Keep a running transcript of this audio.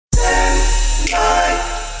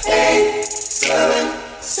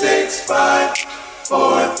5,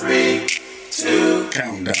 4, 3, 2.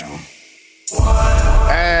 Countdown. 1.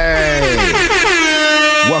 Hey!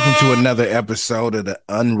 Welcome to another episode of the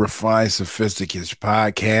Unrefined Sophisticates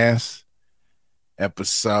podcast.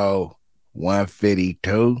 Episode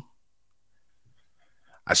 152.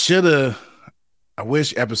 I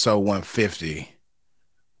wish episode 150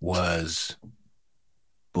 was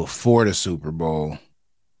before the Super Bowl.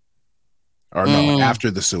 Or no,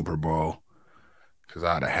 after the Super Bowl. Because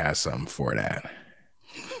I'd have had something for that.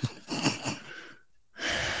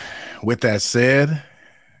 With that said,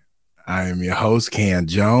 I am your host, Ken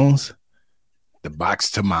Jones. The box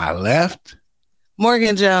to my left,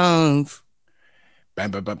 Morgan Jones.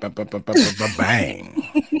 Bang, bang, bang, bang, bang, bang, bang, bang.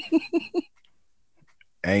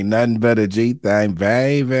 Ain't nothing but a G thing,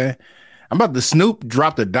 baby. I'm about to Snoop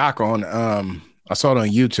dropped a doc on, I saw it on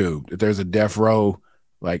YouTube, that there's a Death Row,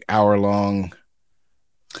 like hour-long,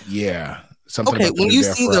 something okay, about when you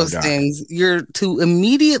Death see Row those doc. things, you're to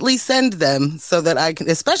immediately send them so that I can,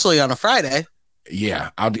 especially on a Friday. Yeah,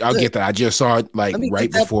 I'll get that. I just saw it like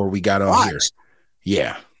right before we got on here.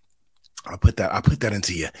 Yeah, I'll put that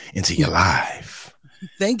into your live.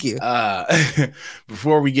 Thank you.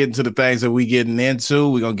 Before we get into the things that we getting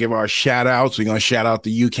into, we're gonna give our shout outs. We're gonna shout out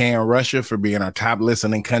the UK and Russia for being our top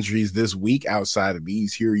listening countries this week outside of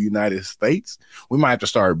these here United States. We might have to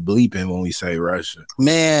start bleeping when we say Russia.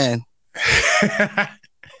 Man. Shout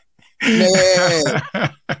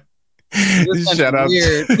out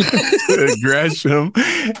to Gresham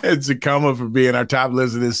and Tacoma for being our top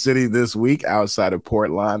listening city this week outside of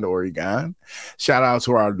Portland, Oregon. Shout out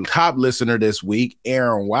to our top listener this week,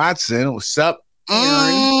 Aaron Watson. What's up,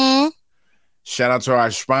 Aaron? Shout out to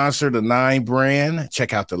our sponsor, the 9 brand.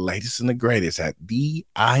 Check out the latest and the greatest at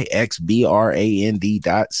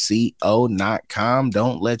bixbrand.co.com.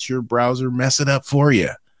 Don't let your browser mess it up for you.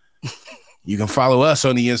 You can follow us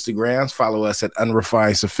on the Instagrams. Follow us at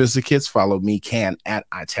Unrefined Sophisticates. Follow me, Can, at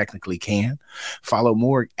I Technically Can. Follow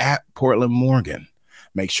Morg at Portland Morgan.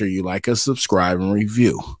 Make sure you like us, subscribe, and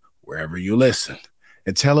review wherever you listen.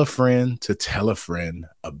 And tell a friend to tell a friend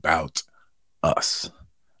about us.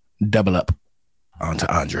 Double up onto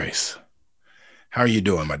Andres. How are you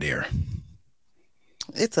doing, my dear?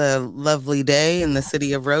 It's a lovely day in the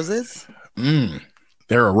city of roses.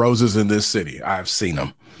 There are roses in this city. I've seen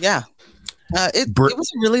them. Yeah. It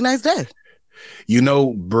was a really nice day. You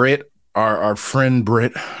know, Britt, our friend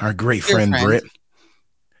Britt, our great friend Britt,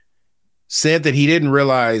 said that he didn't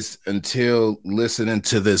realize until listening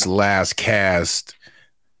to this last cast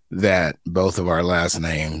that both of our last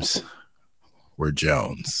names were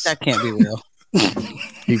Jones. That can't be real.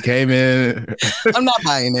 He came in. I'm not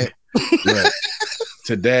buying it.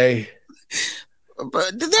 Today.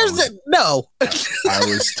 But no. I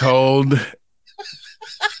was told.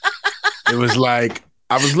 It was like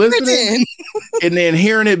I was listening and then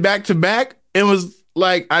hearing it back to back. It was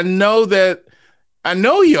like I know y'all.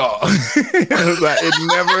 It was like it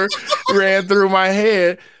never ran through my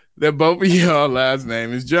head that both of y'all last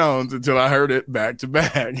name is Jones until I heard it back to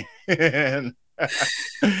back. And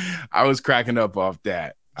I was cracking up off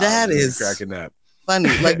that. That is cracking up.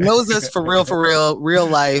 Funny. Like knows us for real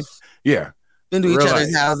life. Yeah. Been to each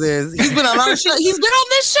other's houses. He's been on our show. He's been on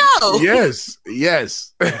this show.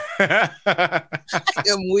 Yes. I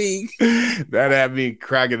am weak. That had me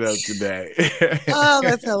cracking up today. Oh,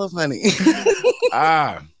 that's hella funny.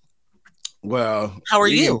 Well. How are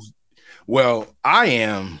you? Well,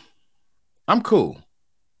 I'm cool.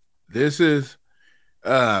 This is,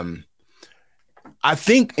 I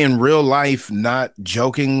think in real life, not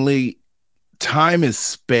jokingly, time is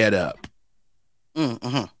sped up.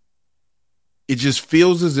 Mm-hmm. It just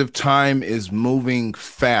feels as if time is moving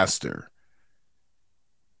faster.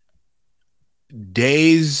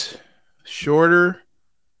 Days shorter,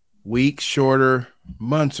 weeks shorter,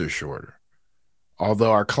 months are shorter.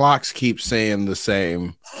 Although our clocks keep saying the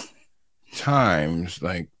same times,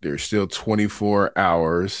 like there's still 24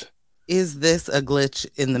 hours. Is this a glitch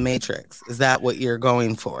in the Matrix? Is that what you're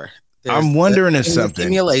going for? I'm wondering if something.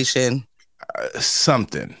 Simulation.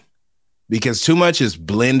 Something. Because too much is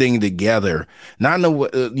blending together. Not in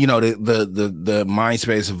the mind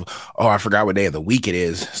space of, oh, I forgot what day of the week it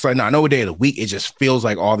is. It's like, no, I know what day of the week. It just feels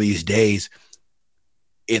like all these days,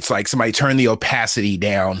 it's like somebody turned the opacity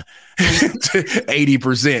down to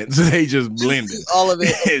 80%. So they just blended. All of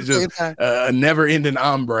it. It's just a never-ending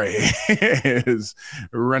ombre is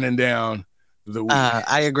running down the week.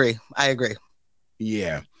 I agree.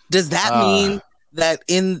 Yeah. Does that mean that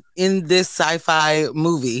in this sci-fi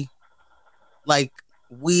movie, like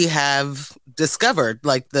we have discovered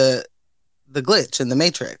like the glitch in the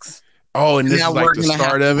Matrix? Oh, and And this now is like we're the gonna have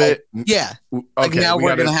start to, of like, it. yeah. Like Okay, now we we're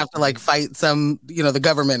gotta. gonna have to like fight some, the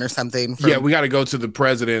government or something. Yeah, we got to go to the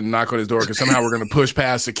president and knock on his door because somehow we're going to push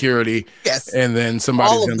past security. Yes. And then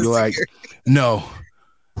somebody's All of going to the be like, security. no,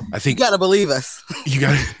 I You think gotta believe us. you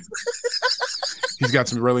got he's got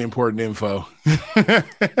some really important info.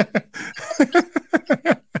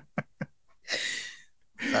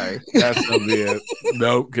 Sorry. That's going to be it.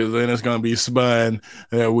 Nope, because then it's going to be spun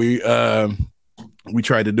that we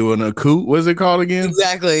tried to do a coup. What's it called again?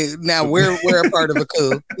 Exactly. Now we're a part of a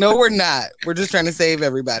coup. No, we're not. We're just trying to save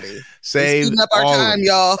everybody. Save speeding up our all time,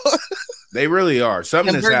 y'all. They really are.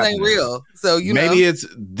 Something And is birth happening. ain't real. So maybe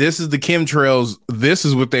this is the chemtrails. This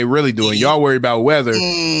is what they really doing. Y'all worry about weather.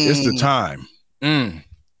 It's the time.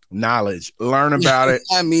 Knowledge. Learn about it.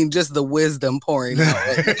 I mean, just the wisdom pouring out.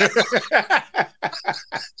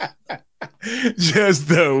 Just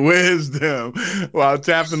the wisdom while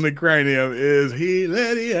tapping the cranium is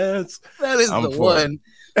hilarious. That is the one.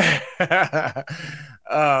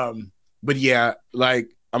 But yeah, like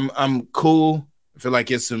I'm cool. I feel like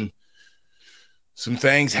it's some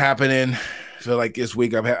things happening. I feel like this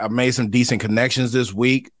week I've made some decent connections this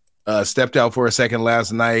week. Stepped out for a second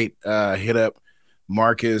last night. Hit up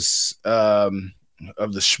Marcus of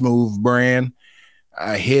the Schmoove brand.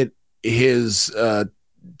 I hit his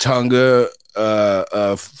Tonga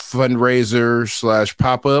fundraiser /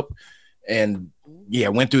 pop-up, and yeah,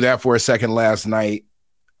 went through that for a second last night.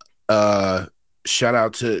 Shout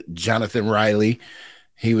out to Jonathan Riley.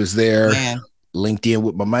 He was there. Man. Linked in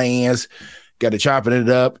with my mans. Got to chopping it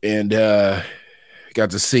up, and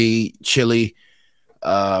got to see Chili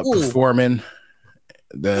performing.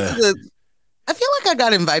 I feel like I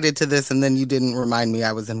got invited to this, and then you didn't remind me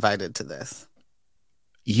I was invited to this.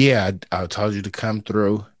 Yeah, I told you to come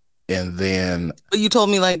through, and then. But you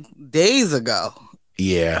told me like days ago.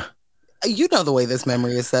 Yeah. You know the way this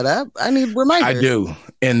memory is set up. I need reminders. I do,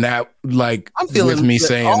 and that I'm feeling with me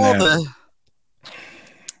saying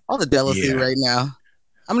all the jealousy right now.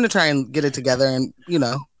 I'm gonna try and get it together, and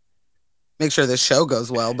make sure this show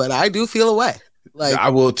goes well. But I do feel away. Like I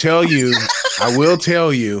will tell you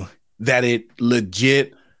that it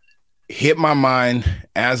legit hit my mind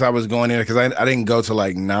as I was going in because I didn't go to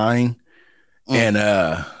like 9, and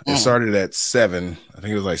it started at 7. I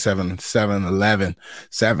think it was like 7:11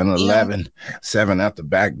 7 out the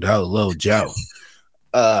back door, little Joe.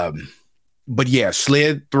 But yeah,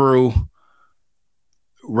 slid through,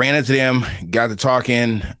 ran into them, got to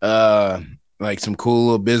talking like some cool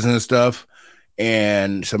little business stuff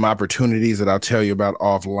and some opportunities that I'll tell you about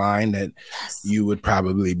offline that you would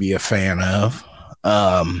probably be a fan of.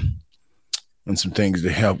 And some things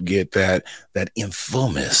to help get that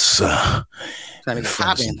infamous trying to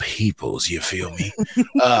get some peoples, you feel me?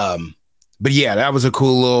 But yeah, that was a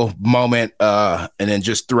cool little moment. And then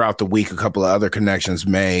just throughout the week, a couple of other connections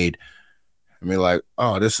made. I mean, like,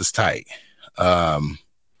 oh, this is tight. And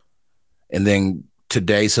then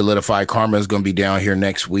today, Solidified Karma is going to be down here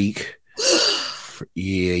next week.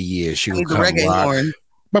 Yeah. She will come rock.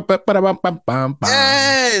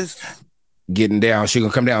 Yes. Getting down. She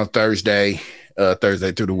gonna come down Thursday through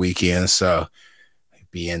the weekend. So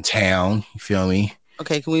be in town. You feel me?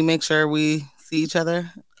 Okay. Can we make sure we see each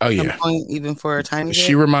other? Oh yeah. Point, even for a tiny bit?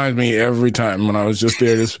 She reminds me every time when I was just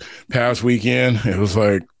there this past weekend. It was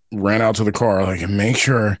like ran out to the car, like, make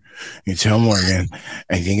sure you tell Morgan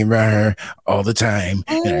I'm thinking about her all the time,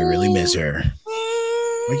 and I really miss her.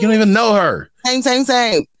 Like, you don't even know her. Same.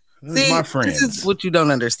 See, my friends. This is what you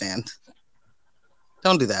don't understand.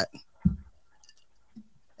 Don't do that.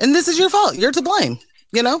 And this is your fault. You're to blame.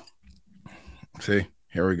 See,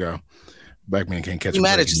 here we go. Black men can't catch you a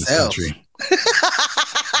mad break at in yourself. this country.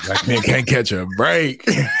 Black men can't catch a break.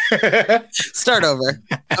 Start over.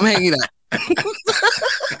 I'm hanging up.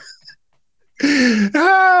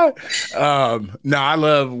 No, I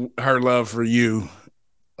love her love for you.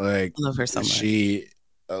 Like, I love her so much. She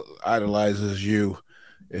idolizes you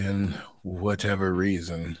in whatever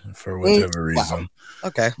reason, for whatever reason.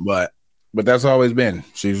 Okay. But that's always been.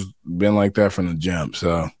 She's been like that from the jump.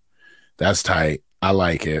 So that's tight. I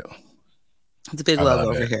like it. It's a big love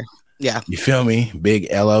over here. Yeah. You feel me? Big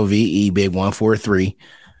LOVE, big 143.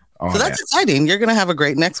 So that's exciting. You're going to have a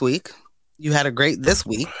great next week. You had a great this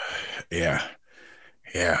week. Yeah.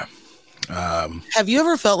 Have you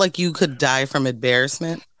ever felt like you could die from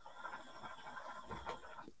embarrassment?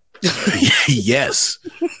 Yes.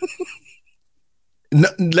 No,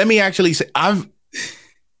 let me actually say,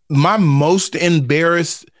 my most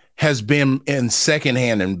embarrassed has been in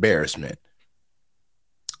secondhand embarrassment.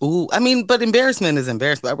 Ooh, I mean, but embarrassment is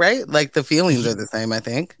embarrassment, right? Like the feelings are the same, I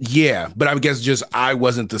think. Yeah, but I guess just I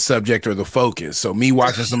wasn't the subject or the focus. So me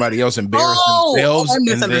watching somebody else embarrass themselves, I and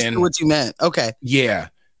misunderstood then what you meant. Okay. yeah,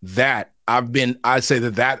 that I'd say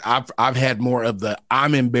that I've had more of the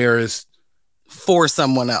I'm embarrassed For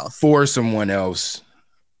someone else. for someone else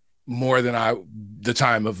more than the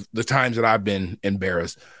times that I've been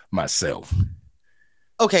embarrassed myself.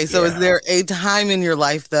 Okay, so is Yeah. there a time in your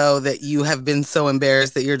life though that you have been so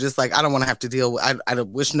embarrassed that you're just like, I don't want to have to deal with I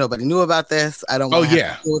don't wish nobody knew about this. I don't Oh want to have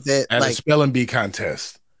yeah, to deal with it. at a Like, spelling bee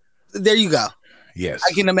contest. there you go. Yes,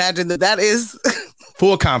 I can imagine that is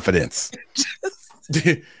full confidence.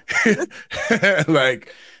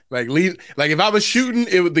 like leave, like if I was shooting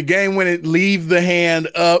it, the game when it leave the hand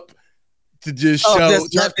up to just show,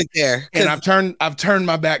 just left it there. and I've turned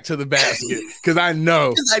my back to the basket because I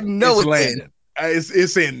know it's landing.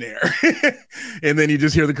 It's in there. And then you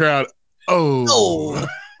just hear the crowd. Oh.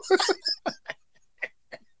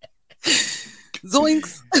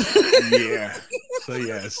 Zoinks. Yeah. So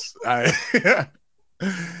yes,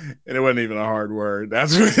 and it wasn't even a hard word.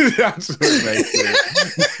 That's what makes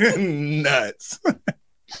it nuts. All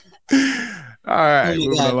right,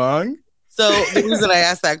 moving along. So the reason I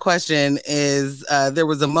asked that question is there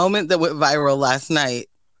was a moment that went viral last night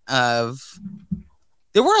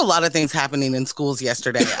there were a lot of things happening in schools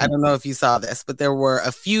yesterday. I don't know if you saw this, but there were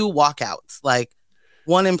a few walkouts. Like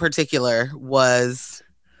one in particular was,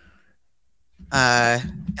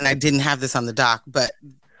 and I didn't have this on the doc, but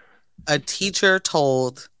a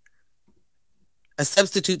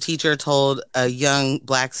substitute teacher told a young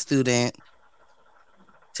Black student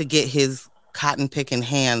to get his cotton picking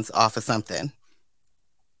hands off of something.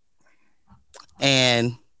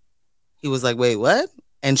 And he was like, wait, what?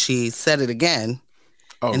 And she said it again.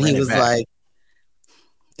 Oh, and he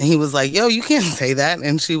was like, yo, you can't say that.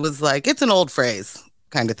 And she was like, it's an old phrase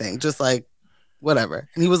kind of thing. Just like, whatever.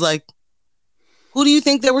 And he was like, who do you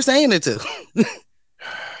think they were saying it to?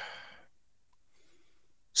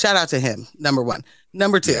 Shout out to him, number one.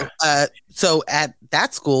 Number two, so at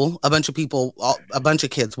that school, a bunch of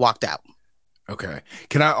kids walked out. Okay.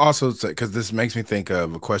 Can I also say, because this makes me think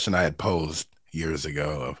of a question I had posed years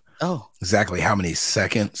ago of exactly how many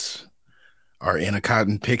seconds are in a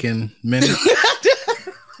cotton picking minute?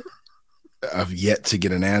 I've yet to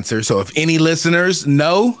get an answer. So if any listeners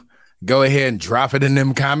know, go ahead and drop it in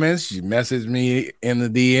them comments. You message me in the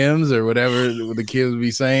DMs or whatever the kids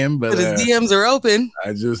be saying. But his DMs are open.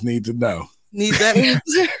 I just need to know. Need that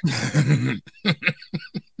answer?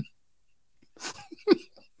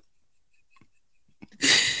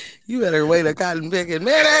 You better wait a cotton picking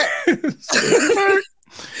minute.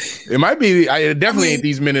 It might be. I definitely ain't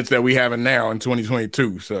these minutes that we having now in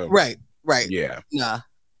 2022. So right. Yeah. Nah,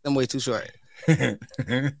 I'm way too short. Well,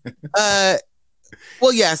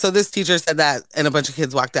 yeah. So this teacher said that, and a bunch of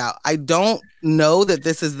kids walked out. I don't know that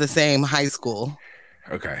this is the same high school.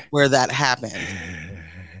 Okay. Where that happened.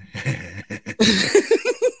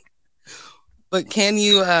 But can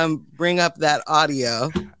you bring up that audio?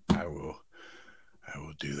 I will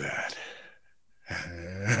do that.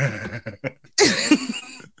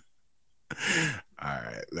 All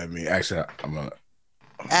right. I'm gonna.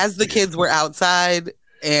 As the kids were outside,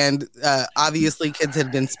 and obviously kids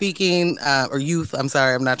had been speaking, or youth. I'm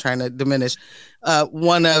sorry, I'm not trying to diminish.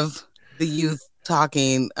 One of the youth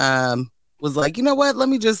talking was like, you know what? Let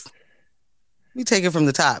me take it from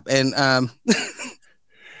the top, and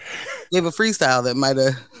gave a freestyle that might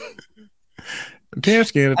have.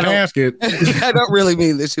 Tasket. I don't really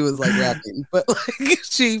mean that she was like rapping, but like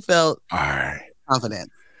she felt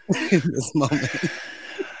confident in this moment.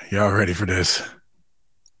 Y'all ready for this?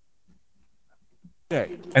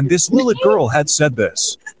 And this little girl had said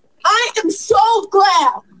this. I am so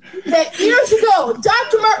glad that years ago,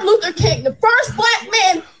 Dr. Martin Luther King, the first Black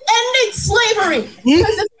man, ended slavery.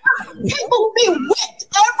 Because if not, people would be whipped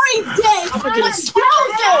every day for thousands.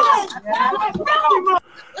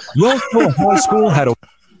 Local high school had a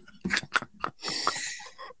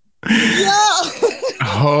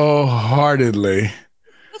wholeheartedly.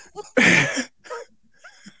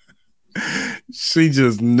 She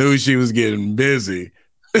just knew she was getting busy.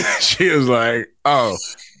 She was like, "Oh,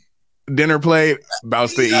 dinner plate, about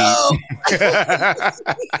to eat."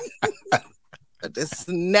 To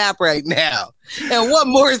snap right now. And one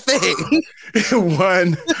more thing.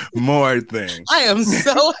 One more thing. I am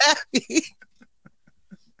so happy.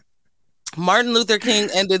 Martin Luther King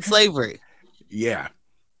ended slavery. Yeah.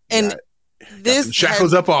 And this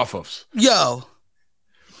shackles up off of. Yo.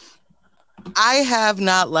 I have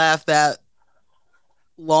not laughed that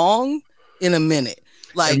long in a minute.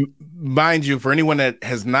 Like, and mind you, for anyone that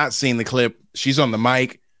has not seen the clip, she's on the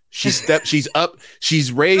mic She's up,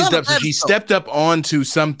 she's raised up, so she stepped up onto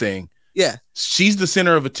something. Yeah. She's the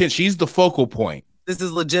center of attention. She's the focal point. This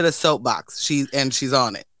is legit a soapbox. She's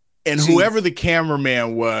on it. And whoever the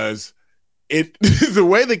cameraman was, the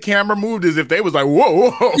way the camera moved is if they was like,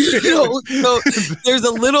 whoa. So there's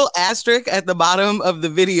a little asterisk at the bottom of the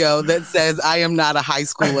video that says, I am not a high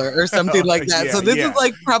schooler or something like that. Yeah, so this is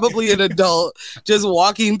like probably an adult just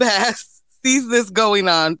walking past, sees this going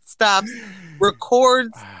on, stops,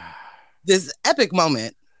 records this epic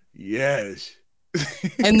moment. Yes.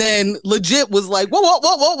 And then legit was like,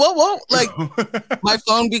 whoa. Like my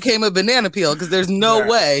phone became a banana peel because there's no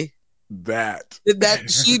way that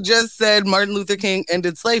she just said Martin Luther King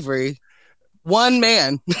ended slavery. One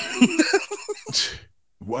man.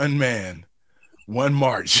 One man. One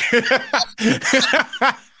march.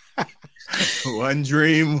 One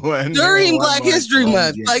dream. During Black History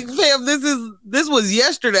Month. Like, fam, this was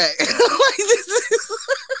yesterday. Like, this is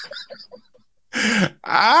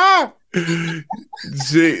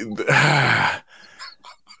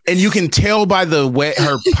and you can tell by the way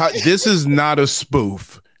this is not a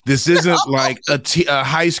spoof. This isn't like a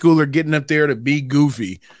high schooler getting up there to be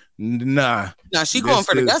goofy. Nah, she going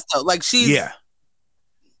for the gusto. Like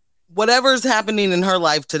whatever's happening in her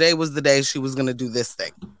life, today was the day she was going to do this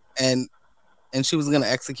thing, and she was going to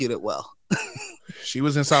execute it well. She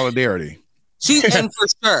was in solidarity. And for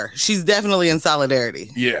sure, she's definitely in solidarity.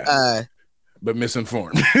 Yeah. But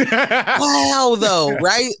misinformed. Wow, though,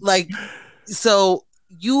 right? Like, so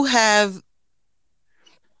you have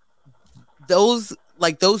those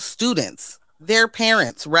students, their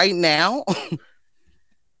parents right now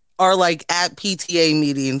are like at PTA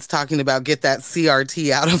meetings talking about get that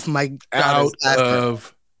CRT out of my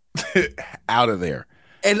out of there.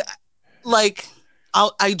 And like,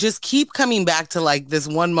 I just keep coming back to like this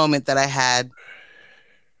one moment that I had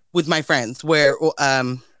with my friends where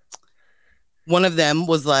one of them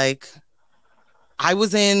was like, I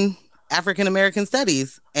was in African American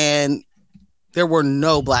studies and there were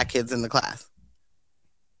no Black kids in the class.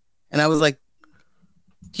 And I was like,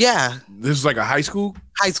 yeah. This is like a high school?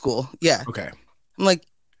 High school, yeah. Okay. I'm like,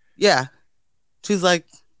 yeah. She's like,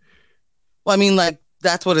 well, I mean, like,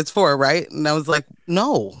 that's what it's for, right? And I was like,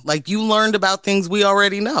 no. Like, you learned about things we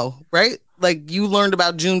already know, right? Like, you learned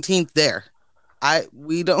about Juneteenth there.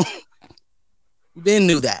 We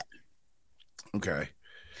knew that. Okay.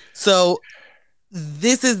 So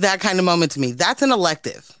this is that kind of moment to me. That's an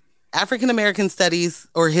elective. African American studies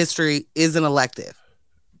or history is an elective.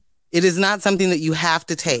 It is not something that you have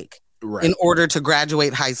to take in order to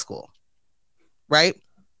graduate high school, right?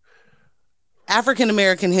 African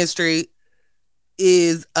American history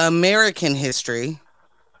is American history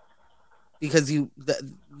because you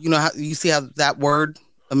know how you see how that word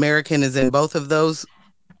American is in both of those,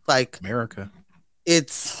 like America.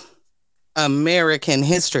 It's American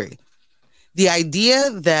history. The idea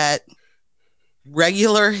that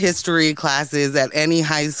regular history classes at any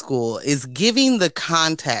high school is giving the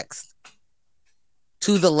context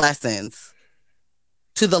to the lessons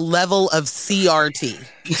to the level of CRT.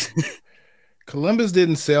 Columbus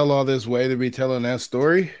didn't sail all this way to be telling that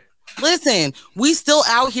story. Listen, we still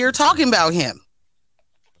out here talking about him.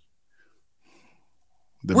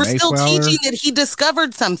 We're still teaching that he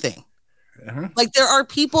discovered something. Uh-huh. Like there are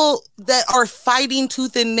people that are fighting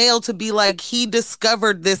tooth and nail to be like, he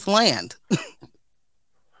discovered this land.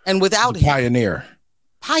 And without him. Pioneer.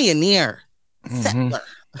 Mm-hmm. Settler.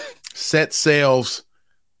 Set sails.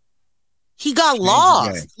 He got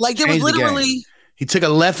lost. Like it was literally. He took a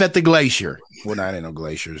left at the glacier. Well, not ain't no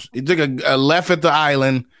glaciers. He took a left at the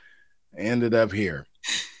island. Ended up here.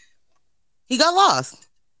 He got lost.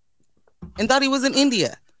 And thought he was in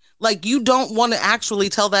India. Like, you don't want to actually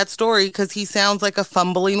tell that story because he sounds like a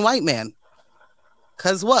fumbling white man.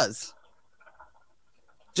 Because was.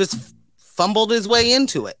 Just fumbled his way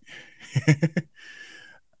into it.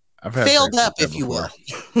 I've had failed up, if you will.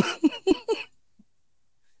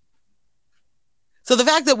 So the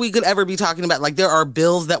fact that we could ever be talking about, like, there are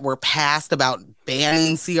bills that were passed about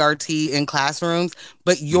banning CRT in classrooms,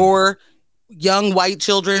 but your young white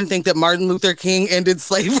children think that Martin Luther King ended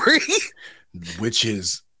slavery. Which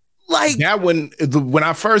is like that when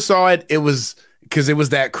I first saw it, it was because it was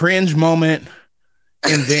that cringe moment.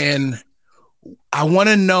 And then I want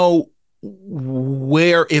to know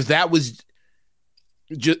if that was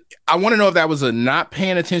a not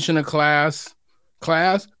paying attention to class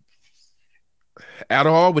at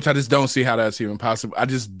all, which I just don't see how that's even possible. I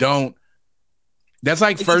just don't. That's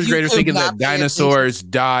like first graders thinking that dinosaurs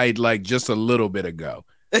died like just a little bit ago,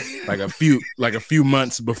 like a few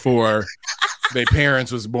months before their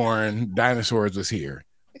parents was born. Dinosaurs was here.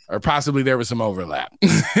 or possibly there was some overlap. We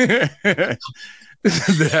can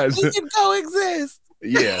coexist.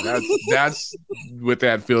 Yeah, that's what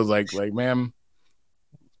that feels like. Like, ma'am,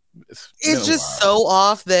 It's just so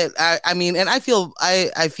off that I mean, and I feel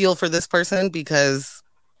for this person because,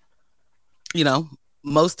 you know,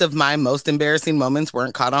 most of my most embarrassing moments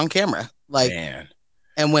weren't caught on camera. Like, man.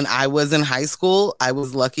 And when I was in high school, I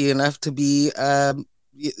was lucky enough to be,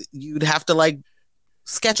 you'd have to like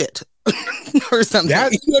sketch it or something.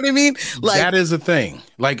 You know what I mean? Like, that is a thing.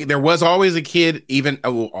 Like, there was always a kid,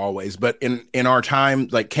 always, but in our time,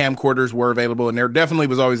 like camcorders were available, and there definitely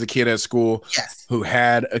was always a kid at school who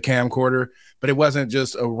had a camcorder, but it wasn't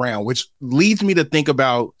just around, which leads me to think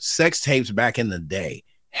about sex tapes back in the day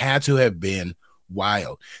had to have been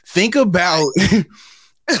wild. Think about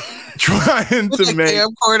trying to make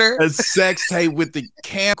a sex tape with the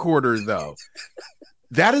camcorder, though.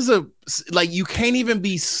 That is like, you can't even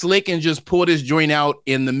be slick and just pull this joint out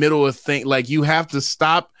in the middle of thing. Like, you have to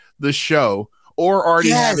stop the show or already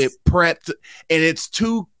have it prepped, and it's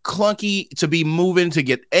too clunky to be moving to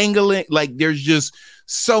get angling. Like, there's just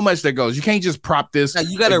so much that goes. You can't just prop this. Now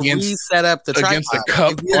you got to reset up the against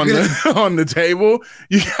tripod. the cup on the table.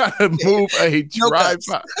 You got to move a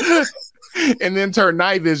tripod. And then turn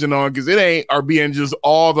night vision on, because it ain't are being just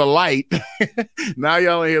all the light. Now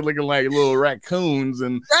y'all here looking like little raccoons,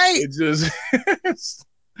 and it just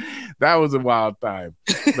that was a wild time.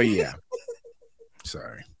 But yeah,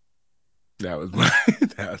 sorry, that was my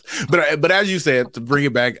but as you said, to bring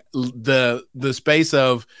it back, the space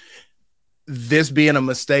of this being a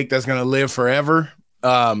mistake that's gonna live forever.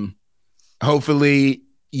 Hopefully,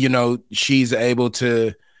 you know, she's able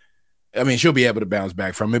to. I mean, she'll be able to bounce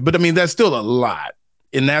back from it, but I mean, that's still a lot.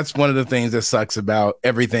 And that's one of the things that sucks about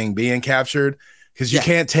everything being captured, because you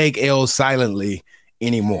can't take L's silently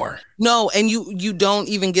anymore. No, and you don't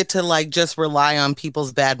even get to like just rely on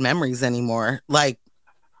people's bad memories anymore. Like,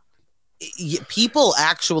 people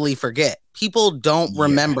actually forget. People don't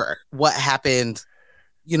remember what happened,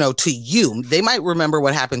 you know, to you. They might remember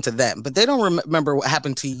what happened to them, but they don't remember what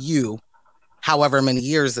happened to you however many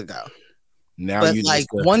years ago. Now you like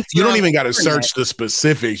once you don't even got to search the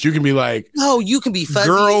specifics. You can be like, no, you can be fuzzy,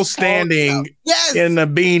 girl standing in a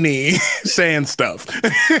beanie saying stuff.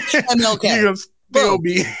 MLK. You're gonna still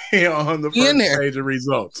be on the first page of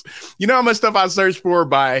results. You know how much stuff I searched for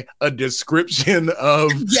by a description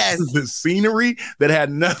of the scenery that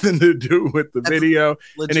had nothing to do with the video,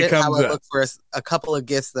 legit, and it comes up. I look for a couple of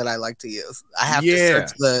GIFs that I like to use. I have to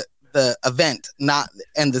search the event,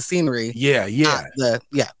 and the scenery.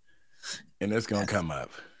 And it's gonna come up.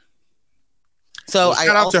 So well,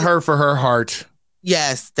 shout out to her for her heart.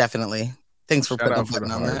 Yes, definitely. Thanks for putting a button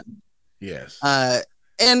on that. Yes.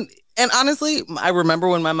 And honestly, I remember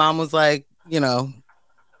when my mom was like, you know,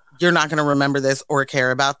 you're not gonna remember this or care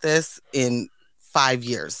about this in 5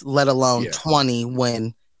 years, let alone 20,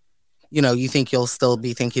 when, you know, you think you'll still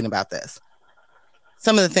be thinking about this.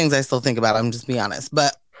 Some of the things I still think about, I'm just being honest,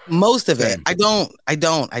 but most of it, I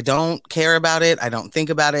don't care about it. I don't think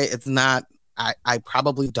about it. It's not, I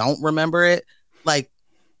probably don't remember it. Like,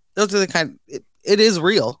 those are the kind, it is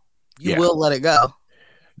real. You will let it go.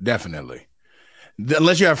 Definitely.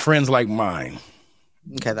 Unless you have friends like mine.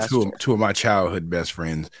 Okay, that's true. Two of my childhood best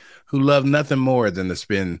friends who love nothing more than to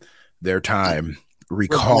spend their time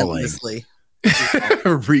recalling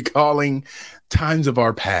times of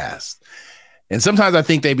our past. And sometimes I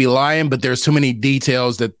think they be lying, but there's too many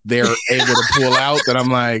details that they're able to pull out that I'm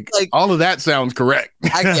like all of that sounds correct.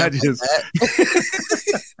 I can't that.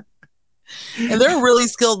 And there are really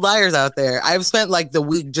skilled liars out there. I've spent like the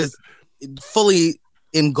week just fully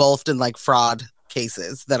engulfed in like fraud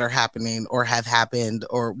cases that are happening or have happened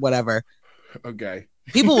or whatever. Okay.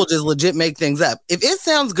 People will just legit make things up. If it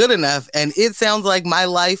sounds good enough and it sounds like my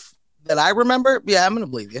life that I remember, I'm going to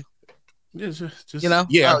believe you. Just, you know?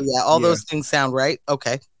 All those things sound right.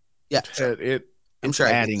 Okay. Yeah. I'm sure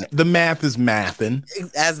adding. The math is mathin',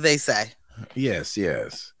 as they say. Yes.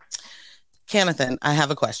 Kennethan, I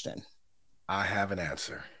have a question. I have an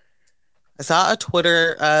answer. I saw a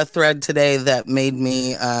Twitter thread today that made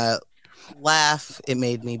me laugh. It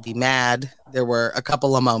made me be mad. There were a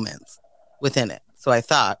couple of moments within it. So I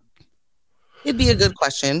thought it'd be a good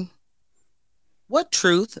question. What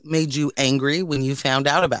truth made you angry when you found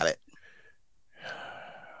out about it?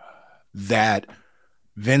 That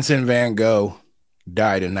Vincent van Gogh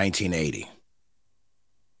died in 1980.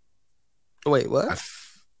 Wait, what?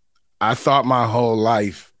 I thought my whole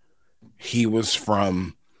life he was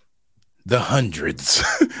from the hundreds,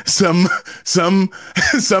 some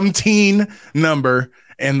teen number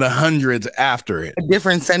and the hundreds after it. A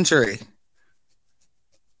different century.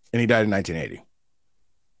 And he died in 1980.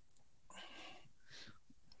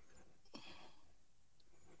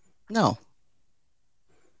 No.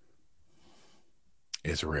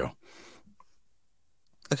 It's real.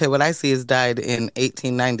 Okay, what I see is died in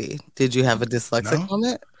 1890. Did you have a dyslexic No?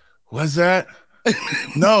 moment? Was that?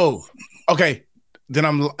 No. Okay.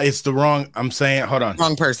 Then it's the wrong. I'm saying, hold on.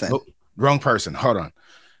 Wrong person. Oh, wrong person. Hold on.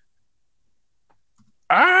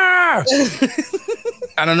 Ah!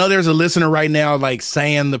 I don't know. There's a listener right now, like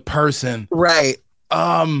saying the person. Right.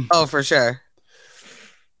 Oh, for sure.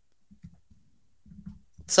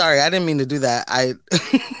 Sorry, I didn't mean to do that. I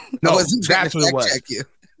No, wasn't trying that's to what it fact was. check you.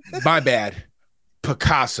 My bad.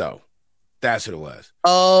 Picasso. That's what it was.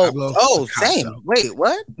 Oh, Picasso. same. Wait,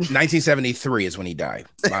 what? 1973 is when he died.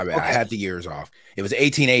 My bad. Okay. I had the years off. It was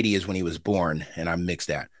 1880 is when he was born, and I mixed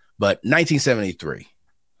that. But 1973,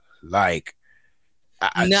 like,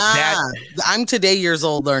 I'm today years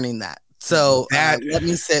old learning that. So That- let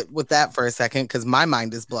me sit with that for a second because my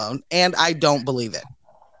mind is blown and I don't believe it.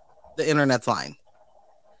 The internet's lying.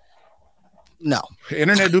 No. the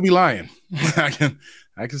internet do be lying. I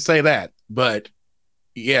can say that. But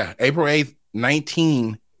yeah, April 8th,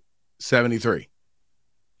 1973.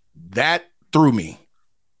 That threw me.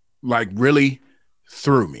 Like, really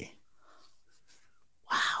threw me.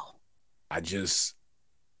 Wow.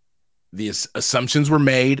 The assumptions were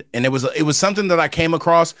made, and it was something that I came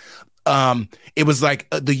across. It was like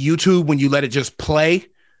the YouTube when you let it just play.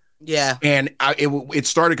 Yeah. And it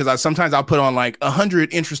started because sometimes I'll put on like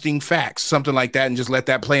 100 interesting facts, something like that, and just let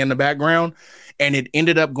that play in the background. And it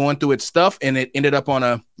ended up going through its stuff, and it ended up on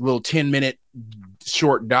a little 10-minute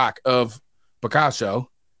short doc of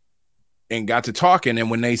Picasso, and got to talking.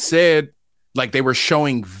 And when they said, like, they were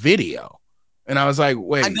showing video, and I was like,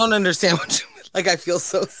 wait, I don't understand what you like. I feel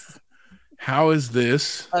so how is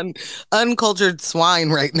this uncultured swine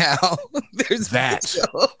right now. There's that?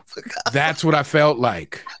 video. That's what I felt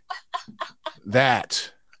like.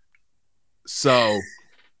 That. So,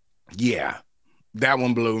 yeah, that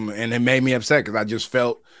one blew me, and it made me upset because I just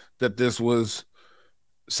felt that this was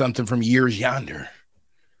something from years yonder.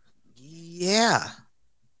 Yeah.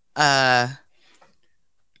 That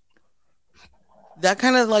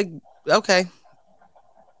kind of like, okay.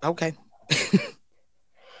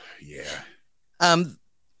 Yeah.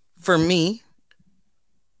 For me,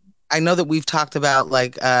 I know that we've talked about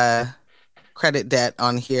like credit debt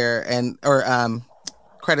on here or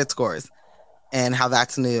credit scores and how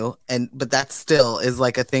that's new, but that still is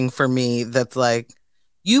like a thing for me that's like,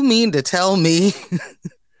 you mean to tell me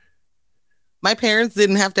my parents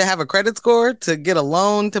didn't have to have a credit score to get a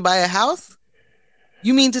loan to buy a house?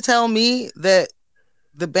 You mean to tell me that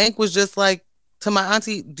the bank was just like to my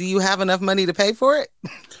auntie, do you have enough money to pay for it?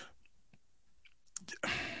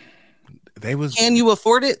 Can you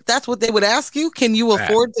afford it? That's what they would ask you. Can you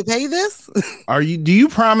afford to pay this? Do you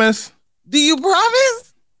promise? Do you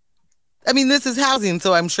promise? I mean, this is housing,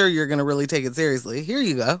 so I'm sure you're going to really take it seriously. Here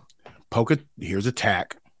you go. Here's a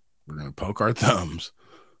tack. We're going to poke our thumbs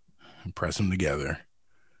and press them together.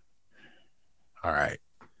 All right.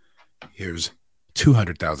 Here's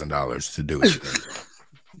 $200,000 to do it.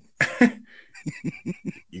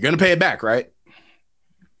 You're going to pay it back, right?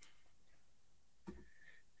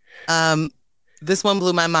 This one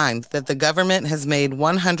blew my mind that the government has made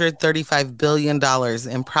 $135 billion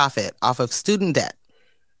in profit off of student debt,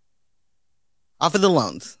 off of the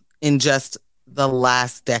loans in just the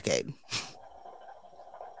last decade.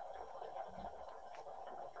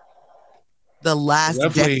 The last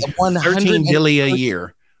Roughly decade, $13 billion a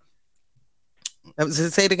year.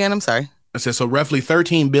 Say it again. I'm sorry. I said so. Roughly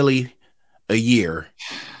 $13 billion a year.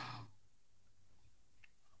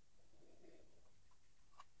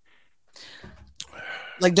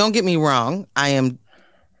 Like, don't get me wrong. I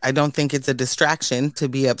don't think it's a distraction to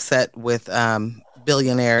be upset with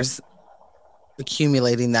billionaires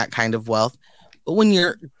accumulating that kind of wealth. But when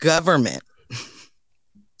your government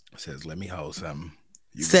says, let me hold something.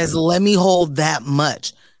 Let me hold that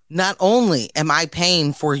much. Not only am I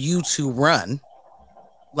paying for you to run,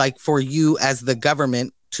 like for you as the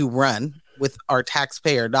government to run with our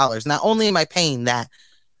taxpayer dollars, not only am I paying that,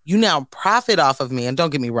 you now profit off of me. And don't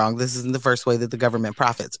get me wrong, this isn't the first way that the government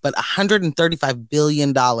profits, but $135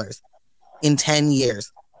 billion in 10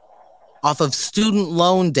 years off of student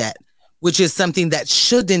loan debt, which is something that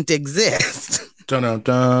shouldn't exist.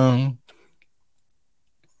 Dun-dun-dun.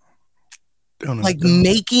 Like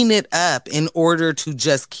making it up in order to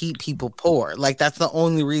just keep people poor. Like that's the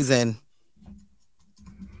only reason.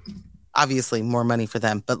 Obviously more money for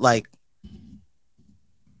them, but like,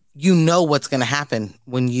 you know what's going to happen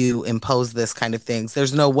when you impose this kind of things.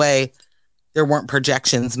 There's no way there weren't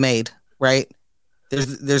projections made, right?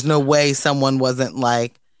 There's no way someone wasn't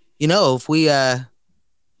like, if we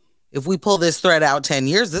if we pull this thread out 10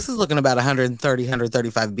 years, this is looking about 130,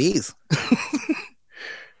 135 Bs.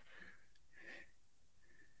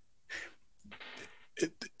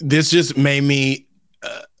 This just made me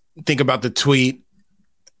think about the tweet.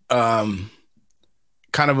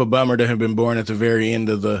 Kind of a bummer to have been born at the very end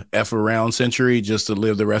of the F around century just to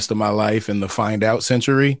live the rest of my life in the find out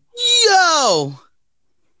century. Yo!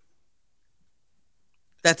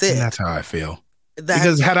 That's it. And that's how I feel.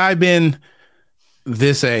 Because had I been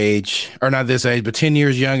this age, or not this age, but 10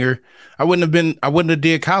 years younger, I wouldn't have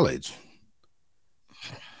did college.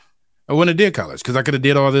 I wouldn't have did college because I could have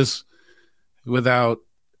did all this without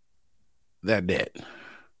that debt.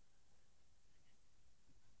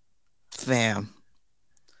 Fam.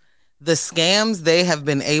 The scams they have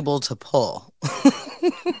been able to pull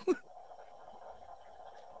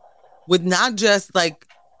with not just like,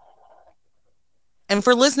 and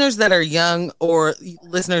for listeners that are young or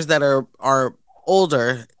listeners that are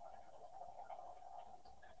older,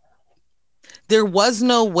 there was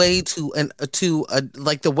no way to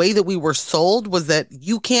like the way that we were sold was that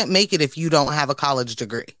you can't make it if you don't have a college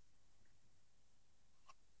degree.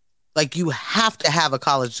 Like, you have to have a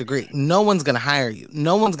college degree. No one's going to hire you.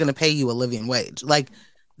 No one's going to pay you a living wage. Like,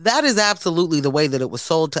 that is absolutely the way that it was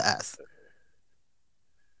sold to us.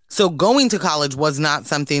 So going to college was not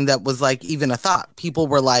something that was like even a thought. People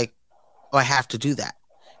were like, oh, I have to do that.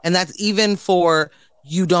 And that's even for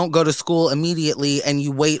you don't go to school immediately and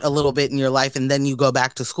you wait a little bit in your life and then you go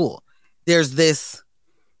back to school. There's this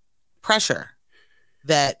pressure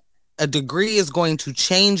that a degree is going to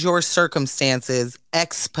change your circumstances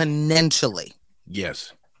exponentially.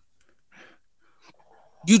 Yes.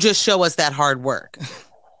 You just show us that hard work.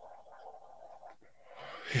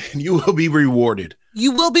 You will be rewarded.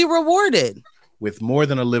 You will be rewarded. With more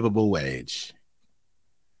than a livable wage.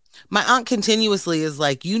 My aunt continuously is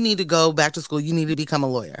like, you need to go back to school. You need to become a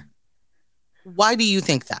lawyer. Why do you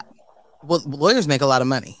think that? Well, lawyers make a lot of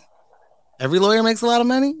money. Every lawyer makes a lot of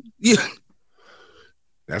money.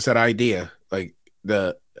 That's that idea. Like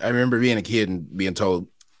I remember being a kid and being told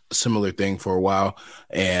a similar thing for a while.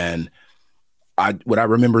 And what I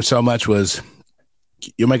remember so much was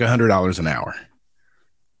you'll make $100 an hour.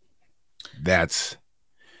 That's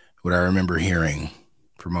what I remember hearing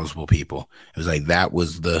from multiple people. It was like, that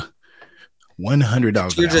was the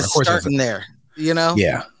 $100 You're just starting there, you know?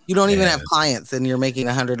 Yeah. You don't even have clients and you're making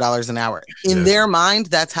 $100 an hour. In their mind,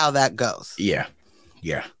 that's how that goes. Yeah.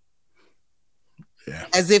 Yeah. Yeah.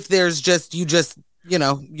 As if there's just,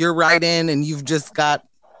 you're right in and you've just got,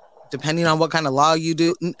 depending on what kind of law you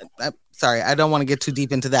do. Sorry, I don't want to get too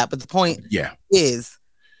deep into that. But the point is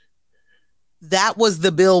that was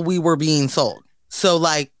the bill we were being sold. So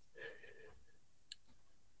like,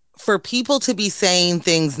 for people to be saying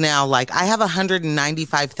things now like, I have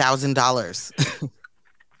 $195,000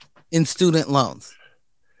 in student loans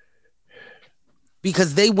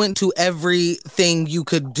because they went to everything you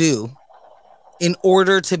could do in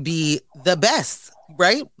order to be the best,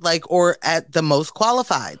 right? Like, or at the most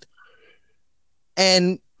qualified.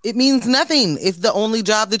 And it means nothing if the only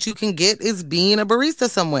job that you can get is being a barista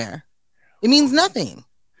somewhere. It means nothing.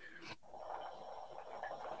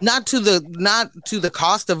 Not to the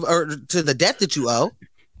cost of, or to the debt that you owe.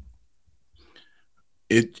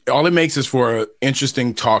 All it makes is for an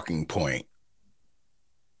interesting talking point.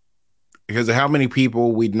 Because of how many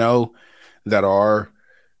people we know that are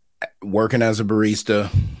working as a barista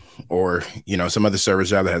or, some other service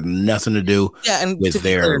job that has nothing to do with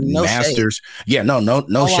their masters. Shade. Yeah,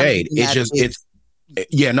 no shade. It's just,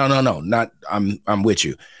 I'm with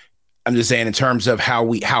you. I'm just saying in terms of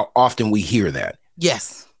how often we hear that.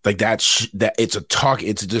 Yes. Like that it's a talk.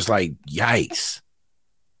 It's just like, yikes.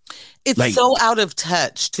 It's like, so out of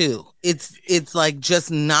touch too. It's like just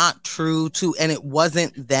not true to, and it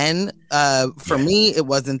wasn't then for me. It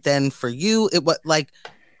wasn't then for you. It was like,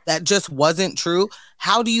 that just wasn't true.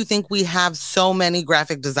 How do you think we have so many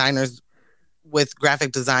graphic designers with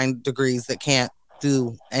graphic design degrees that can't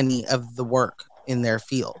do any of the work in their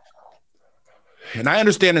field? And I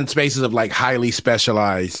understand in spaces of like highly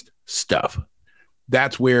specialized stuff.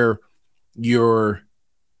 That's where the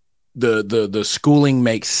schooling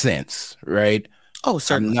makes sense, right? Oh,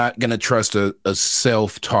 certainly. I'm not going to trust a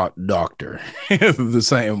self-taught doctor the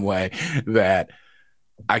same way that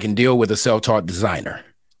I can deal with a self-taught designer.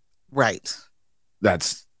 Right.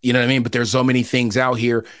 That's, you know what I mean? But there's so many things out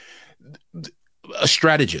here. A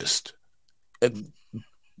strategist,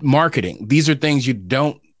 marketing. These are things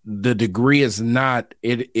the degree is not,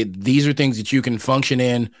 these are things that you can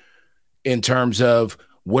function in terms of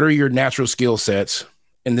what are your natural skill sets.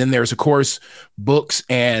 And then there's, of course, books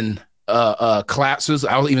and classes.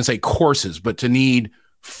 I'll even say courses, but to need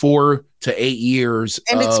 4 to 8 years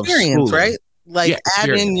and of experience, schooling. right? Like Yeah, add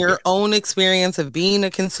in experience, your own experience of being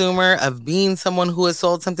a consumer, of being someone who has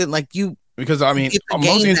sold something. Like you, because I you mean, get to most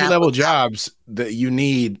gain entry that level without- jobs that you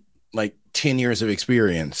need like 10 years of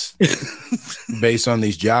experience based on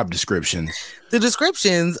these job descriptions. The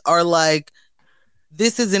descriptions are like,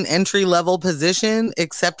 this is an entry level position,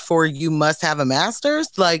 except for you must have a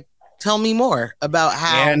master's. Like, tell me more about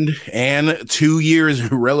how. And 2 years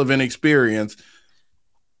of relevant experience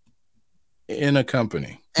in a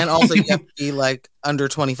company. And also, you have to be like under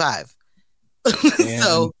 25.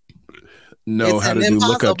 So know it's how an to do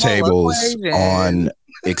lookup impossible tables equation. on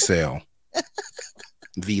Excel.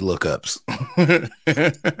 V lookups.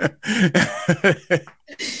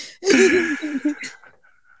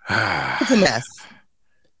 It's a mess.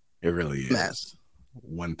 It really is. Mess.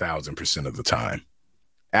 1000% of the time.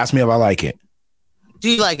 Ask me if I like it. Do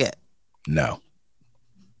you like it? No.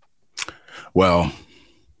 Well,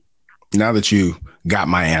 now that you got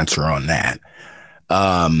my answer on that,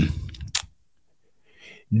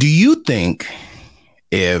 do you think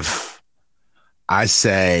if I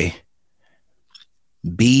say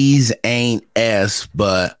B's ain't S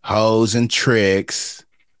but hoes and tricks,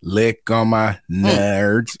 lick on my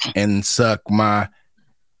nerds and suck my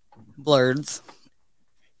Blurds.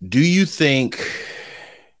 do you think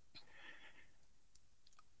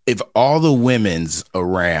if all the women's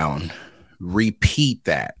around repeat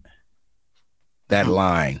that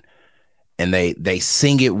line and they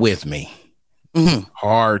sing it with me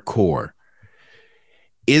hardcore,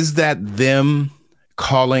 is that them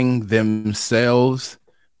calling themselves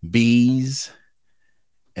bees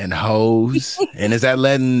and hoes? And is that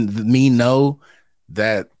letting me know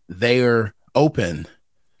that they are open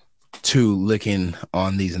to licking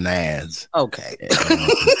on these nads? Okay.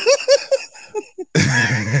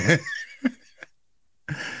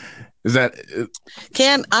 Is that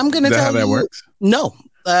I'm going to tell how that you, works? No.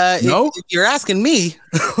 No? If you're asking me,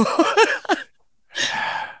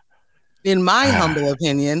 in my humble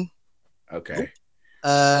opinion, okay,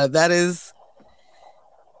 that is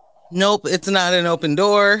nope. It's not an open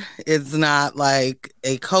door. It's not like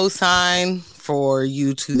a cosign for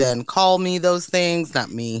you to then call me those things.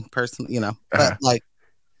 Not me personally, but like,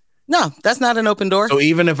 no, that's not an open door. So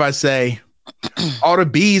even if I say all the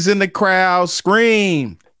bees in the crowd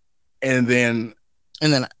scream, and then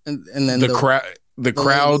the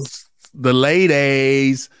crowds, the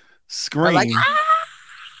ladies scream, like,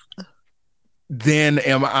 then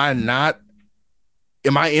am I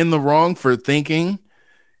in the wrong for thinking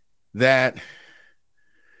that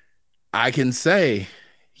I can say,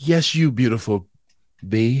 yes, you beautiful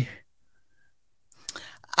bee?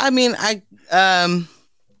 I mean,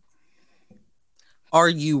 are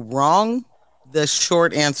you wrong? The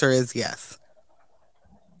short answer is yes.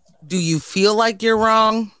 Do you feel like you're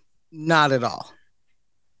wrong? Not at all.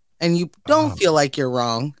 And you don't feel like you're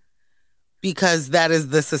wrong because that is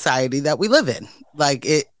the society that we live in. Like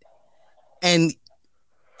it, and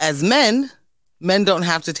as men don't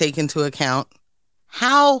have to take into account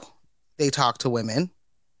how they talk to women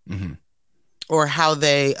or how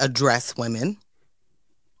they address women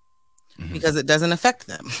because it doesn't affect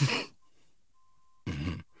them.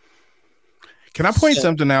 Can I point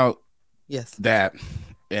something out? Yes. That,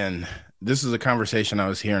 and this is a conversation I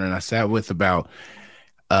was hearing and I sat with about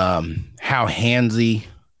how handsy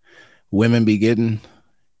women be getting.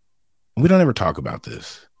 We don't ever talk about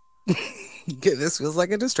this. This feels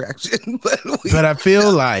like a distraction, but I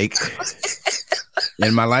feel like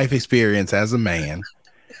in my life experience as a man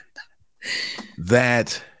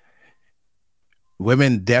that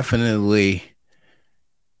women definitely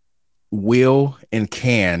will and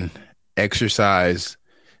can exercise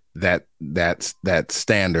that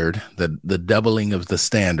standard, the doubling of the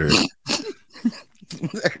standard.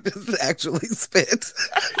 Just actually spit.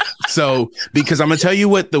 So, because I'm gonna tell you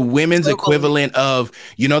what the women's equivalent of,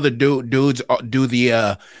 the dudes do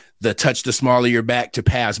the touch the small of your back to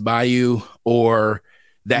pass by you, or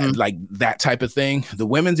that like that type of thing. The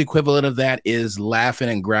women's equivalent of that is laughing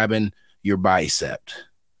and grabbing your bicep.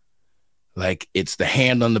 Like it's the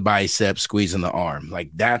hand on the bicep, squeezing the arm.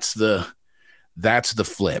 Like that's the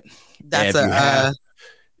flip. That's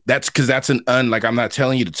because that's like, I'm not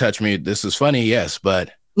telling you to touch me. This is funny, yes,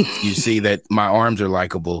 but you see that my arms are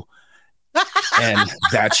likable, and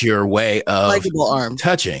that's your way of likable arm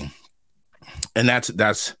touching, and that's something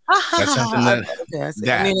that I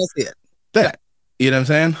see it. That you know what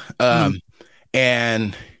I'm saying?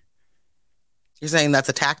 And you're saying that's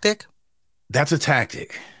a tactic? That's a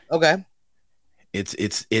tactic. Okay.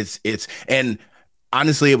 It's and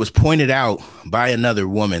honestly, it was pointed out by another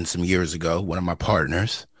woman some years ago, one of my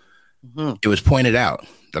partners. Mhm. it was pointed out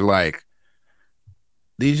that like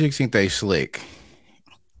these chicks think they slick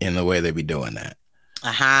in the way they be doing that.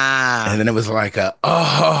 Aha. And then it was like I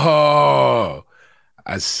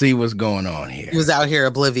see what's going on here. He was out here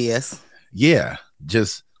oblivious. Yeah,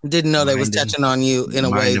 just Didn't know they was touching on you in a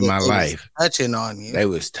way that my they life. was touching on you. They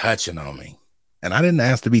was touching on me. And I didn't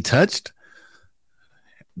ask to be touched.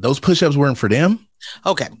 Those push-ups weren't for them.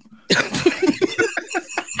 Okay.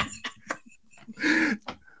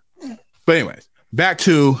 But anyways, back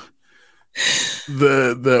to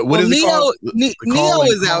the what is it called? Neo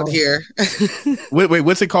is out here. Wait,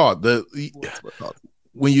 what's it called?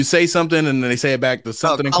 When you say something and then they say it back, the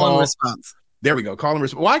something and call and call response. There we go. Call and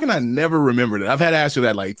response. Why can I never remember that? I've had to ask you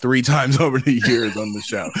that like 3 times over the years on the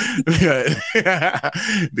show.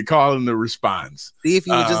 The call and the response. See if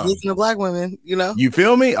you would just listen to black women, you know? You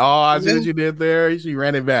feel me? Oh, I see what you did there. She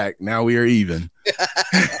ran it back. Now we are even.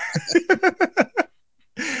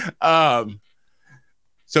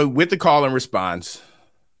 So with the call and response,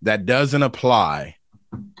 that doesn't apply.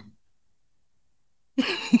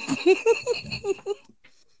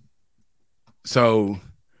 So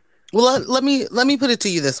well, let me put it to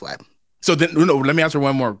you this way. So then, no, let me answer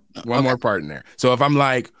one more part in there. So if I'm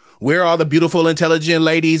like, where are all the beautiful, intelligent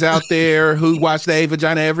ladies out there who watch their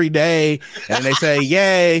vagina every day, and they say,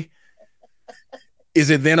 yay, is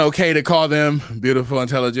it then okay to call them beautiful,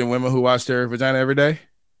 intelligent women who watch their vagina every day?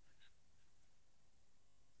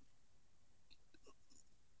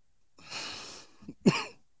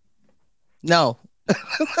 No.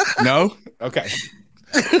 No? Okay.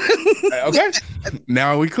 Okay.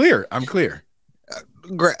 Now we clear. I'm clear.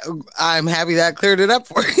 I'm happy that cleared it up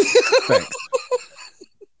for you.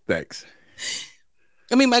 Thanks.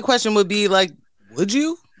 I mean, my question would be like, would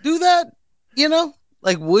you do that? You know,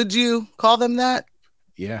 like, would you call them that?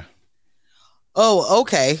 Yeah. Oh,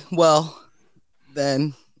 okay. Well,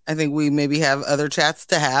 then I think we maybe have other chats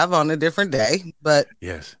to have on a different day. But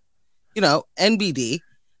yes, you know, NBD.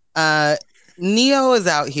 Neo is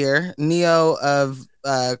out here. Neo of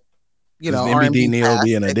you know, NBD Neo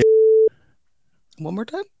being a dick. One more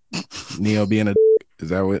time. Neo being a dick. Is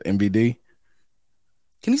that what NBD?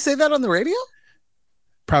 Can you say that on the radio?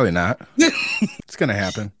 Probably not. It's gonna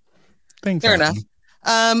happen. Things Fair happen.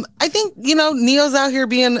 enough. I think, you know, Neo's out here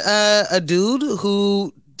being a dude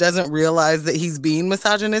who doesn't realize that he's being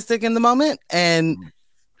misogynistic in the moment and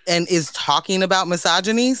is talking about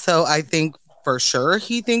misogyny. So I think for sure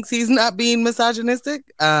he thinks he's not being misogynistic.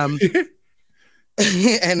 And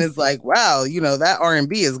it's like, wow, you know, that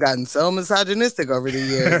R&B has gotten so misogynistic over the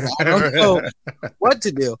years. I don't know what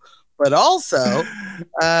to do. But also,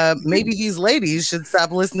 maybe these ladies should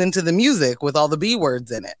stop listening to the music with all the B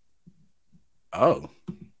words in it. Oh,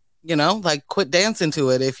 you know, like quit dancing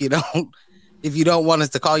to it if you don't want us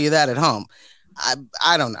to call you that at home.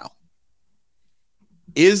 I don't know.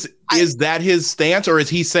 Is that his stance, or is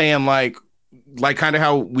he saying like kind of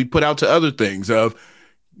how we put out to other things of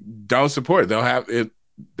don't support it. They'll have it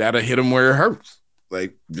that'll hit them where it hurts.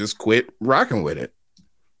 Like just quit rocking with it.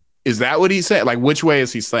 Is that what he said? Like which way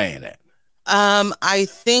is he saying it? I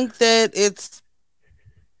think that it's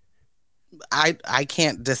I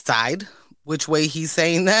can't decide which way he's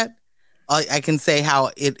saying that. I can say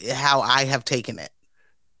how I have taken it.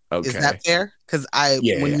 Okay. Is that fair? Because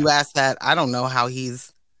when you ask that, I don't know how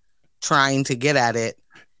he's trying to get at it.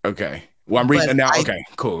 Okay. Well, I'm reading it now. Okay,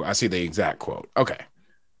 cool. I see the exact quote. Okay.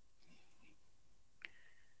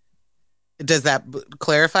 Does that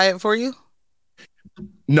clarify it for you?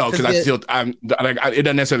 No, because it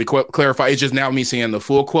doesn't necessarily clarify. It's just now me seeing the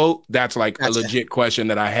full quote. That's like a legit question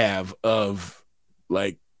that I have of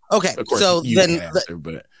like. Okay, of course so you then, can answer,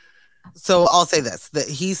 but so I'll say this: that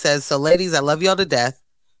he says, "So, ladies, I love y'all to death,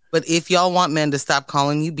 but if y'all want men to stop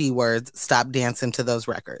calling you B words, stop dancing to those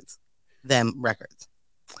records, them records."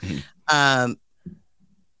 Mm-hmm.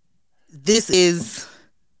 This is.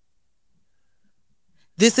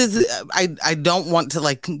 I don't want to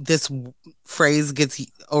like this phrase gets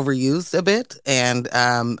overused a bit, and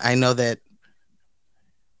I know that's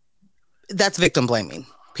victim blaming.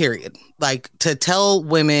 Period. Like to tell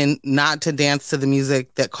women not to dance to the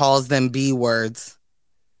music that calls them B words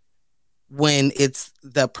when it's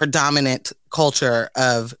the predominant culture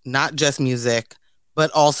of not just music,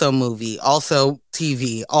 but also movie, also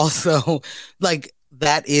TV, also like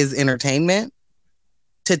that is entertainment.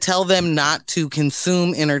 To tell them not to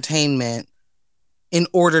consume entertainment in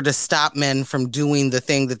order to stop men from doing the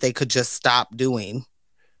thing that they could just stop doing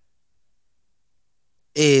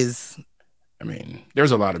is... I mean,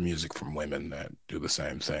 there's a lot of music from women that do the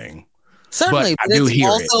same thing. Certainly, but I but do it's hear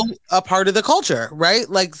also a part of the culture, right?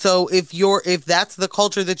 Like, so if that's the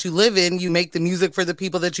culture that you live in, you make the music for the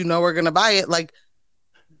people that you know are going to buy it. Like,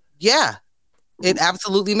 yeah, it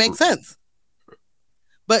absolutely makes sense.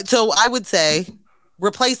 But so I would say,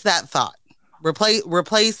 replace that thought.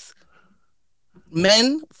 Replace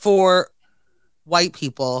men for white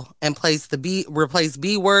people and replace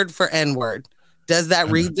B word for N word. Does that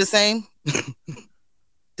read the same?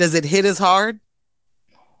 Does it hit as hard?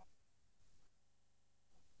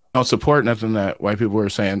 I don't support nothing that white people are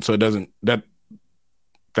saying, so it doesn't that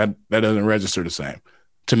doesn't register the same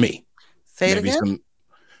to me. Say it again.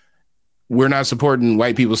 We're not supporting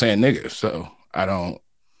white people saying nigga, so I'm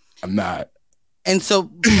not. And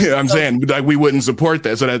so I'm saying like we wouldn't support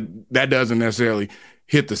that, so that doesn't necessarily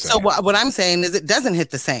hit the same. So what I'm saying is it doesn't hit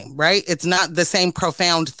the same, right? It's not the same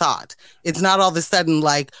profound thought. It's not all of a sudden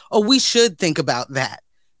like, oh, we should think about that,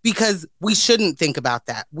 because we shouldn't think about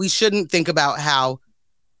that. We shouldn't think about how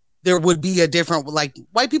there would be a different, like,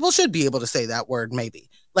 white people should be able to say that word, maybe.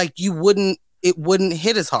 Like, it wouldn't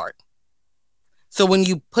hit as hard. So when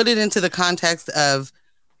you put it into the context of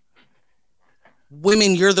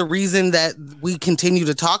women, you're the reason that we continue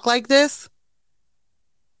to talk like this.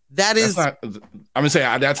 I'm gonna say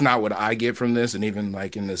that's not what I get from this, and even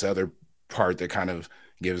like in this other part that kind of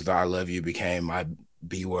gives the "I love you" became my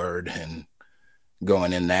B word and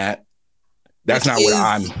going in that. That's not what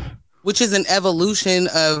I'm. Which is an evolution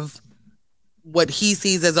of what he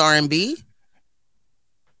sees as R&B,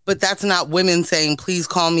 but that's not women saying, "Please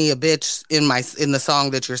call me a bitch" in the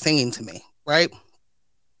song that you're singing to me, right?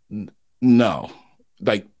 No,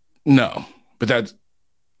 like no, but that's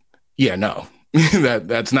no.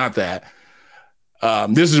 that's not that.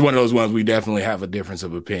 This is one of those ones we definitely have a difference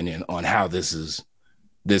of opinion on how this is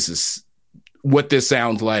what this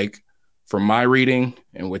sounds like from my reading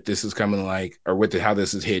and what this is coming like, or how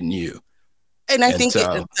this is hitting you. And I think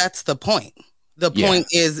that's the point. The point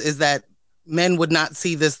is that men would not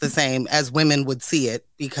see this the same as women would see it,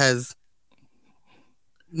 because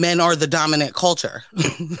men are the dominant culture.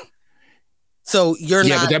 So you're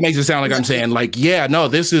not. But that makes it sound like I'm saying like, no,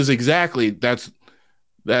 this is exactly that's.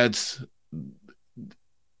 I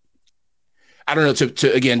don't know.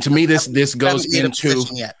 To me, this goes into.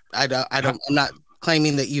 Yet. I don't. I'm not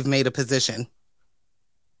claiming that you've made a position.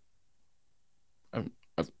 I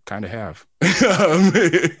kind of have.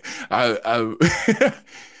 I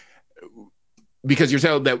because you're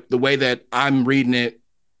telling that the way that I'm reading it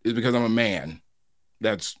is because I'm a man.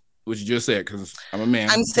 That's what you just said, because I'm a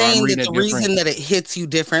man. I'm saying that the reason that it hits you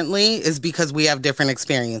differently is because we have different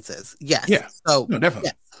experiences. Yes. Yeah. So no,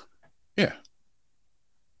 definitely. Yes. Yeah.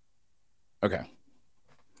 Okay.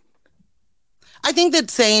 I think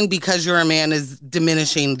that saying because you're a man is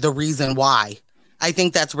diminishing the reason why. I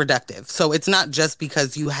think that's reductive. So it's not just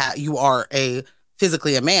because you are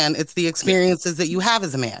physically a man, it's the experiences that you have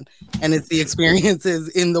as a man, and it's the experiences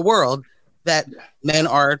in the world that men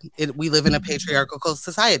are. We live in a patriarchal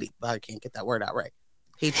society. Well, I can't get that word out right.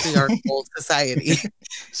 Patriarchal society.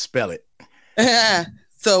 Spell it.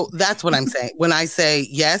 So that's what I'm saying. When I say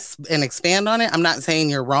yes and expand on it, I'm not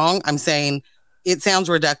saying you're wrong. I'm saying it sounds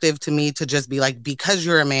reductive to me to just be like, because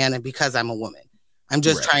you're a man and because I'm a woman. I'm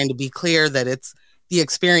just trying to be clear that it's the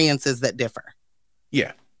experiences that differ.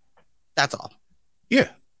 Yeah. That's all. Yeah.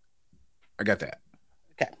 I got that.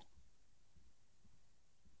 Okay.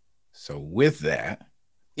 So with that.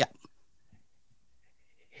 Yeah.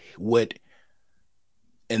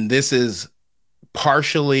 And this is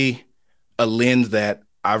partially a lens that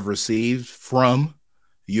I've received from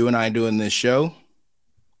you and I doing this show,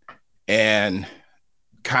 and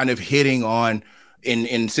kind of hitting on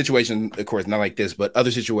in situations, of course, not like this, but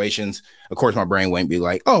other situations, of course, my brain won't be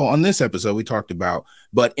like, oh, on this episode we talked about,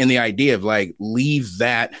 but in the idea of like, leave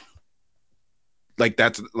that, like,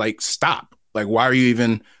 that's like, stop. Like, why are you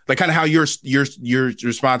even like kind of how your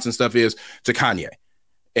response and stuff is to Kanye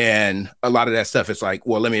and a lot of that stuff. It's like,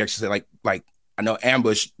 well, let me actually say like, I know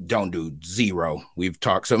Ambush don't do zero. We've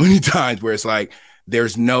talked so many times where it's like,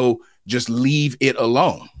 there's no, just leave it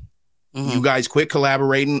alone. Mm-hmm. You guys quit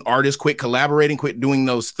collaborating, artists quit collaborating, quit doing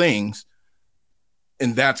those things.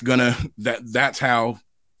 And that's how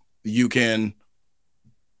you can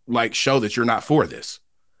like show that you're not for this.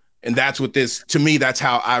 And that's what this, to me, that's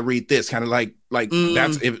how I read this, kind of like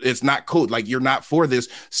that's, it's not cool. Like, you're not for this.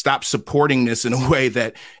 Stop supporting this in a way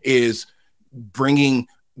that is bringing,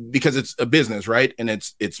 because it's a business, right? And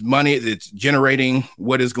it's money, it's generating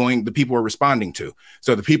the people are responding to.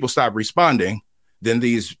 So the people stop responding, then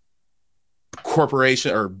these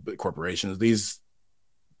corporations, these,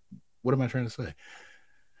 what am I trying to say?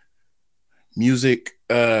 Music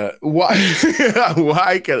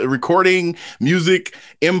why recording music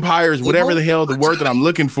empires, whatever the hell the word that I'm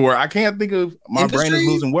looking for. I can't think of, my brain is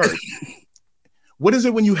losing words. What is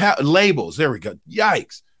it when you have labels? There we go.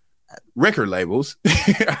 Yikes. Record labels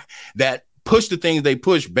that push the things they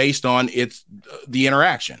push based on the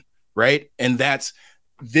interaction, right? And this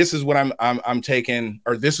is what I'm taking,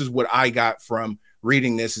 or this is what I got from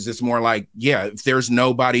reading this. Is it's more like, yeah, if there's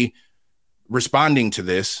nobody responding to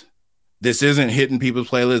this isn't hitting people's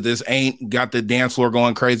playlists, this ain't got the dance floor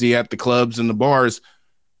going crazy at the clubs and the bars,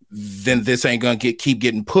 then this ain't gonna keep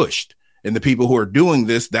getting pushed. And the people who are doing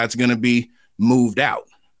this, that's gonna be moved out.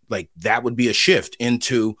 Like, that would be a shift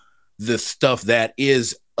into the stuff that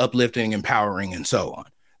is uplifting, empowering, and so on.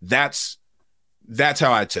 That's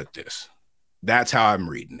how I took this. That's how I'm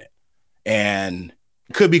reading it. And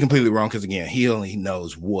could be completely wrong, because again, he only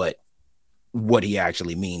knows what he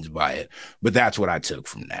actually means by it. But that's what I took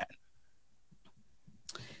from that.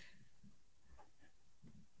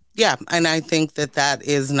 Yeah, and I think that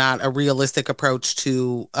is not a realistic approach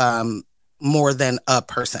to more than a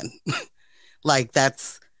person. Like,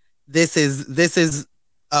 this is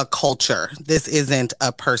a culture. This isn't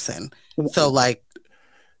a person. So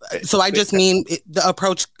I just mean the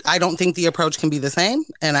approach. I don't think the approach can be the same,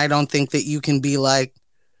 and I don't think that you can be like,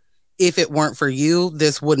 if it weren't for you,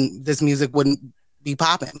 this music wouldn't be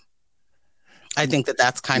popping. I think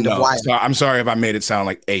that's kind of why. So I'm sorry if I made it sound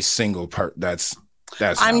like a single part.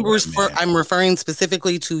 I'm referring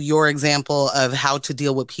specifically to your example of how to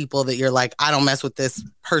deal with people that you're like, I don't mess with this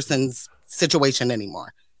person's situation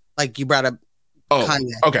anymore. Like, you brought up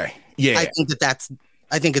Kanye. Okay. Yeah. I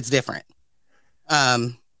think it's different.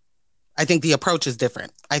 I think the approach is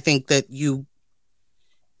different. I think that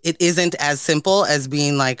it isn't as simple as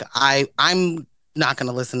being like, I'm not going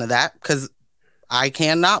to listen to that because I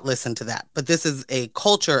cannot listen to that. But this is a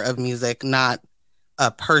culture of music, not a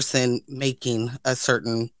person making a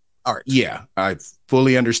certain art. Yeah, I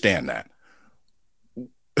fully understand that.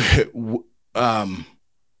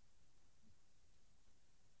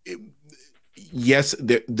 Yes,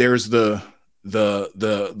 there's the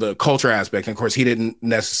culture aspect. And of course, he didn't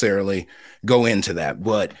necessarily go into that,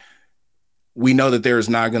 but we know that there is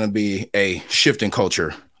not going to be a shift in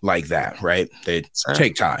culture like that, right? They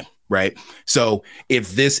take time, right? So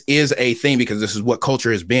if this is a thing, because this is what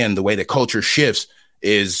culture has been, the way that culture shifts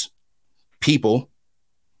is people,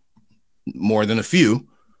 more than a few,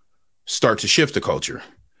 start to shift the culture.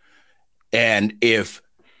 And if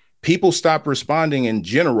people stop responding in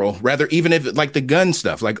general, rather, even if like the gun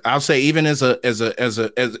stuff, like I'll say, even as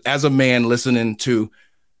a man listening to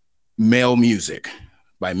male music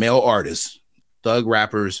by male artists, thug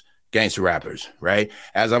rappers, gangster rappers, right?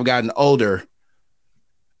 As I've gotten older,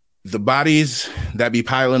 the bodies that be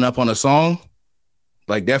piling up on a song,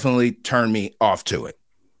 like, definitely turn me off to it.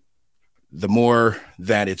 The more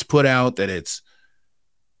that it's put out, that it's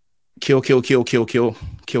kill,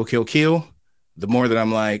 the more that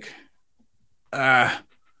I'm like, and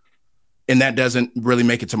that doesn't really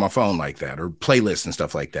make it to my phone like that, or playlists and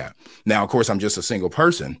stuff like that. Now, of course, I'm just a single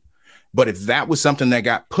person, but if that was something that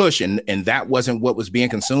got pushed and that wasn't what was being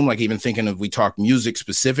consumed, like, even thinking of, we talk music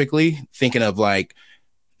specifically, thinking of like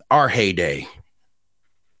our heyday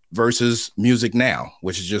versus music now,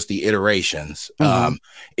 which is just the iterations. Mm-hmm.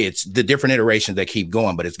 It's the different iterations that keep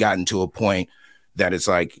going, but it's gotten to a point that it's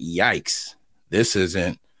like, yikes, there's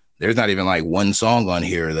not even like one song on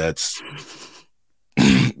here that's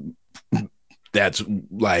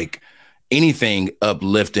like anything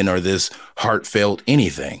uplifting or this heartfelt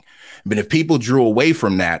anything. But if people drew away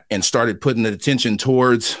from that and started putting the attention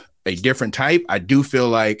towards a different type, I do feel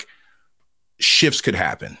like shifts could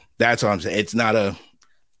happen. That's all I'm saying.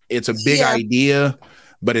 It's a big idea,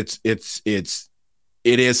 but it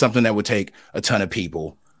is something that would take a ton of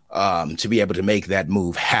people to be able to make that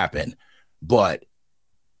move happen. But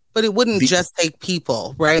it wouldn't just take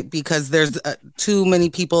people, right? Because there's too many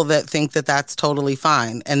people that think that that's totally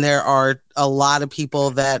fine. And there are a lot of people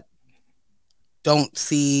that don't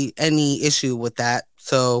see any issue with that.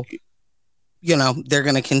 So, they're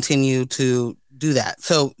going to continue to do that.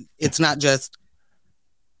 So it's not just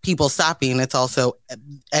people stopping, it's also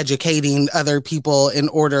educating other people in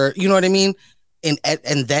order, you know what I mean? And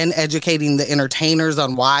then educating the entertainers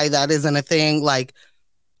on why that isn't a thing. Like,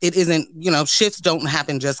 it isn't, shifts don't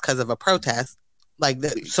happen just because of a protest. Like,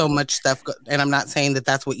 so much stuff. And I'm not saying that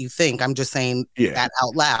that's what you think. I'm just saying that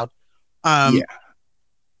out loud.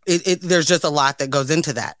 There's just a lot that goes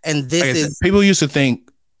into that. And this people used to think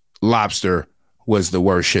lobster was the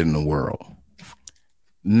worst shit in the world.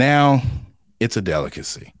 Now it's a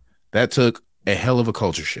delicacy. That took a hell of a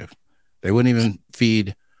culture shift. They wouldn't even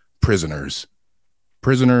feed prisoners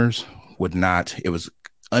Prisoners would not, it was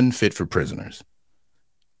unfit for prisoners.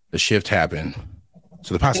 The shift happened.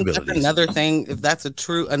 So the possibilities. That's another thing. If that's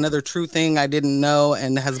another true thing I didn't know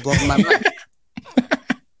and has blown my mind.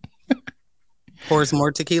 Pours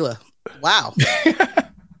more tequila. Wow.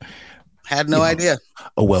 Had no idea.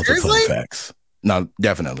 A wealth of fun facts. No,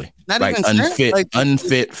 definitely. Not like even unfit, like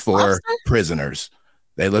unfit for lobster? prisoners.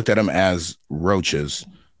 They looked at them as roaches,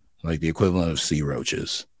 like the equivalent of sea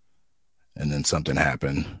roaches. And then something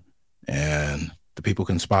happened and the people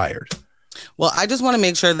conspired. Well, I just want to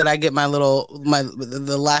make sure that I get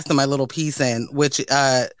the last of my little piece in, which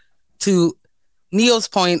to Neo's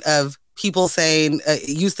point of people saying it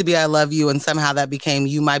used to be I love you and somehow that became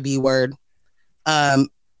you my B word. At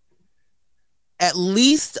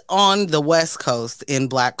least on the West Coast in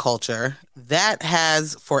Black culture, that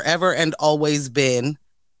has forever and always been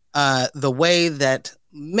the way that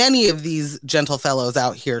many of these gentle fellows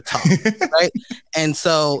out here talk, right? And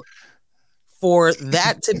so for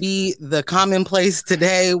that to be the commonplace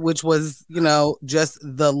today, which was, just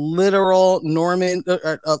the literal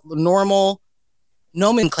normal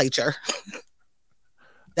nomenclature.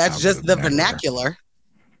 That's just the vernacular.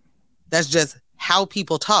 That's just how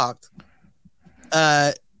people talked.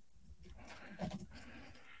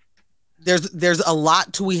 There's a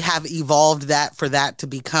lot we have evolved that for that to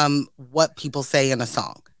become what people say in a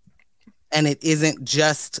song. And it isn't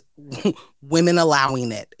just women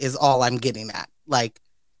allowing it is all I'm getting at. Like,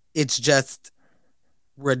 it's just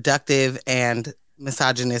reductive and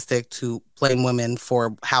misogynistic to blame women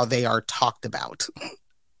for how they are talked about.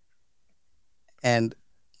 And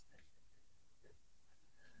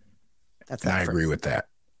I agree with that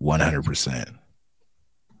 100%.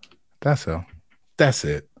 That's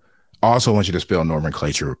it. I also want you to spell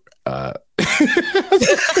nomenclature because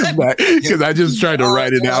I just tried to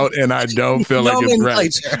write it out and I don't feel like it's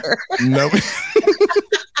right. Nope.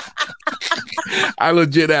 I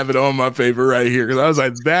legit have it on my paper right here because I was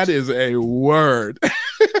like, that is a word.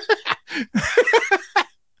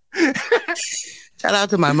 Shout out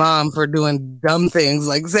to my mom for doing dumb things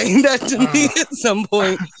like saying that to me at some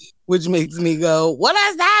point, which makes me go, what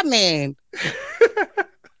does that mean?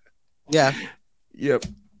 Yeah. Yep.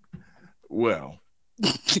 Well,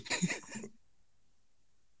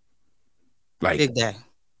 like big day.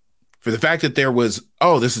 For the fact that there was,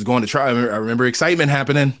 this is going to try. I remember excitement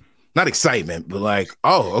happening. Not excitement, but like,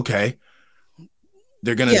 okay.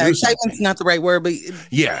 They're going to do excitement's something. Not the right word, but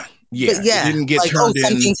yeah. But yeah. It didn't get like, turned in.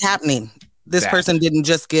 Something's happening. This person didn't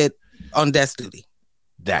just get on desk duty.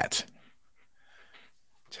 That.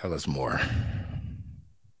 Tell us more.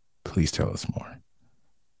 Please tell us more.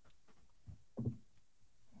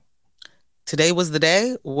 Today was the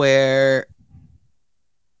day where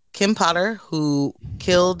Kim Potter, who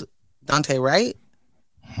killed Dante Wright,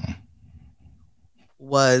 who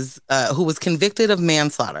was convicted of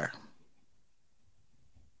manslaughter,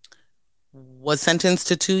 was sentenced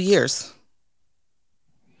to 2 years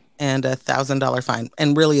and $1,000 fine.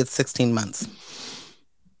 And really, it's 16 months.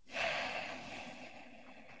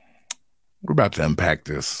 We're about to unpack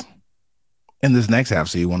this in this next half,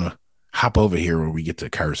 so you want to hop over here where we get to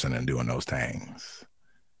cursing and doing those things.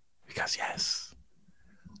 Because yes.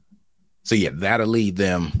 So yeah, that'll lead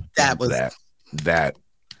them. That was that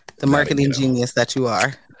the marketing genius that you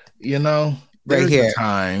are. Right here.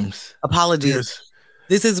 Times. Apologies.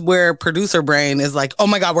 This is where producer brain is like, oh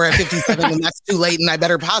my God, we're at 57 and that's too late and I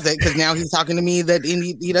better pause it because now he's talking to me that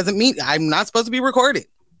he doesn't mean I'm not supposed to be recording.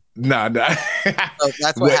 No. So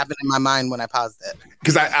that's what happened in my mind when I paused it.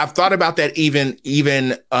 Because I've thought about that even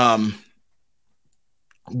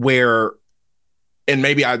where, and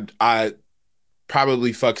maybe I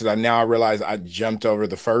probably fucked because I realize I jumped over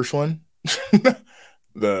the first one,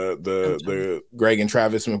 the Greg and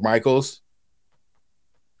Travis McMichaels.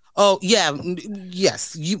 Oh yeah,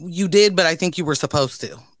 yes, you did, but I think you were supposed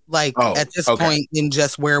to. Like at this point in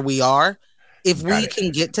just where we are, if we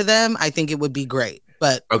can get to them, I think it would be great.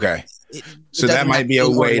 But so that might be a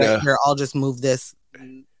way to. Here, I'll just move this.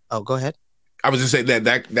 Oh, go ahead. I was just saying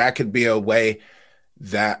that could be a way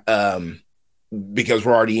that because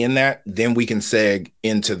we're already in that, then we can seg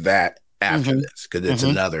into that after this because it's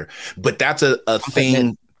another. But that's a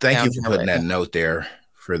thing. Thank you for putting that note there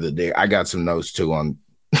for the day. I got some notes too on.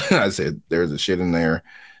 I said there's a shit in there,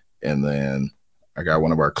 and then I got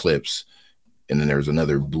one of our clips, and then there's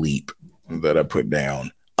another bleep that I put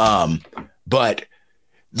down. But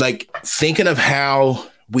like thinking of how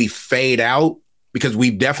we fade out, because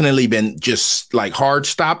we've definitely been just like hard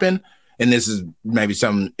stopping, and this is maybe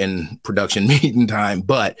some in production meeting time,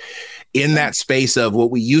 but in that space of what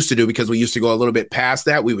we used to do, because we used to go a little bit past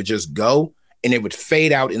that, we would just go and it would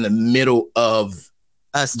fade out in the middle of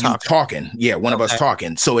Us you talking. Yeah, one of us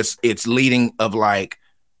talking. So it's leading of like,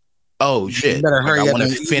 oh shit, you better like, hurry I up want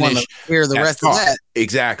and to finish hear the rest talk. of that.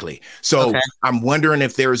 Exactly. So I'm wondering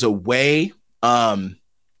if there's a way,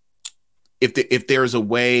 if there's a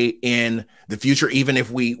way in the future, even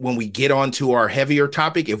if when we get onto our heavier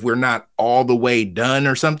topic, if we're not all the way done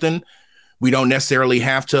or something, we don't necessarily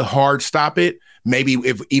have to hard stop it. Maybe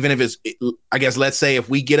even if it's, I guess, let's say if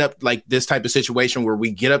we get up like this type of situation where we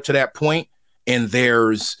get up to that point and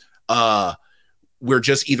there's we're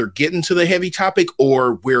just either getting to the heavy topic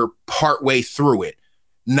or we're partway through it,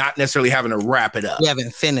 not necessarily having to wrap it up. We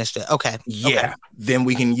haven't finished it. Okay. Yeah. Okay. Then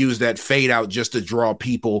we can use that fade out just to draw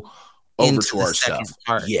people over to our stuff.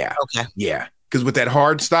 Part. Yeah. Okay. Yeah. Because with that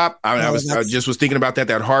hard stop, I just was thinking about that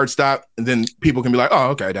hard stop, and then people can be like, oh,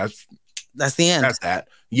 okay, that's the end. That's that.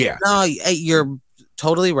 Yeah. No, you're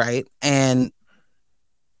totally right. And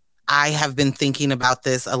I have been thinking about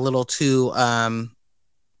this a little too,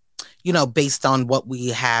 based on what we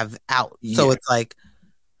have out. So it's like,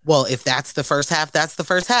 well, if that's the first half, that's the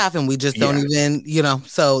first half. And we just don't even,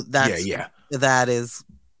 so that is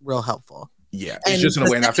real helpful. Yeah. It's just in a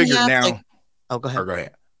way. And I figured now. Go ahead. Or go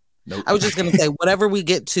ahead. Nope. I was just going to say, whatever we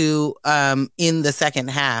get to in the second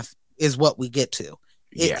half is what we get to.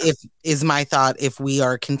 If is my thought, if we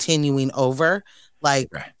are continuing over, like,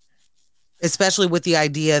 especially with the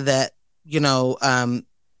idea that,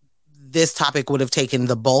 this topic would have taken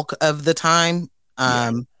the bulk of the time.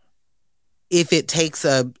 If it takes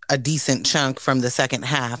a decent chunk from the second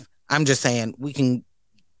half, I'm just saying we can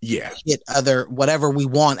hit whatever we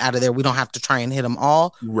want out of there. We don't have to try and hit them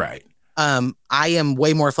all. Right. I am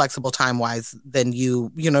way more flexible time-wise than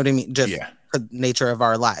you know what I mean? Just the nature of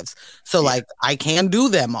our lives. So like I can do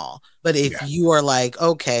them all. But if you are like,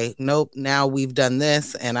 okay, nope, now we've done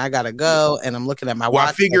this and I gotta go and I'm looking at my watch.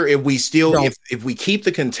 I figure if we still if we keep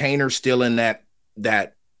the container still in that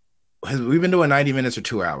we've been doing 90 minutes or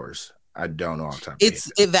 2 hours. I don't know off the top.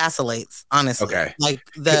 It vacillates, honestly. Okay. Like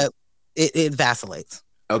it vacillates.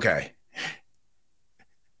 Okay.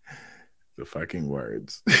 The fucking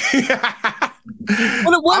words. I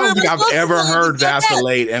don't think I've ever heard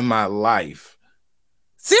vacillate in my life.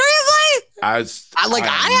 Seriously? I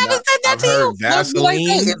haven't said that to you. Vaseline.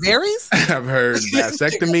 It varies. I've heard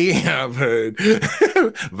vasectomy. I've heard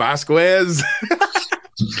Vasquez.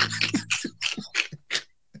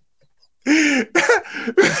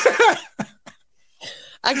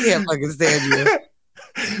 I can't fucking stand you.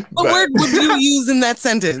 What word would you use in that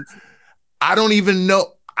sentence? I don't even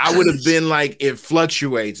know. I would have been like, it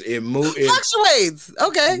fluctuates. It moves. Fluctuates.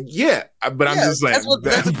 Okay. Yeah. But I'm just like, that's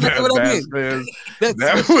what I mean.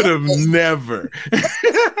 That would have never.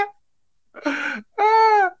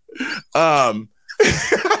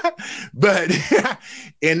 But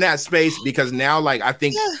in that space, because now, like, I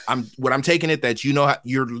think I'm taking it that,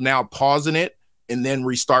 you're now pausing it and then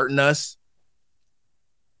restarting us.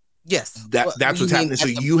 Yes. That's what's happening. So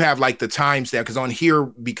you have like the timestamp, because on here,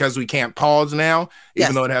 because we can't pause now,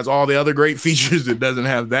 even though it has all the other great features, it doesn't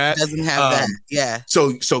have that. Yeah.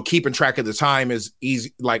 So keeping track of the time is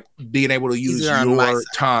easy, like being able to use your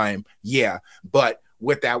time. Yeah. But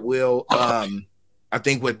what that will, I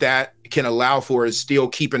think what that can allow for is still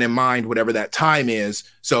keeping in mind whatever that time is.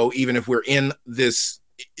 So even if we're in this,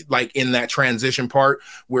 like in that transition part,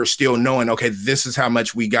 we're still knowing, okay, this is how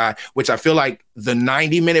much we got, which I feel like the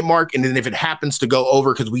 90-minute mark. And then if it happens to go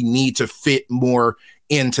over, because we need to fit more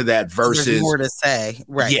into that versus there's more to say.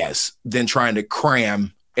 Right. Yes. Than trying to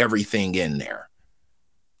cram everything in there.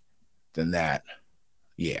 Than that.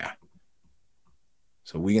 Yeah.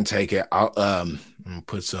 So we can take it. I'll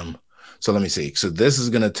put some. So let me see. So this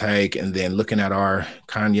is going to take, and then looking at our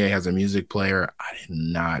Kanye has a music player. I did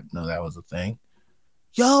not know that was a thing.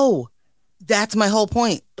 Yo, that's my whole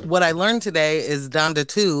point. What I learned today is Donda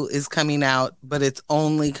 2 is coming out, but it's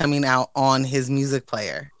only coming out on his music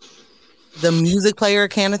player. The music player,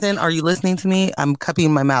 Canathan, are you listening to me? I'm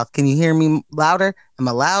cupping my mouth. Can you hear me louder? Am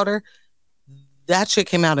I louder? That shit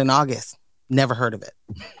came out in August. Never heard of it.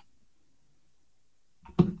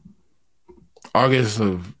 August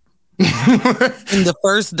of... And the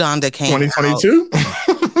first Donda came 2022?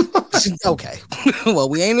 Okay. Well,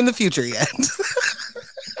 we ain't in the future yet.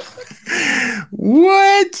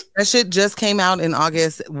 What? That shit just came out in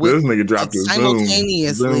August. This nigga dropped his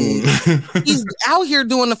simultaneously. He's out here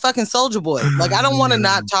doing the fucking Soulja Boy. Like, I don't want to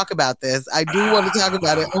not talk about this. I do want to talk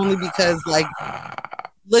about it only because, like,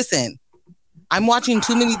 listen, I'm watching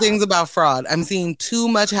too many things about fraud. I'm seeing too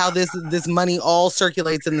much how this money all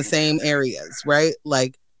circulates in the same areas, right?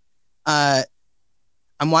 Like, I'm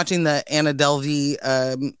watching the Anna Delvey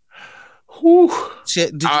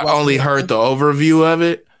shit. I only heard the overview of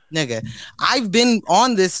it. Nigga, I've been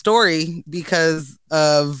on this story because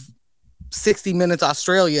of 60 Minutes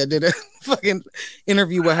Australia did a fucking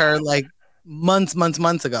interview with her like months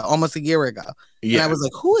ago, almost a year ago. And I was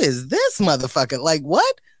like, who is this motherfucker? Like,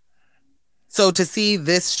 what? So to see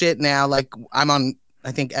this shit now, like I'm on,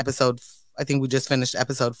 I think we just finished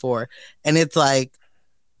episode 4. And it's like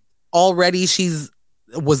already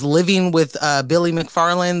was living with Billy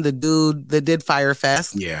McFarland, the dude that did Fyre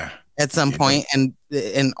Fest. Yeah. At some point, and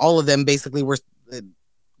all of them basically were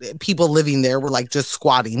people living there were like just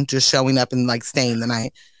squatting, just showing up and like staying the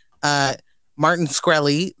night. Martin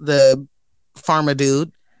Shkreli, the pharma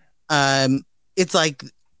dude, it's like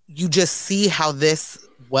you just see how this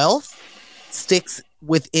wealth sticks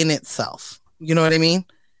within itself. You know what I mean?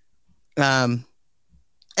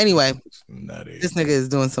 Anyway, this nigga is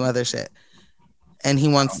doing some other shit. And he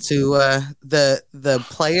wants to the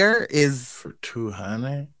player is for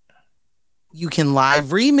 200. You can live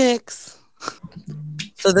remix.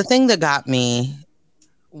 So the thing that got me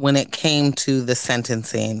when it came to the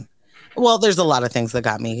sentencing, well, there's a lot of things that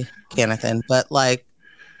got me, Kennethan, but like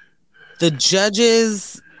the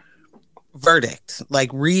judge's verdict, like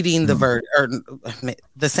reading the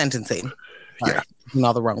the sentencing. Sorry, yeah,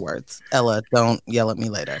 all the wrong words. Ella, don't yell at me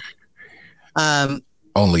later.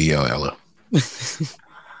 Only yell, Ella.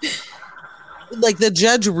 Like the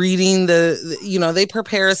judge reading they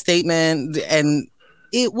prepare a statement and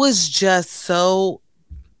it was just so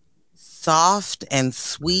soft and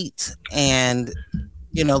sweet and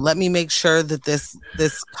let me make sure that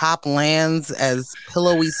this cop lands as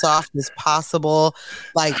pillowy soft as possible.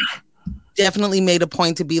 Like definitely made a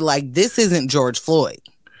point to be like, this isn't George Floyd.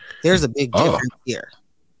 There's a big difference here.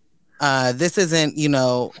 This isn't,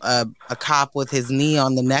 a cop with his knee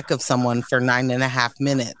on the neck of someone for 9.5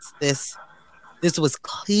 minutes. This was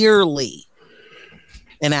clearly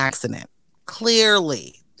an accident,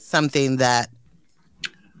 clearly something a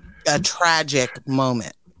tragic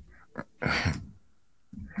moment.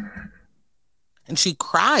 And she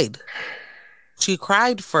cried. She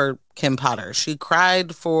cried for Kim Potter. She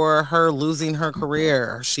cried for her losing her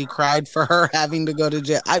career. She cried for her having to go to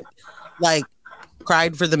jail. I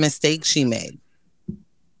cried for the mistake she made.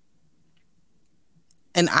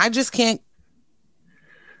 And I just can't,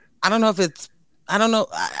 I don't know.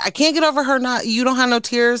 I can't get over her you don't have no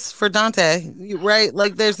tears for Dante, right?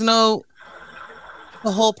 Like there's the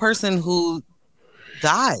whole person who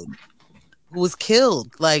died, who was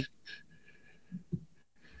killed. Like,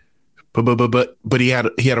 but he had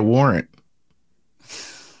a warrant.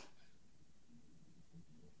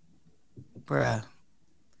 Bruh.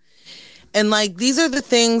 And like, these are the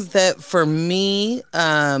things that for me,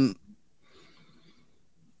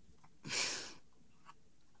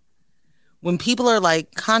 when people are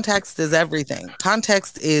like, context is everything.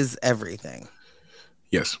 Context is everything.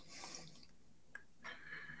 Yes.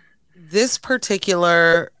 This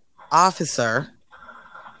particular officer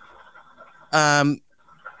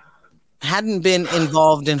hadn't been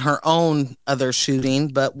involved in her own other shooting,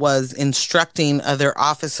 but was instructing other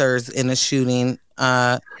officers in a shooting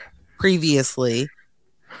previously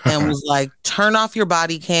and was like, turn off your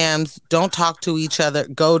body cams, don't talk to each other,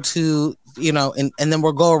 go to, and then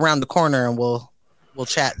we'll go around the corner and we'll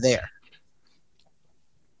chat there.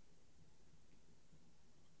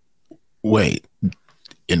 Wait,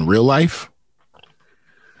 in real life?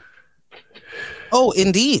 Oh,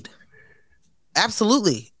 indeed.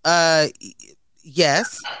 Absolutely.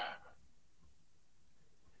 Yes.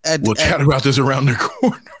 We'll chat about this around the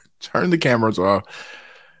corner. Turn the cameras off.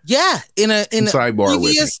 Yeah, in a sidebar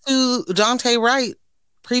previous to Dante Wright,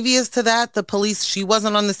 previous to that, the police, she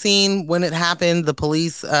wasn't on the scene when it happened. The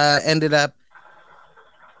police ended up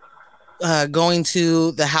going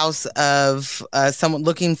to the house of someone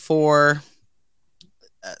looking for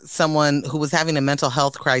someone who was having a mental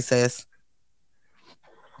health crisis,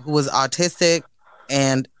 who was autistic,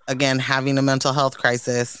 and again having a mental health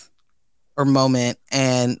crisis or moment,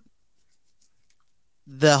 and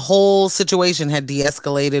the whole situation had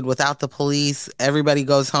de-escalated without the police. Everybody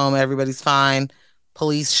goes home, everybody's fine.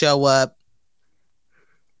 Police show up.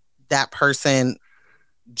 That person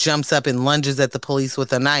jumps up and lunges at the police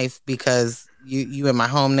with a knife because you in my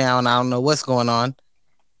home now and I don't know what's going on.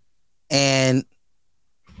 And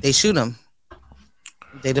they shoot him.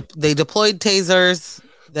 They deployed tasers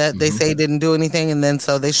that they say didn't do anything, and then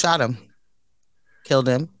so they shot him, killed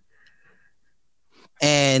him.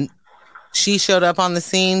 And she showed up on the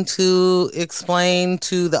scene to explain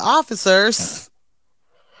to the officers,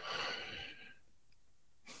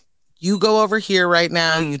 you go over here right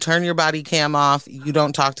now, you turn your body cam off, you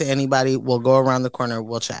don't talk to anybody, we'll go around the corner,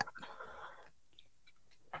 we'll chat.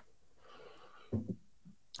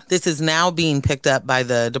 This is now being picked up by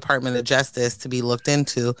the Department of Justice to be looked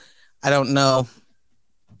into. I don't know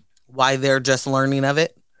why they're just learning of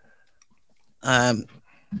it. I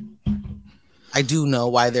do know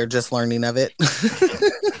why they're just learning of it.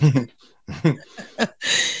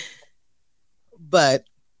 But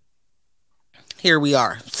here we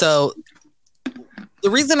are. So the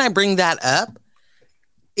reason I bring that up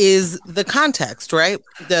is the context, right?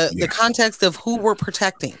 The context of who we're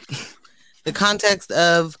protecting. The context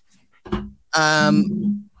of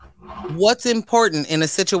what's important in a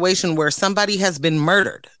situation where somebody has been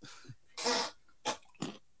murdered.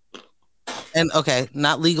 And okay,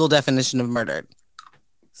 not legal definition of murdered.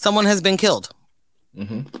 Someone has been killed.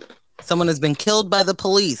 Mm-hmm. Someone has been killed by the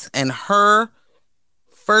police, and her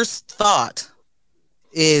first thought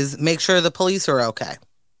is make sure the police are okay.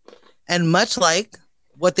 And much like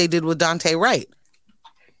what they did with Dante Wright,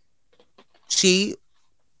 she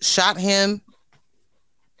shot him,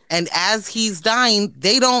 and as he's dying,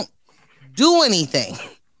 they don't do anything.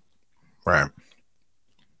 Right.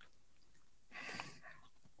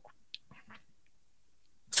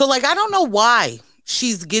 So, like, I don't know why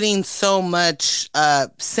she's getting so much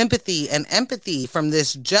sympathy and empathy from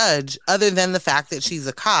this judge, other than the fact that she's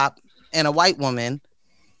a cop and a white woman.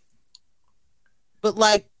 But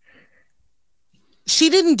like, she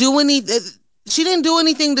didn't do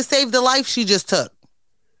anything to save the life she just took.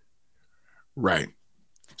 Right.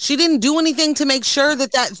 She didn't do anything to make sure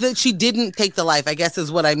that she didn't take the life, I guess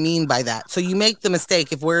is what I mean by that. So you make the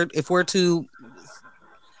mistake if we're to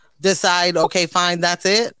decide, okay, fine, that's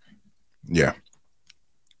it. Yeah.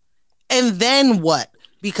 And then what?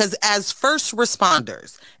 Because as first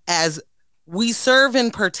responders, as we serve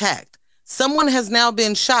and protect, someone has now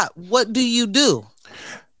been shot. What do you do?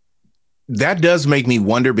 That does make me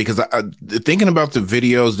wonder, because thinking about the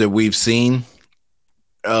videos that we've seen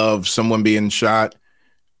of someone being shot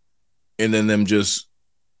and then them just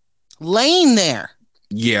laying there.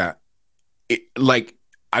 Yeah. Like,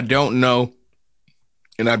 I don't know.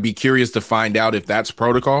 And I'd be curious to find out if that's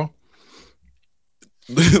protocol.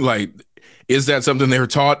 Like, is that something they're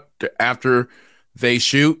taught after they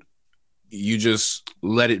shoot? You just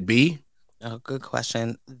let it be? Oh, good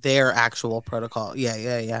question. Their actual protocol.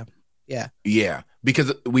 Yeah. Yeah,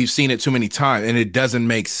 because we've seen it too many times, and it doesn't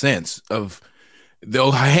make sense.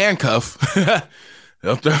 They'll handcuff.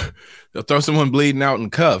 they'll throw someone bleeding out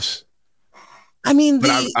in cuffs. I mean,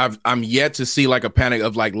 but I'm yet to see like a panic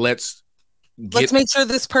of like, let's make sure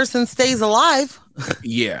this person stays alive.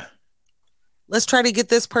 Yeah. Let's try to get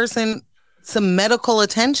this person some medical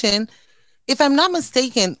attention. If I'm not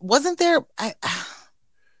mistaken, wasn't there? I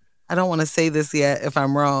don't want to say this yet if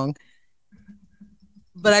I'm wrong,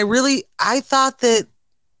 but I thought that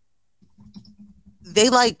they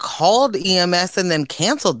like called EMS and then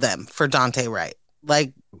canceled them for Dante Wright.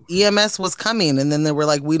 Like, EMS was coming and then they were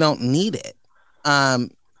like, we don't need it. I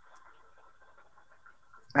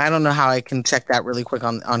don't know how I can check that really quick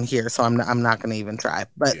on here, so I'm not going to even try.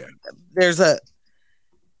 But yeah.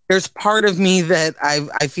 There's part of me that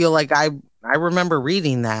I feel like I remember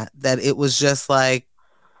reading that it was just like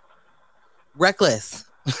reckless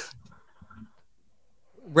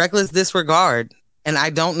disregard, and I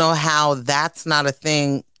don't know how that's not a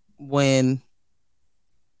thing when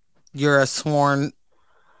you're a sworn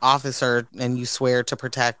officer and you swear to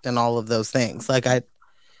protect and all of those things. Like, I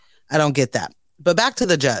don't get that. But back to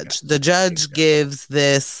the judge. The judge gives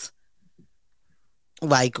this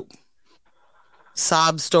like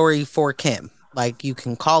sob story for Kim. Like, you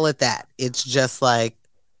can call it that. It's just like,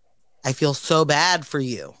 I feel so bad for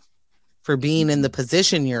you for being in the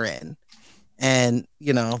position you're in. And,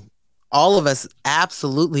 you know, all of us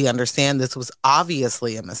absolutely understand this was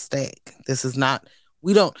obviously a mistake. This is not,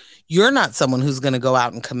 you're not someone who's going to go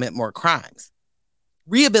out and commit more crimes.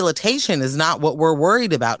 Rehabilitation is not what we're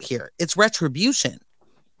worried about here. It's retribution.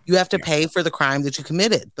 You have to pay for the crime that you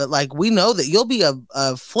committed. But like, we know that you'll be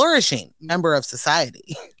a flourishing member of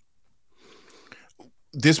society.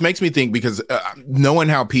 This makes me think, because knowing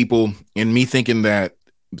how people, and me thinking about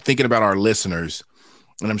our listeners,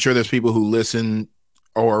 and I'm sure there's people who listen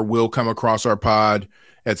or will come across our pod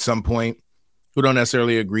at some point who don't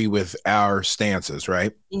necessarily agree with our stances,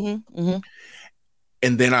 right? Mm-hmm, mm-hmm.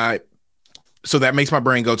 And then so that makes my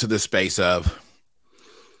brain go to the space of,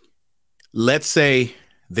 let's say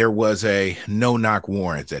there was a no-knock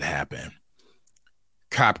warrant that happened.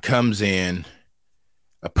 Cop comes in,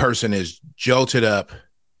 a person is jolted up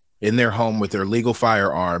in their home with their legal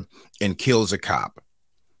firearm and kills a cop.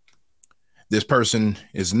 This person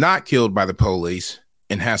is not killed by the police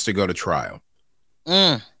and has to go to trial.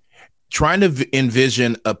 Trying to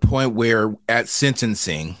envision a point where at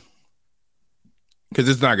sentencing, because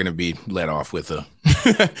it's not going to be let off with a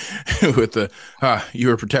with the you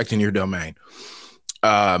are protecting your domain.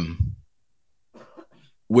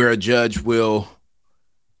 Where a judge will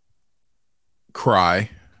cry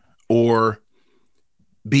or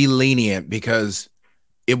be lenient because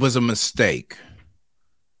it was a mistake.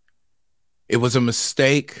 It was a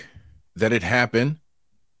mistake that it happened.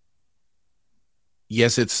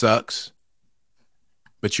 Yes, it sucks,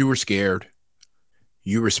 but you were scared.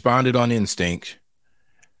 You responded on instinct,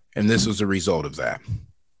 and this was a result of that.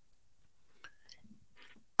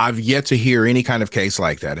 I've yet to hear any kind of case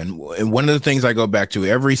like that. And one of the things I go back to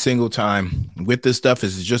every single time with this stuff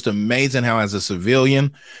is just amazing how, as a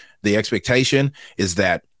civilian, the expectation is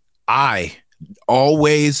that I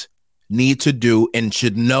always need to do and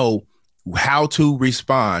should know how to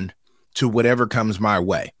respond to whatever comes my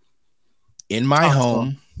way. In my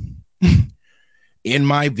home, in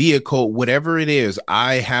my vehicle, whatever it is,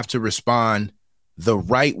 I have to respond the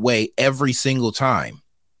right way every single time.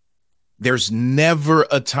 There's never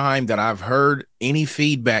a time that I've heard any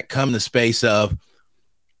feedback come to space of,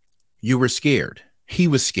 you were scared. He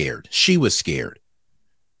was scared. She was scared.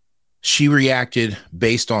 She reacted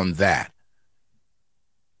based on that.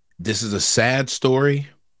 This is a sad story,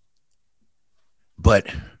 but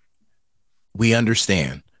we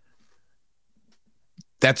understand.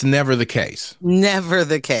 That's never the case. Never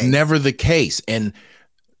the case. Never the case. And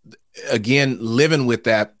again, living with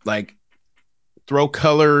that, like, throw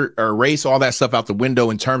color or race, all that stuff out the window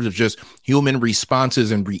in terms of just human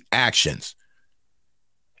responses and reactions.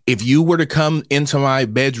 If you were to come into my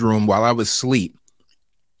bedroom while I was asleep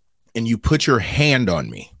and you put your hand on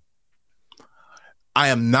me, I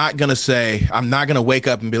am not going to say, I'm not going to wake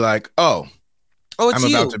up and be like, I'm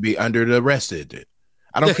about to be under arrested.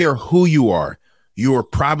 I don't care who you are. You are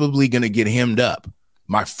probably going to get hemmed up.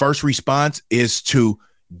 My first response is to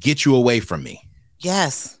get you away from me.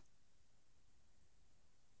 Yes.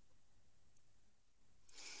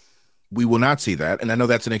 We will not see that. And I know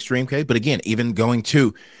that's an extreme case, but again, even going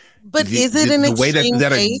to. But is it an extreme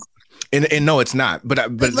case? And no, it's not. But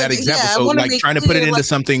like, that example, so like trying to put it into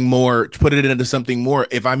something more,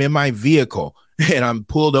 if I'm in my vehicle and I'm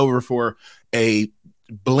pulled over for a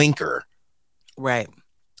blinker. Right.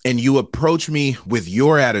 And you approach me with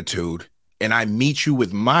your attitude and I meet you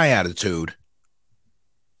with my attitude,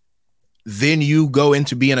 then you go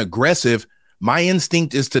into being aggressive. My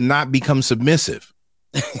instinct is to not become submissive.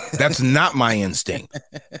 That's not my instinct.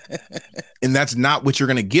 And that's not what you're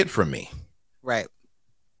going to get from me. Right.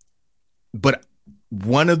 But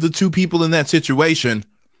one of the two people in that situation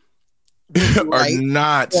are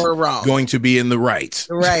not going to be in the right.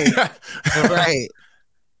 Right. Right.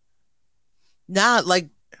 Not like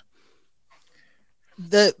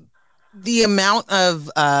the amount of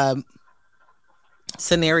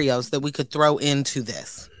scenarios that we could throw into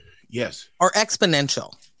this. Yes. Are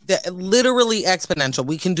exponential. Literally exponential.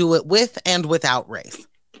 We can do it with and without race.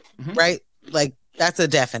 Mm-hmm. Right? Like, that's a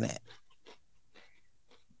definite.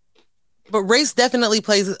 But race definitely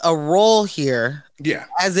plays a role here. Yeah.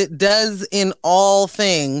 As it does in all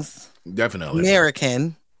things. Definitely.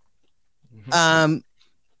 American. Mm-hmm.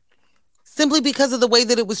 Simply because of the way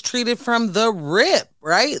that it was treated from the rip,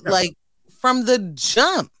 right? Yeah. Like, from the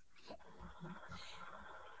jump.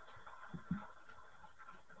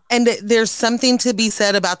 And there's something to be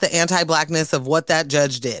said about the anti-blackness of what that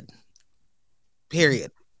judge did.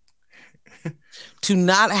 Period. To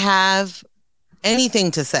not have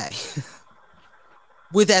anything to say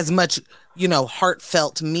with as much,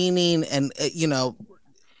 heartfelt meaning and,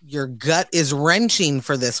 your gut is wrenching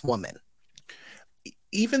for this woman.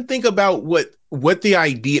 Even think about what the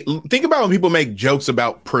idea, think about when people make jokes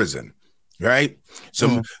about prison, right?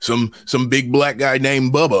 Some big black guy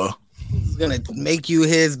named Bubba. He's gonna make you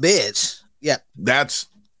his bitch. Yeah, that's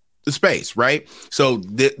the space, right? So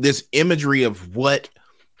this imagery of what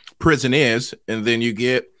prison is, and then you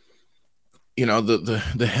get,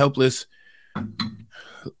 the helpless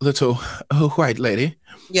little white lady.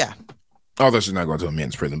 Yeah. Although she's not going to a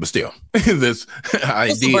men's prison, but still, this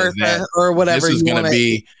idea that or whatever this is going to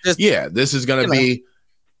be, this is going to be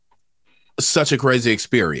such a crazy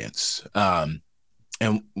experience, and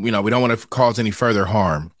we don't want to cause any further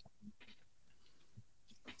harm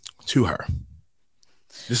to her.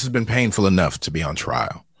 This has been painful enough to be on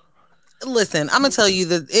trial. Listen, I'm gonna tell you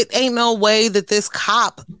that it ain't no way that this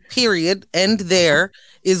cop, period,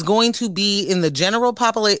 is going to be in the general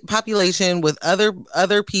population with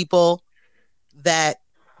other people that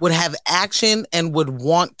would have action and would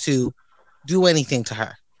want to do anything to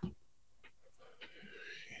her.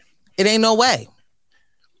 It ain't no way.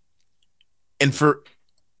 And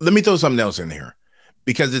let me throw something else in here.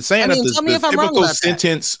 because it's saying I mean, that tell me if I'm wrong about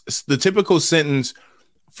that. the typical sentence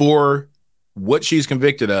for what she's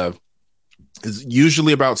convicted of is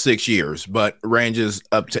usually about 6 years, but ranges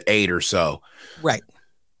up to 8 or so. Right.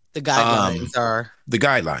 The guidelines are the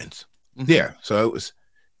guidelines. Mhm. Yeah. So it was,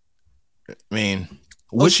 I mean,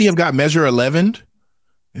 would she have got measure 11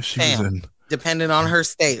 if she was in? Depending on her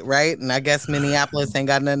state, right? And I guess Minneapolis ain't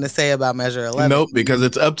got nothing to say about measure 11. Nope, because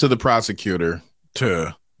it's up to the prosecutor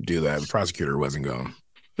to do that. The prosecutor wasn't going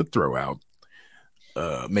to throw out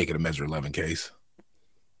make it a measure 11 case.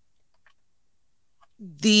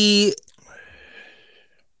 The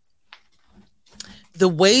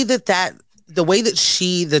way that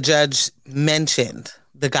the judge mentioned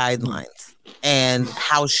the guidelines and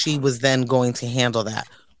how she was then going to handle that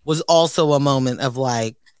was also a moment of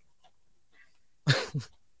like,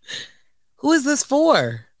 who is this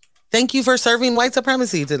for? Thank you for serving white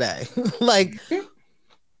supremacy today. Like,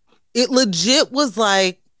 it legit was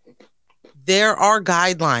like, there are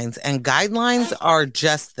guidelines, and guidelines are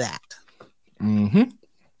just that. Mm-hmm.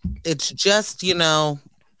 It's just, a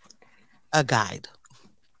guide.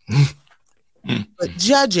 But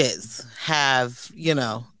judges have,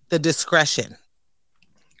 the discretion.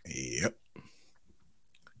 Yep.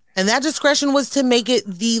 And that discretion was to make it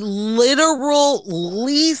the literal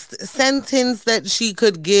least sentence that she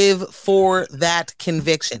could give for that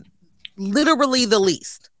conviction. Literally the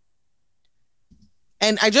least.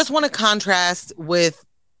 And I just want to contrast with,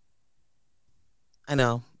 I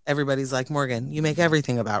know everybody's like, Morgan, you make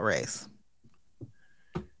everything about race.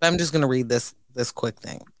 But I'm just going to read this quick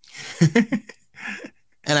thing.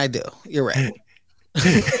 And I do. You're right.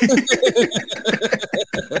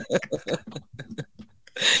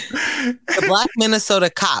 The Black Minnesota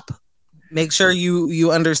cop, make sure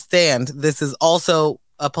you understand, this is also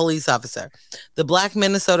a police officer. The Black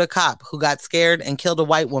Minnesota cop who got scared and killed a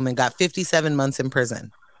white woman got 57 months in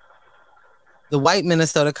prison. The white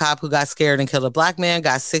Minnesota cop who got scared and killed a black man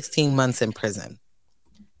got 16 months in prison.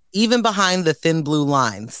 Even behind the thin blue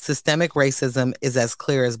lines, systemic racism is as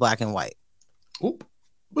clear as black and white. Boop,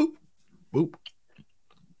 boop, boop,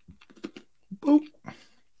 boop.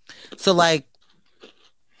 So, like,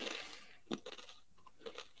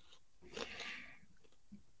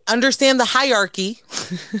 understand the hierarchy,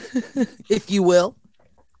 if you will.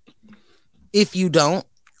 If you don't,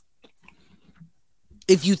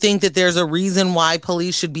 if you think that there's a reason why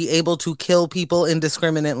police should be able to kill people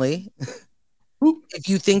indiscriminately, if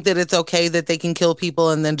you think that it's okay that they can kill people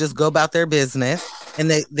and then just go about their business, and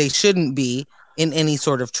they shouldn't be in any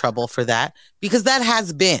sort of trouble for that, because that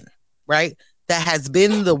has been, right? That has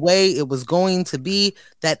been the way it was going to be.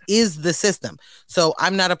 That is the system. So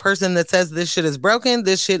I'm not a person that says this shit is broken.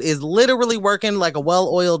 This shit is literally working like a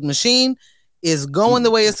well-oiled machine, is going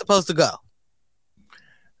the way it's supposed to go.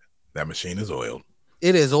 That machine is oiled.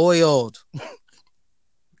 It is oiled.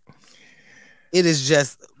 It is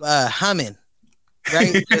just humming,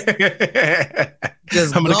 right?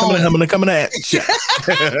 Just coming at you.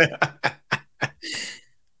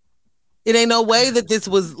 It ain't no way that this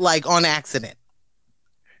was like on accident.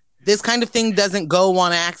 This kind of thing doesn't go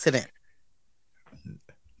on accident.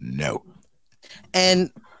 No.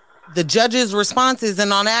 And the judge's response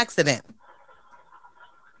isn't on accident.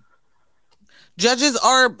 Judges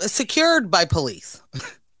are secured by police.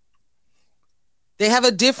 They have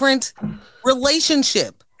a different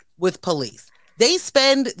relationship with police. They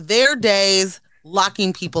spend their days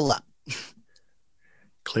locking people up.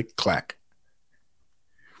 Click, clack.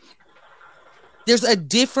 There's a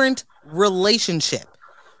different relationship.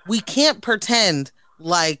 We can't pretend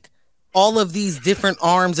like all of these different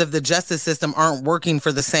arms of the justice system aren't working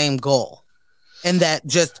for the same goal, and that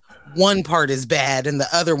just one part is bad and the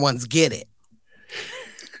other ones get it.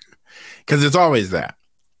 Because it's always that.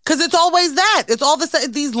 Because it's always that. It's all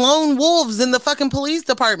these lone wolves in the fucking police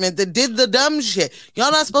department that did the dumb shit.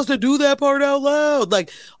 Y'all not supposed to do that part out loud. Like,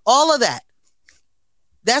 all of that.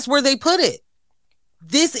 That's where they put it.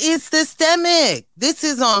 This is systemic. This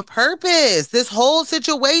is on purpose. This whole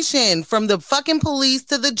situation, from the fucking police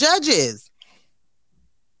to the judges.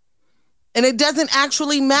 And it doesn't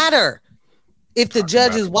actually matter if the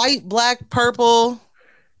judge is white, black, purple,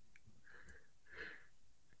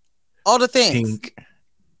 all the things. Pink.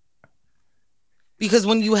 Because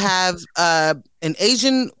when you have an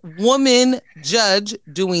Asian woman judge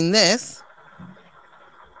doing this,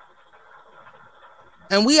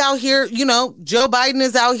 and we out here, Joe Biden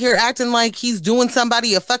is out here acting like he's doing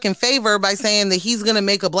somebody a fucking favor by saying that he's going to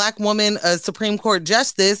make a black woman a Supreme Court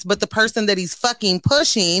justice, but the person that he's fucking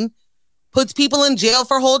pushing puts people in jail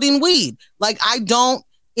for holding weed. Like, I don't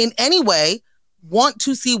in any way want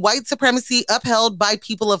to see white supremacy upheld by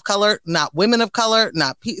people of color, not women of color,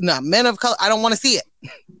 not men of color. I don't want to see it.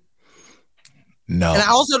 No. And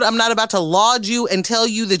I'm not about to laud you and tell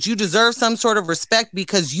you that you deserve some sort of respect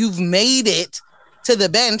because you've made it to the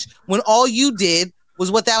bench when all you did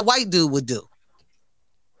was what that white dude would do.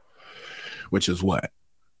 Which is what?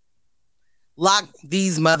 Lock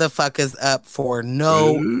these motherfuckers up for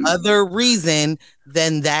no other reason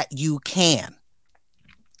than that you can.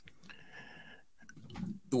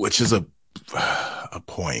 Which is a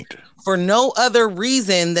point. For no other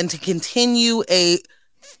reason than to continue a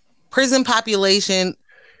prison population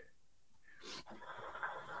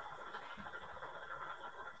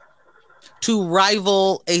to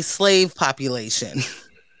rival a slave population.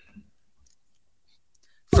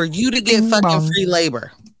 For you to get fucking free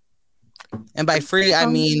labor. And by free, I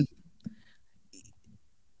mean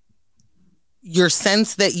your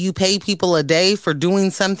sense that you pay people a day for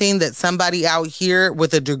doing something that somebody out here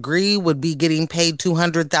with a degree would be getting paid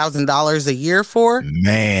 $200,000 a year for.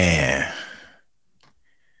 Man.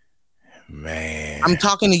 I'm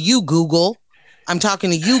talking to you, Google. I'm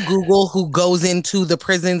talking to you, Google, who goes into the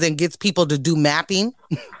prisons and gets people to do mapping.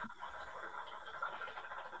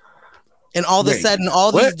 And all of a sudden,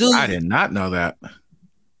 these dudes. I did not know that.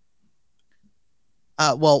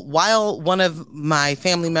 Well, while one of my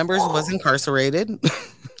family members was incarcerated.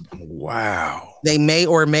 Wow. They may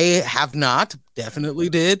or may have not, definitely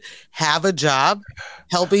did, have a job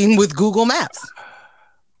helping with Google Maps.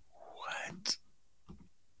 What?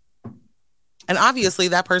 And obviously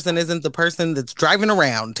that person isn't the person that's driving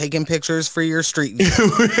around taking pictures for your street view. So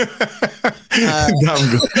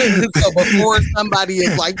before somebody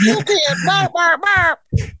is like, you can't burp, burp, burp.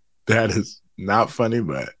 That is not funny,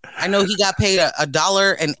 but I know he got paid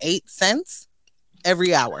 $1.08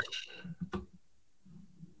 every hour.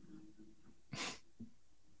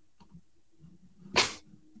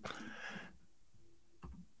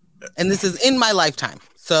 And this is in my lifetime.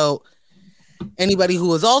 So anybody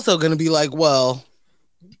who is also going to be like, well,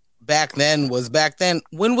 back then was back then.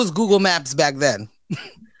 When was Google Maps back then?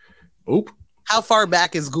 Oop. How far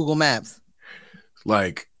back is Google Maps?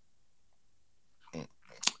 Like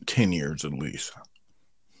 10 years at least.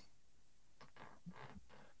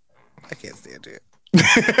 I can't stand it.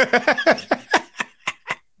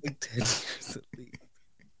 Like 10 years at least.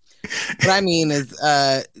 What I mean is,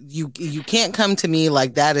 you can't come to me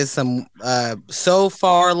like that is some so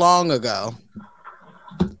far long ago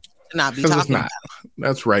to not be talking about it.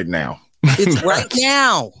 That's right now. It's right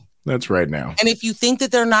now. That's right now. And if you think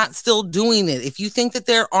that they're not still doing it, if you think that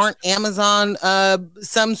there aren't Amazon,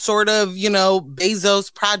 some sort of,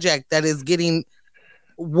 Bezos project that is getting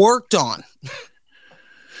worked on,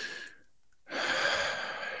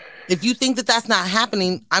 if you think that that's not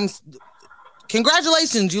happening,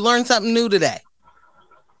 congratulations, you learned something new today.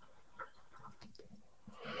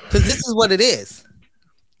 Because this is what it is.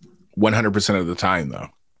 100% of the time, though.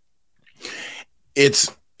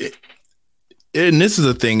 And this is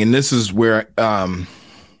a thing, and this is where I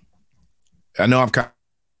know I've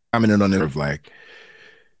commented on it, of like,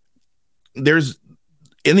 there's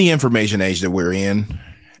in the information age that we're in,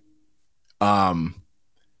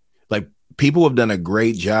 like people have done a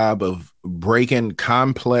great job of breaking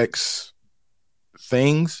complex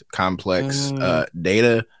things, complex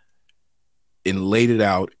data, and laid it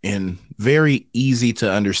out in very easy to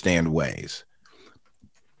understand ways.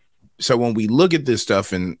 So when we look at this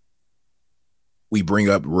stuff and we bring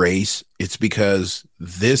up race, it's because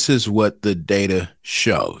this is what the data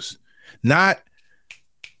shows. Not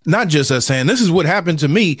just us saying, this is what happened to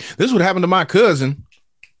me. This is what happened to my cousin.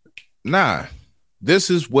 Nah, this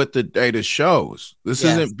is what the data shows. This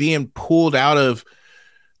isn't being pulled out of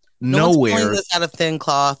nowhere. No one's pulling this out of thin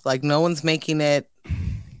cloth. Like no one's making it.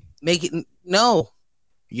 No.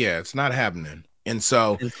 Yeah, it's not happening. And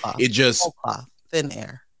so it just thin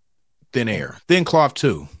air. Thin cloth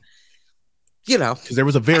too. Because there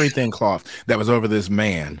was a very thin cloth that was over this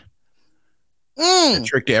man that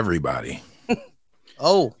tricked everybody.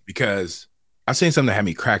 Because I seen something that had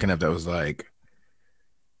me cracking up that was like,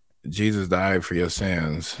 Jesus died for your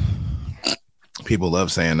sins. People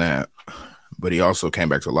love saying that, but he also came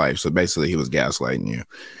back to life. So basically he was gaslighting you,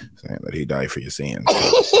 saying that he died for your sins.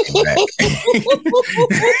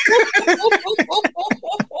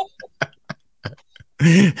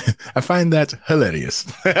 I find that hilarious.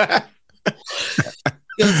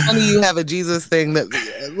 It's funny you have a Jesus thing that,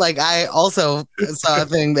 like, I also saw a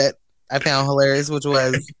thing that I found hilarious, which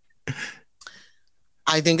was,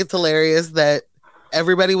 I think it's hilarious that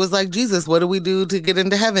everybody was like, Jesus, what do we do to get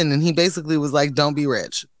into heaven? And he basically was like, don't be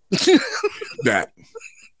rich.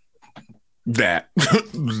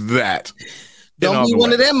 Don't be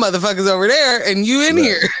one of them motherfuckers over there and you in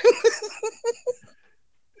here.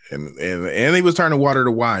 And he was turning water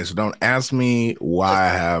to wine. So don't ask me why I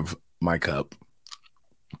have my cup.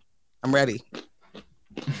 I'm ready.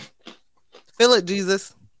 Fill it,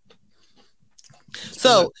 Jesus.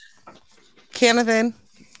 So, Kenneth,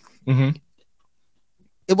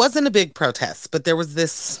 it wasn't a big protest, but there was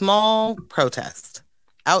this small protest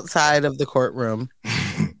outside of the courtroom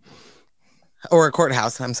or a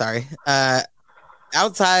courthouse. I'm sorry.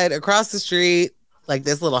 Outside across the street, like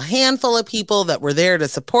this little handful of people that were there to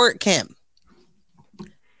support Kim.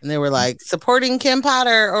 And they were like, supporting Kim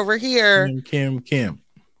Potter over here. Kim.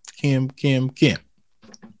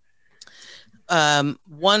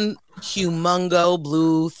 One humongo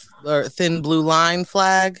blue or thin blue line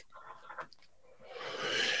flag.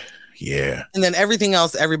 Yeah. And then everything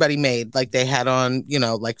else everybody made. Like they had on,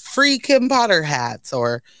 like free Kim Potter hats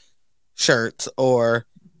or shirts or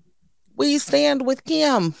we stand with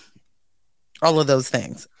Kim. All of those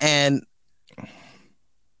things. And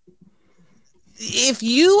if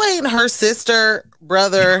you ain't her sister,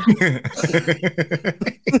 brother,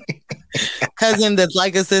 cousin that's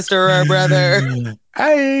like a sister or a brother,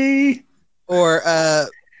 hey, or a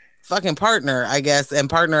fucking partner, I guess, and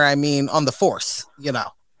partner I mean on the force,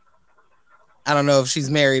 I don't know if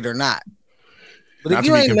she's married or not. But if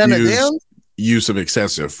you ain't none of them, use of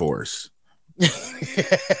excessive force.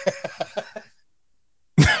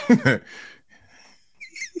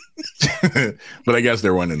 But I guess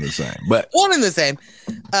they're one and the same. But one and the same.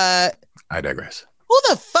 I digress. Who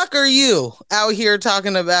the fuck are you out here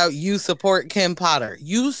talking about you support Kim Potter?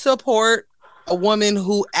 You support a woman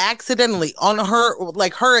who accidentally on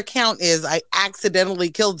her account is I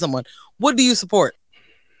accidentally killed someone. What do you support?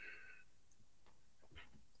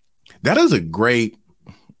 That is a great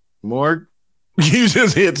Morg. You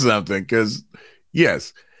just hit something because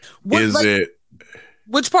yes.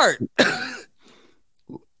 Which part?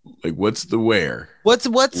 Like what's the where? What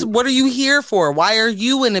are you here for? Why are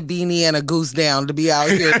you in a beanie and a goose down to be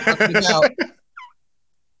out here talking about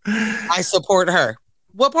I support her?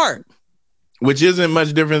 What part? Which isn't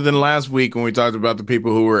much different than last week when we talked about the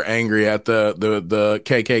people who were angry at the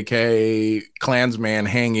KKK Klansman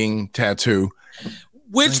hanging tattoo.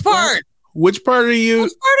 Which part? Which part are you?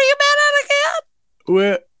 Which part are you mad at again?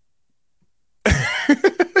 What?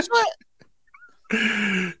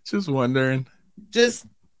 Just wondering. Just,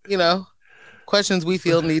 questions we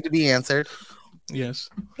feel need to be answered. Yes.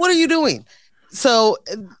 What are you doing? So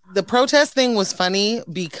the protest thing was funny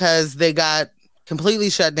because they got completely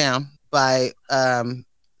shut down by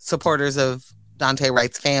supporters of Dante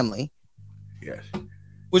Wright's family. Yes.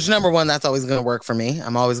 Which number one, that's always going to work for me.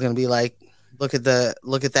 I'm always going to be like, look at that.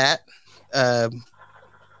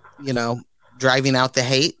 Driving out the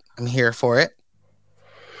hate. I'm here for it.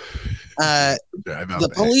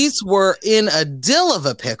 The police were in a dill of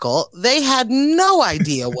a pickle. They had no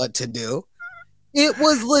idea what to do. It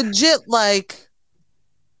was legit like,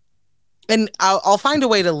 and I'll find a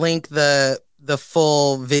way to link the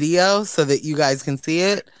full video so that you guys can see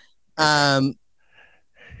it.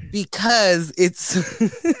 Because it's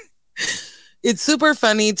it's super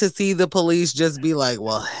funny to see the police just be like,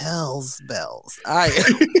 well, hell's bells. I'd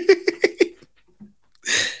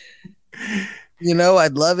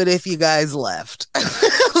love it if you guys left. And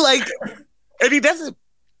he doesn't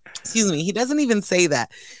even say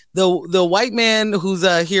that. The white man who's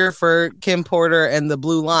here for Kim Porter and the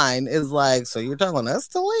blue line is like, so you're telling us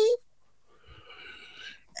to leave?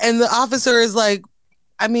 And the officer is like,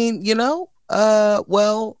 I mean, I'm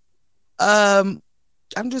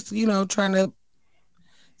just, trying to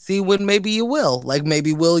see when maybe you will. Like,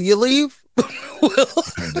 maybe will you leave?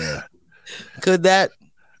 Could that?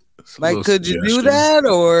 Like, could you do that?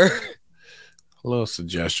 Or a little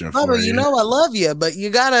suggestion Bubba, for you. I love you, but you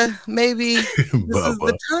gotta maybe this is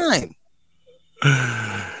the time.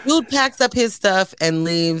 Dude packs up his stuff and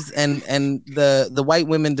leaves, and the white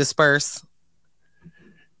women disperse.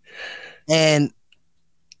 And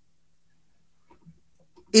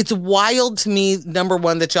it's wild to me, number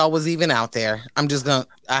one, that y'all was even out there.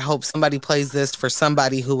 I hope somebody plays this for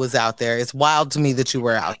somebody who was out there. It's wild to me that you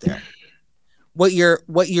were out there. What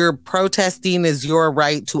you're protesting is your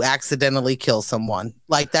right to accidentally kill someone.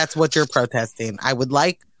 Like, that's what you're protesting. I would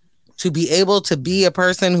like to be able to be a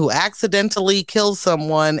person who accidentally kills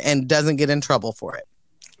someone and doesn't get in trouble for it.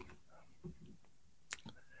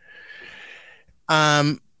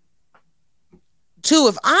 Two,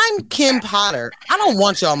 if I'm Kim Potter, I don't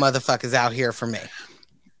want y'all motherfuckers out here for me.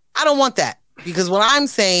 I don't want that. Because what I'm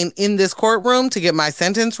saying in this courtroom to get my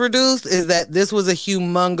sentence reduced is that this was a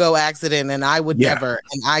humongo accident and I would never,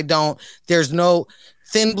 and I don't, there's no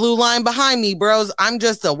thin blue line behind me, bros. I'm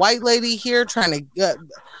just a white lady here trying to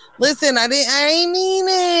listen. I ain't mean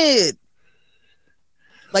it.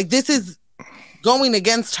 Like, this is going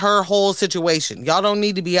against her whole situation. Y'all don't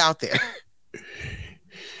need to be out there.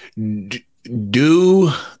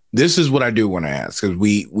 This is what I do want to ask, because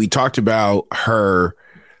we talked about her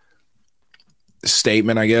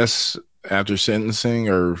statement, I guess, after sentencing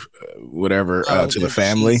or whatever, to the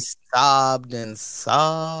family. She sobbed and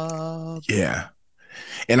sobbed. Yeah.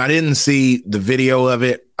 And I didn't see the video of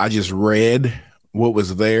it. I just read what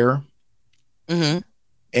was there. Mm-hmm.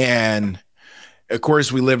 And of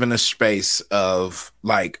course, we live in a space of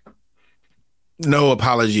like, no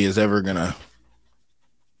apology is ever gonna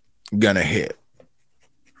hit.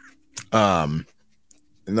 No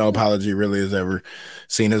apology really is ever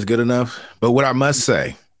seen as good enough. But what I must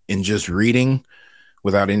say, in just reading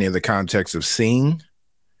without any of the context of seeing,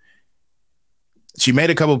 she made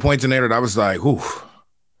a couple points in there that I was like, ooh.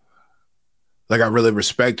 Like, I really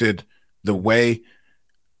respected the way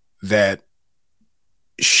that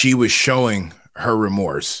she was showing her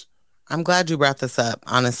remorse. I'm glad you brought this up,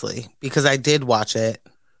 honestly, because I did watch it.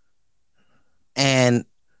 And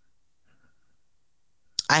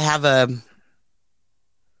I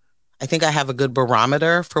think I have a good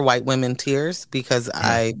barometer for white women tears because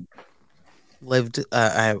I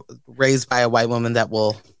raised by a white woman that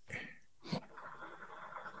will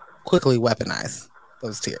quickly weaponize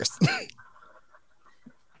those tears.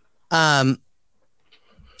 I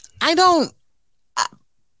don't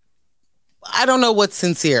know what's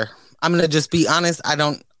sincere. I'm gonna just be honest. I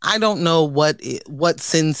don't know what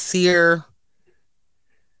sincere,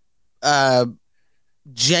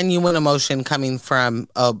 genuine emotion coming from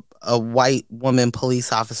a white woman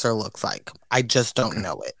police officer looks like. I just don't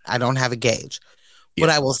know it. I don't have a gauge. Yeah.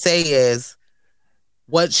 What I will say is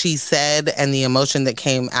what she said and the emotion that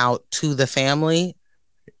came out to the family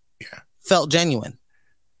felt genuine.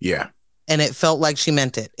 Yeah. And it felt like she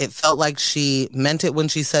meant it. It felt like she meant it when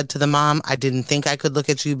she said to the mom, I didn't think I could look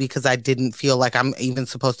at you because I didn't feel like I'm even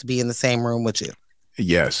supposed to be in the same room with you.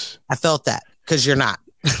 Yes. I felt that because you're not.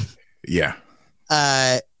 Yeah.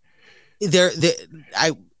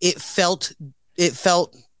 It felt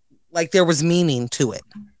like there was meaning to it.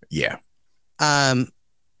 Yeah. And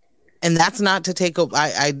that's not to take up.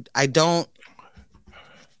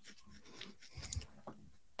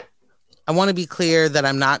 I want to be clear that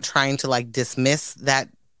I'm not trying to like dismiss that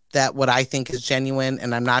what I think is genuine,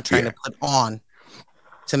 and I'm not trying to put on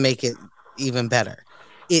to make it even better.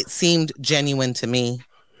 It seemed genuine to me,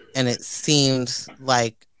 and it seemed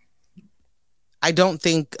like I don't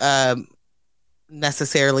think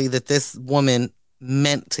necessarily that this woman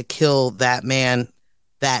meant to kill that man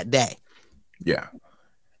that day. Yeah.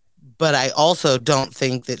 But I also don't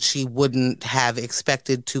think that she wouldn't have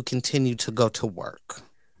expected to continue to go to work.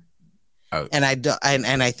 And I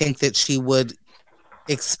think that she would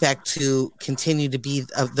expect to continue to be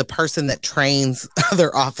the person that trains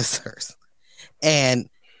other officers. And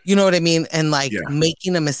you know what I mean? And like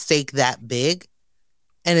making a mistake that big.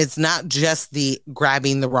 And it's not just the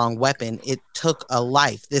grabbing the wrong weapon. It took a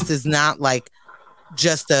life. This is not like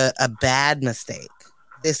just a bad mistake.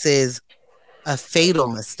 This is a fatal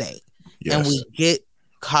mistake. Yes. And we get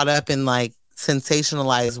caught up in like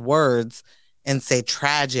sensationalized words and say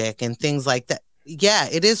tragic and things like that. Yeah,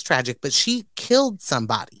 it is tragic, but she killed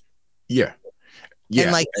somebody. Yeah. Yeah.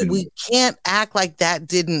 And like, we can't act like that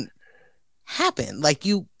didn't happen. Like,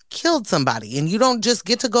 you killed somebody and you don't just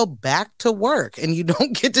get to go back to work and you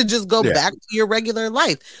don't get to just go back to your regular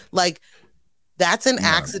life. Like, that's an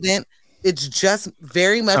accident. It's just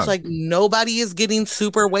very much like nobody is getting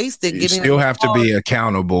super wasted. You still have to be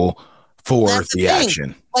accountable for the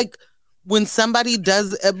action. Like, when somebody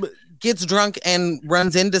gets drunk and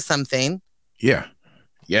runs into something. Yeah.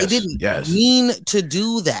 Yes. It didn't mean to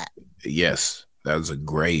do that. Yes. That was a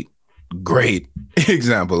great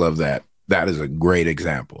example of that. That is a great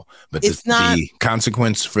example. But it's not the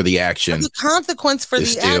consequence for the action. The consequence for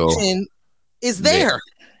the action is there.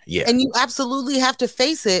 Yeah. And you absolutely have to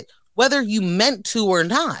face it, whether you meant to or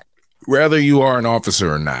not. Whether you are an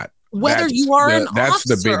officer or not. That's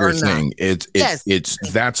the bigger thing. It's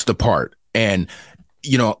that's the part. And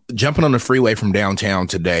you know, jumping on the freeway from downtown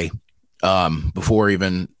today, before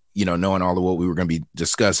even, you know, knowing all of what we were going to be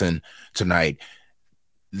discussing tonight,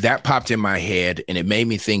 that popped in my head, and it made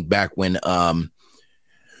me think back when I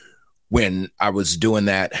was doing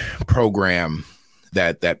that program,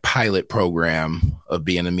 that pilot program of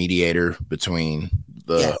being a mediator between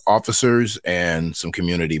the officers and some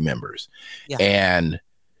community members. Yeah. And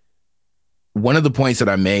one of the points that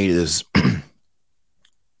I made is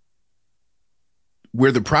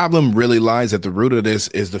where the problem really lies at the root of this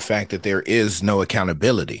is the fact that there is no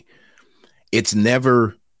accountability. It's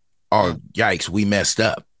never, oh, yikes, we messed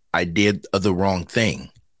up. I did the wrong thing.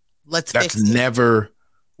 That's fix it. Never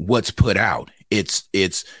what's put out. It's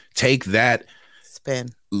take that spin,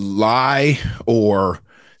 lie, or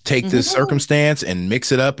take this circumstance and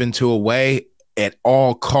mix it up into a way at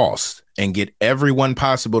all costs and get everyone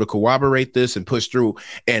possible to corroborate this and push through.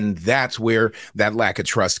 And that's where that lack of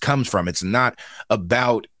trust comes from. It's not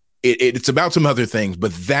about it. It's about some other things,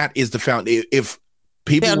 but that is the foundation. If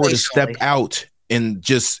people were to step out and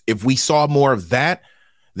just, if we saw more of that,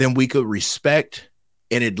 then we could respect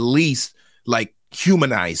and at least like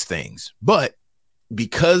humanize things. But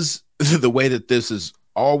because the way that this is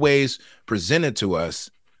always presented to us,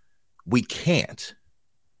 we can't.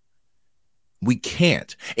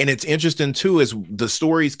 And it's interesting too, as the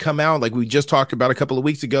stories come out, like we just talked about a couple of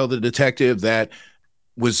weeks ago, the detective that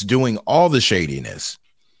was doing all the shadiness,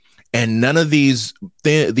 and none of these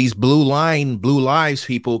blue lives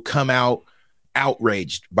people come out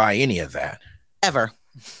outraged by any of that ever.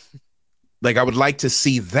 Like, I would like to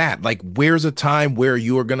see that. Like, where's a time where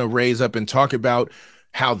you are going to raise up and talk about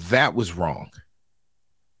how that was wrong?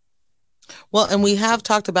 Well, and we have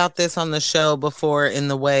talked about this on the show before in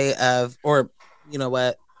the way of, or you know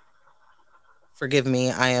what? Forgive me.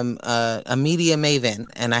 I am a media maven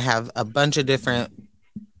and I have a bunch of different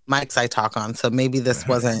mics I talk on. So maybe this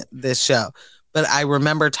wasn't this show, but I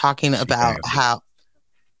remember talking about fancy. how,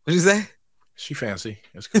 what did you say? She fancy.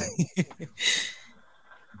 That's cool.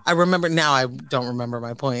 I remember now. I don't remember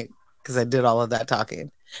my point because I did all of that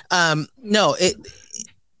talking. No,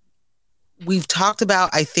 we've talked about,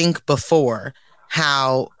 I think before,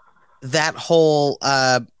 how that whole,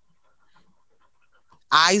 I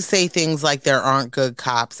say things like there aren't good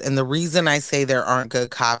cops. And the reason I say there aren't good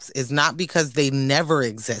cops is not because they never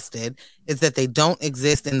existed. It's that they don't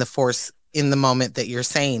exist in the force in the moment that you're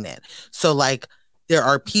saying it. So like there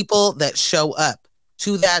are people that show up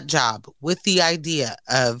to that job with the idea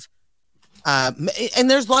of, and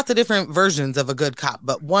there's lots of different versions of a good cop,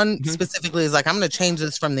 but one specifically is like, I'm going to change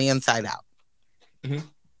this from the inside out.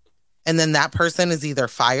 And then that person is either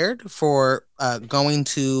fired for going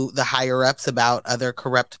to the higher ups about other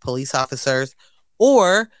corrupt police officers,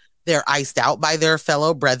 or they're iced out by their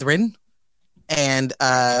fellow brethren. And,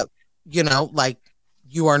 you know, like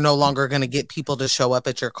you are no longer going to get people to show up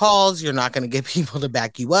at your calls. You're not going to get people to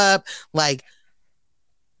back you up. Like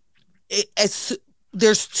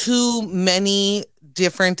there's too many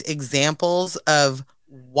different examples of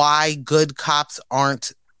why good cops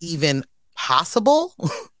aren't even possible.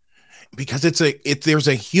 Because there's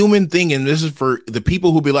a human thing, and this is for the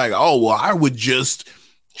people who be like, oh, well, I would just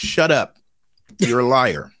shut up. You're a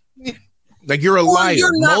liar. Like, you're a liar.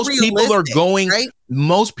 Most people are going, right?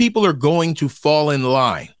 Most people are going to fall in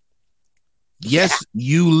line. Yes,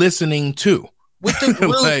 you listening too. With the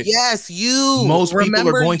group, like, yes, you. Most people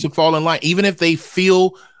are going to fall in line, even if they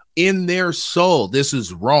feel in their soul this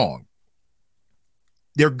is wrong.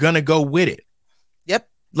 They're gonna go with it. Yep.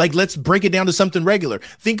 Like, let's break it down to something regular.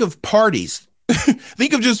 Think of parties.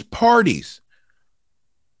 Think of just parties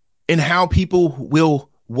and how people will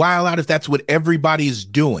wild out if that's what everybody's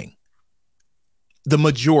doing. The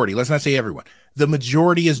majority, let's not say everyone, the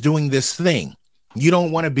majority is doing this thing. You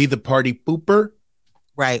don't want to be the party pooper.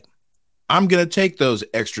 Right. I'm going to take those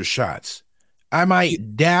extra shots. I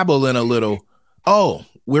might dabble in a little. Oh,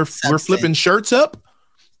 we're flipping shirts up.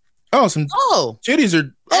 Oh, titties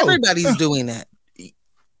are. Everybody's doing it.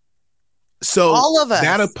 So all of us.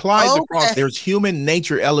 That applies across. There's human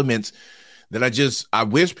nature elements that I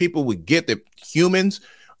wish people would get, that humans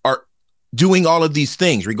are doing all of these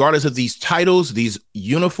things, regardless of these titles, these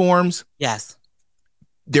uniforms. Yes.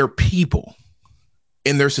 They're people.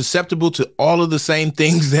 And they're susceptible to all of the same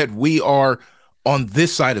things that we are on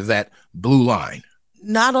this side of that blue line.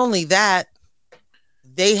 Not only that,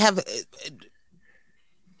 they have,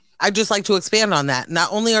 I'd just like to expand on that. Not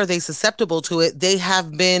only are they susceptible to it, they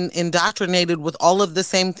have been indoctrinated with all of the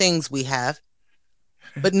same things we have,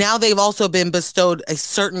 but now they've also been bestowed a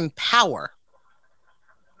certain power.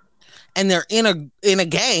 And they're in a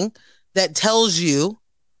gang that tells you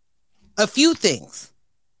a few things.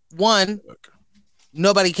 One,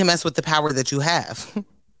 nobody can mess with the power that you have.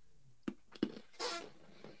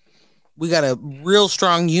 We got a real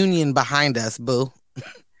strong union behind us, boo.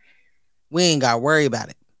 We ain't got to worry about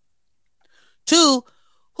it. Two,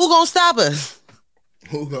 who gonna stop us?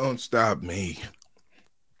 Who gonna stop me?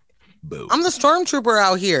 Boo. I'm the stormtrooper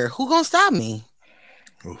out here. Who gonna stop me?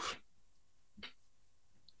 Oof.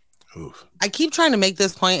 I keep trying to make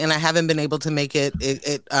this point and I haven't been able to make it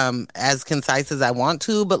as concise as I want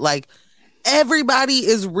to, but like, everybody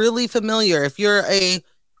is really familiar. If you're a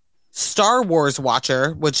Star Wars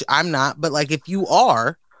watcher, which I'm not, but like if you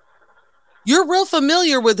are, you're real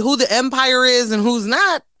familiar with who the Empire is and who's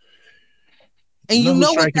not. And you who's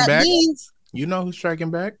know what striking that back? means. You know who's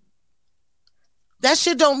striking back? That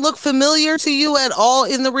shit don't look familiar to you at all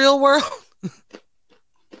in the real world.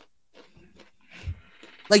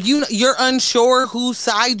 Like you're unsure whose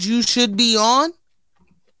side you should be on.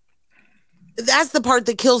 That's the part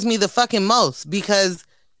that kills me the fucking most, because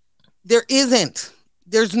there isn't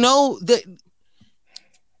a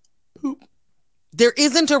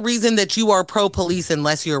reason that you are pro-police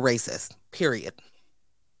unless you're racist, period.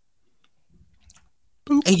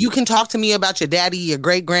 Boop. And you can talk to me about your daddy, your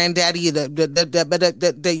great-granddaddy,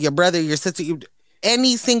 your brother, your sister,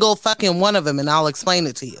 any single fucking one of them, and I'll explain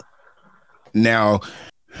it to you. Now,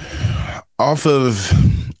 off of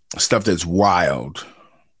stuff that's wild,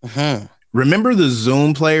 remember the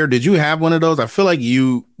Zune player? Did you have one of those? I feel like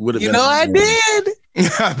you would have been. I did.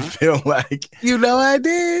 I feel like. I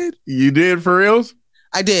did. You did, for reals?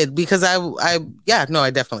 I did, because I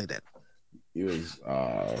definitely did. He was,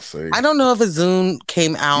 see. I don't know if a Zune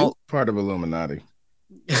came out. Part of Illuminati.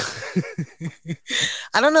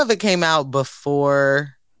 I don't know if it came out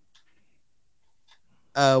before.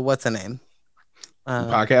 What's the name?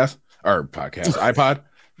 iPod.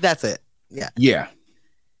 That's it. Yeah. Yeah.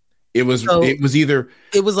 It was. So, it was either.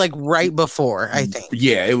 It was like right before, I think.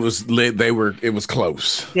 Yeah, it was. It was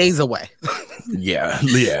close. Days away. Yeah.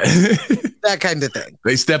 That kind of thing.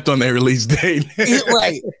 They stepped on their release date.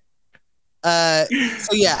 Right.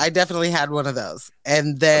 So yeah, I definitely had one of those,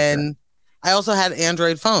 and then I also had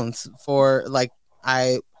Android phones for like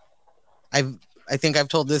I think I've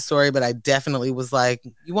told this story, but I definitely was like,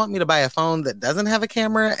 you want me to buy a phone that doesn't have a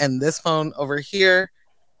camera, and this phone over here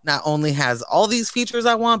not only has all these features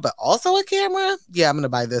I want, but also a camera? Yeah, I'm gonna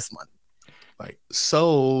buy this one. Like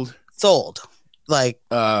sold. Like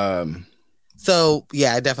so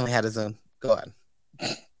yeah, I definitely had a Zune. Go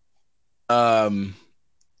on.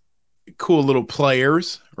 Cool little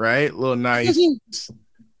players, right? Little nice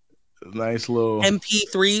little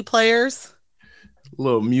MP3 players,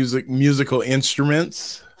 little musical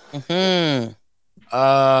instruments.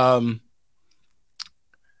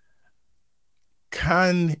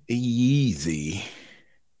 Kanye.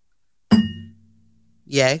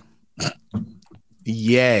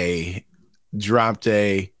 Yay dropped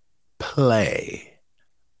a player,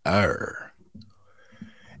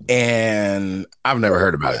 and I've never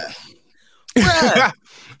heard about it.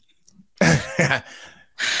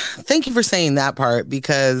 Thank you for saying that part,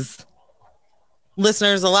 because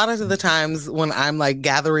listeners, a lot of the times when I'm like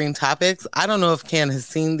gathering topics, I don't know if Ken has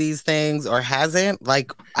seen these things or hasn't.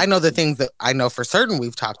 Like, I know the things that I know for certain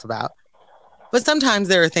we've talked about, but sometimes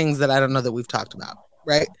there are things that I don't know that we've talked about,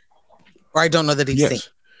 right? Or I don't know that he's seen.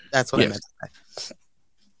 That's what I meant to say.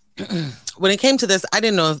 When it came to this, I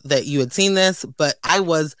didn't know that you had seen this, but I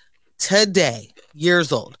was today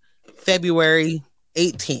years old, February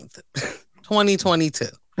 18th, 2022.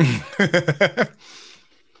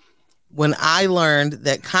 When I learned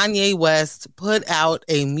that Kanye West put out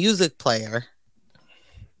a music player,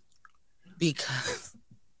 because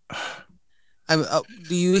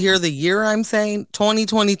do you hear the year I'm saying?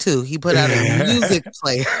 2022. He put out a music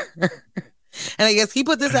player. And I guess he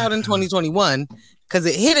put this out in 2021 because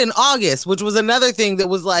it hit in August, which was another thing that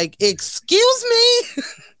was like, excuse me?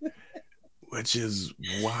 Which is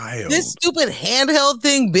wild. This stupid handheld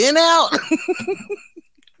thing been out?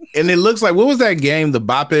 And it looks like, what was that game? The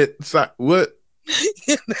Bop It? What?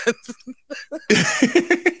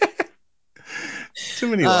 Too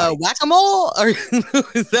many. Whack-a-mole? Or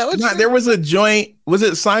is that what? There was a joint. Was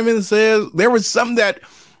it Simon Says? There was some that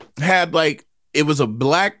had like, it was a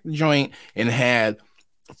black joint and had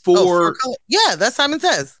four. Yeah, that's Simon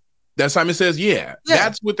Says. That Simon Says, yeah.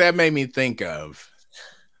 That's what that made me think of.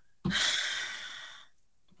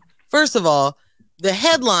 First of all, the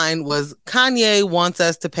headline was Kanye wants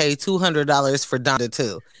us to pay $200 for Donda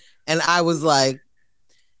 2. And I was like,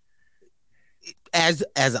 as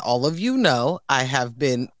all of you know, I have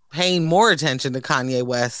been paying more attention to Kanye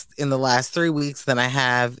West in the last 3 weeks than I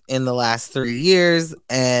have in the last 3 years.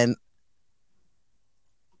 And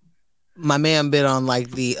my man been on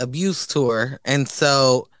like the abuse tour. And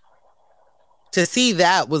so to see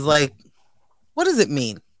that was like, what does it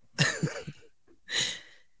mean?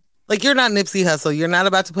 Like, you're not Nipsey Hussle. You're not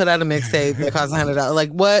about to put out a mixtape that costs $100. Like,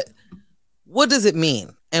 what does it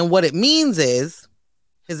mean? And what it means is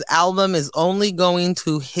his album is only going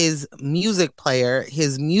to his music player.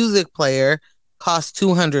 His music player costs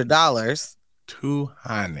 $200. $200.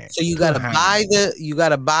 So you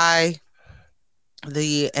gotta buy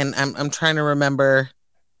and I'm trying to remember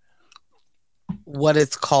what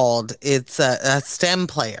it's called. It's a stem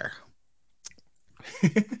player.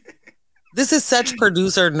 This is such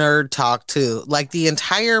producer nerd talk too. Like the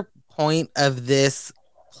entire point of this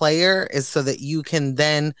player is so that you can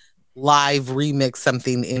then live remix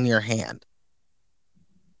something in your hand.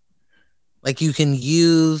 Like you can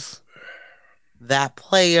use that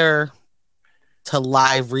player to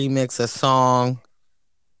live remix a song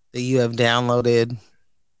that you have downloaded.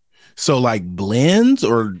 So like blends,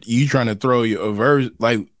 or you trying to throw a version?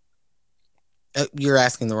 Like You're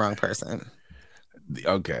asking the wrong person.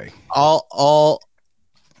 Okay. All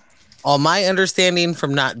my understanding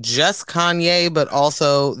from not just Kanye, but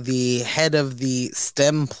also the head of the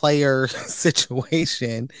STEM player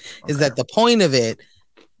situation is that the point of it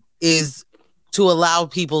is to allow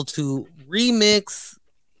people to remix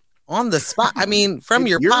on the spot. I mean, from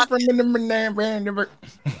your pocket.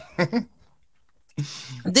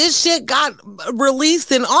 This shit got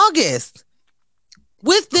released in August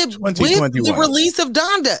with the release of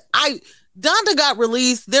Donda. Donda got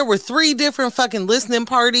released. There were 3 different fucking listening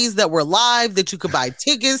parties that were live that you could buy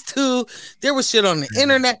tickets to. There was shit on the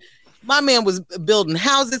internet. My man was building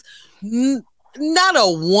houses. Not a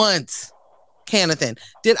once, Canathan,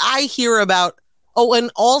 did I hear about. Oh,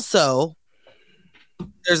 and also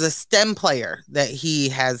there's a STEM player that he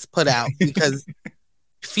has put out because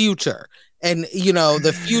Future. And, you know,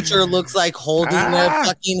 the Future looks like holding a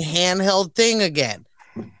fucking handheld thing again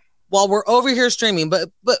while we're over here streaming. But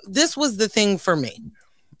this was the thing for me.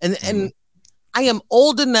 And I am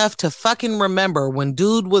old enough to fucking remember when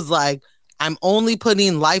dude was like, I'm only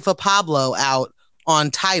putting Life of Pablo out on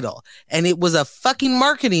Tidal. And it was a fucking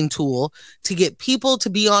marketing tool to get people to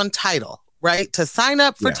be on Tidal, right? To sign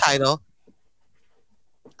up for Tidal.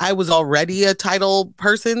 I was already a Tidal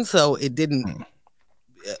person, so it didn't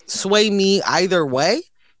sway me either way.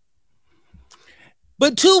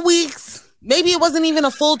 But 2 weeks, maybe it wasn't even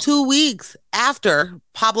a full 2 weeks after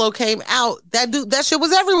Pablo came out, that shit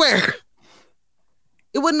was everywhere.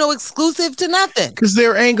 It wasn't no exclusive to nothing. Because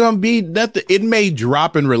there ain't gonna be nothing. It may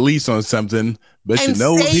drop and release on something, but you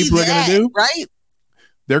know what people are gonna do, right?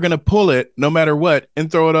 They're gonna pull it no matter what and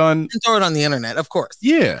throw it on the internet, of course.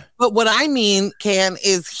 Yeah. But what I mean, Can,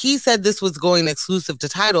 is he said this was going exclusive to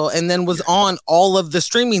Tidal and then was on all of the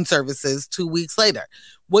streaming services 2 weeks later.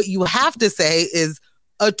 What you have to say is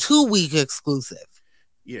a 2-week exclusive.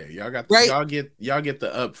 Yeah, y'all got right? y'all get the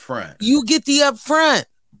upfront. You get the upfront.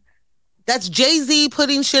 That's Jay-Z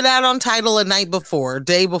putting shit out on Tidal a night before,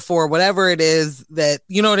 day before, whatever it is that,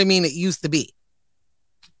 you know what I mean, it used to be.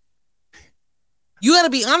 You got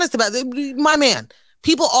to be honest about it. My man,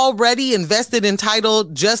 people already invested in Tidal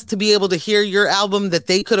just to be able to hear your album that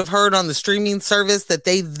they could have heard on the streaming service that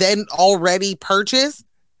they then already purchased.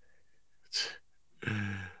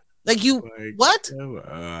 Like what?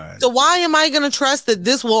 So why am I going to trust that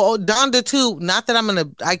this will, Donda 2, not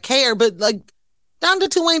that I care, but like Donda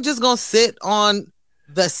 2 ain't just going to sit on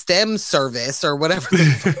the STEM service or whatever.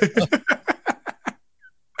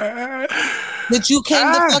 That you came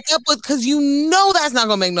the fuck up with, because you know that's not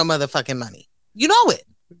gonna make no motherfucking money. You know it.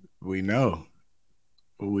 We know.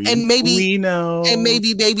 We know. And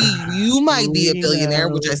maybe, baby, you might be a billionaire,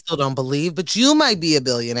 which I still don't believe, but you might be a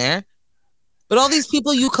billionaire. But all these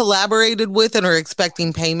people you collaborated with and are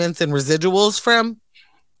expecting payments and residuals from,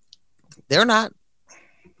 they're not.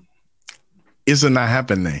 It's not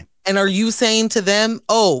happening. And are you saying to them,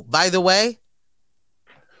 oh, by the way,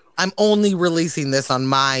 I'm only releasing this on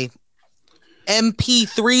my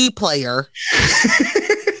MP3 player.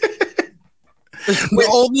 The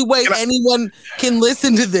only way anyone can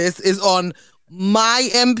listen to this is on my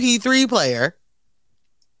MP3 player.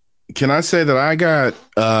 Can I say that I got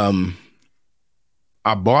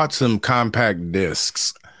I bought some compact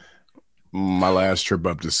discs my last trip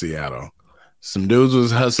up to Seattle. Some dudes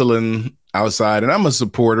was hustling outside, and I'm a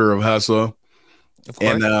supporter of hustle. Of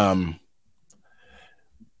course. And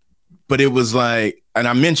but it was like, and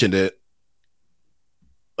I mentioned it,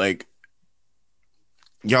 like,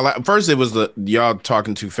 y'all, first it was y'all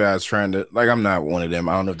talking too fast, trying to, like, I'm not one of them.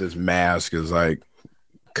 I don't know if this mask is like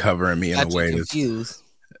covering me in a way that's confused.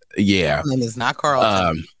 Yeah. My name is not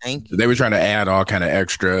Carl. Thank you. They were trying to add all kind of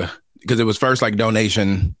extra, because it was first like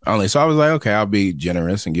donation only. So I was like, okay, I'll be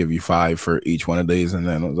generous and give you 5 for each one of these. And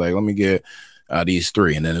then I was like, let me get these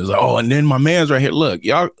 3. And then it was like, oh, and then my man's right here. Look,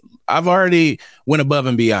 y'all, I've already went above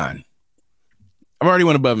and beyond.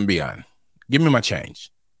 Give me my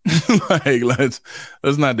change. Like, let's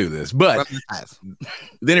not do this. But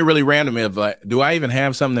then it really ran to me of like, do I even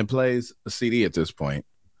have something that plays a CD at this point?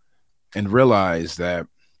 And realize that,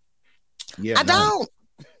 yeah, I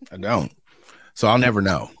don't. So I'll never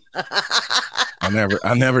know. I'll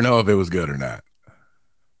never know if it was good or not.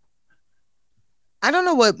 I don't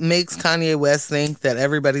know what makes Kanye West think that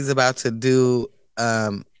everybody's about to do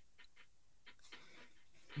buy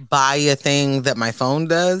a thing that my phone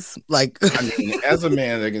does. Like, I mean, as a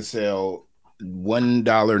man that can sell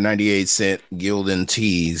 $1.98 Gildan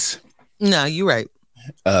tees. No, you're right.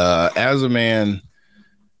 As a man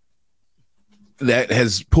that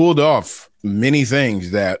has pulled off many things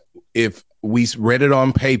that if we read it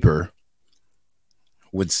on paper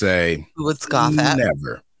would say We would scoff at.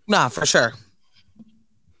 Never. Nah, for sure.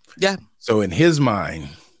 Yeah. So in his mind,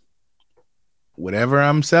 whatever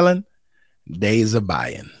I'm selling, days of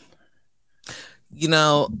buying. You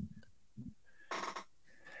know,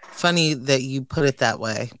 funny that you put it that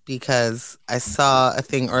way, because I saw a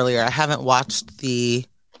thing earlier. I haven't watched the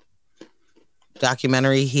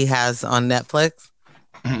documentary he has on Netflix,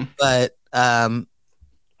 but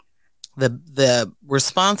the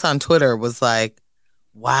response on Twitter was like,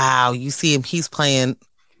 wow, you see him, he's playing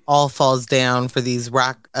All Falls Down for these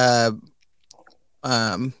rock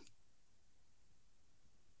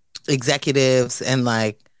executives, and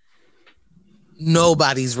like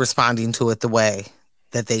nobody's responding to it the way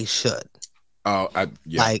that they should. Oh,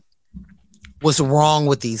 yeah. Like, what's wrong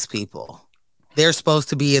with these people? They're supposed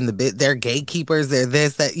to be in the bit. They're gatekeepers. They're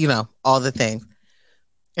this, that, you know, all the things.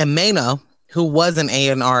 And Mano, who was an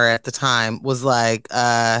A&R at the time, was like,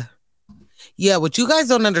 yeah, what you guys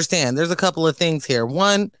don't understand, there's a couple of things here.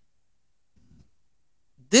 One,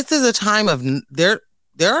 this is a time of there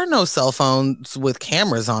are no cell phones with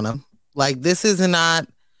cameras on them. Like, this is not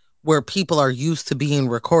where people are used to being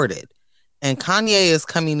recorded. And Kanye is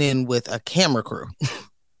coming in with a camera crew.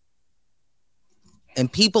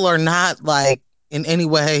 And people are not, like, in any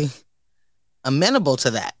way amenable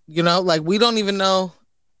to that. You know, like, we don't even know.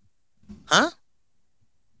 Huh?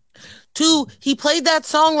 Two, he played that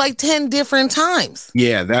song like 10 different times.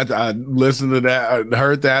 Yeah, that I listened to that, I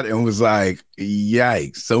heard that, and was like,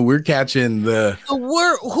 yikes. So we're catching the... So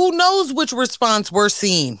who knows which response we're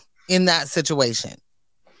seeing in that situation.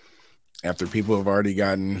 After people have already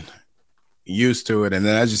gotten used to it. And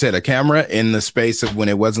then, as you said, a camera in the space of when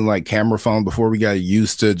it wasn't like camera phone before, we got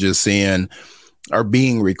used to just seeing or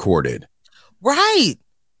being recorded. Right.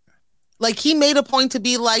 Like, he made a point to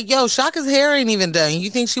be like, yo, Shaka's hair ain't even done. You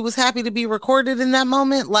think she was happy to be recorded in that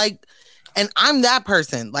moment? Like, and I'm that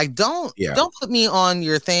person. Like, don't put me on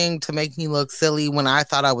your thing to make me look silly when I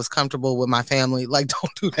thought I was comfortable with my family. Like,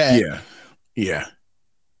 don't do that. Yeah. Yeah.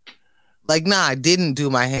 Like, nah, I didn't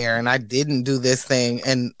do my hair and I didn't do this thing.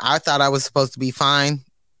 And I thought I was supposed to be fine.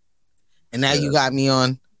 And now you got me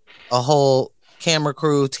on a whole camera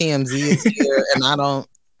crew. TMZ is here. And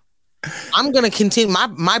I'm going to continue.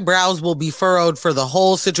 My brows will be furrowed for the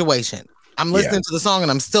whole situation. I'm listening to the song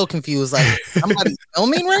and I'm still confused. Like, somebody's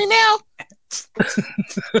filming right now?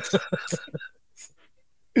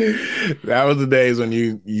 That was the days when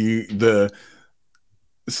the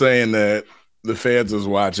saying that the feds was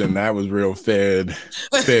watching, that was real fed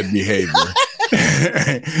behavior.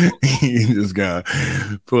 You just gonna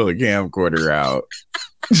pull a camcorder out.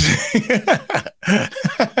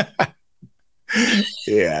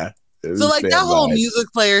 Yeah. So like that whole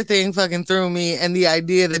music player thing fucking threw me, and the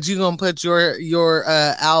idea that you're gonna put your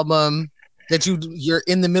album that you're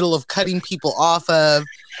in the middle of cutting people off of,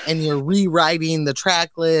 and you're rewriting the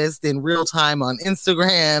track list in real time on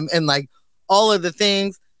Instagram, and like all of the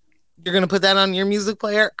things, you're gonna put that on your music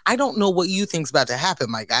player. I don't know what you think's about to happen,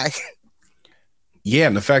 my guy. Yeah,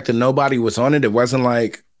 and the fact that nobody was on it, it wasn't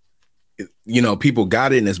like, you know, people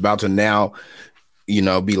got it and it's about to now, you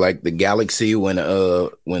know, be like the Galaxy when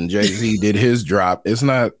Jay-Z did his drop. It's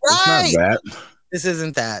not It's not that. This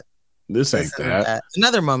isn't that. This ain't that.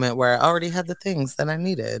 Another moment where I already had the things that I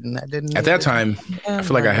needed and I didn't at that time. I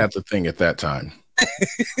feel like I had the thing at that time.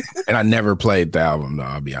 And I never played the album though,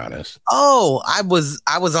 I'll be honest. Oh, I was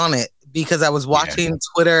on it because I was watching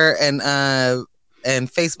Twitter and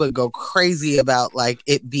Facebook go crazy about like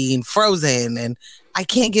it being frozen and I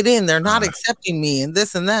can't get in. They're not accepting me and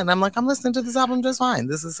this and that. And I'm like, I'm listening to this album just fine.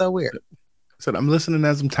 This is so weird. I said, I'm listening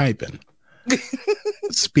as I'm typing.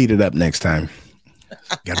 Speed it up next time.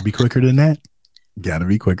 Gotta be quicker than that. Gotta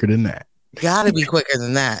be quicker than that. Gotta be quicker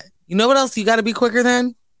than that. You know what else you gotta be quicker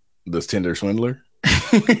than? This Tinder swindler.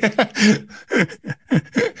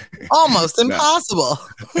 Almost impossible.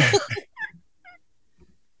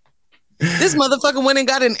 This motherfucker went and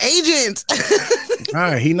got an agent.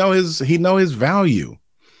 He know his value.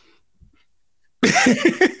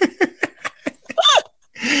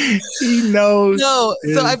 He knows. No,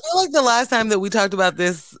 so I feel like the last time that we talked about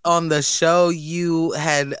this on the show, you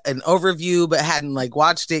had an overview but hadn't like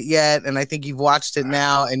watched it yet, and I think you've watched it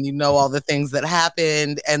now, and you know all the things that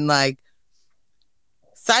happened, and like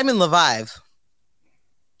Simon Levive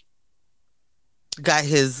got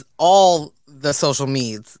all the social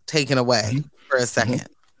meds taken away for a second,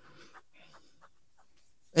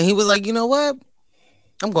 and he was like, "You know what?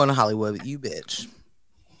 I'm going to Hollywood with you, bitch."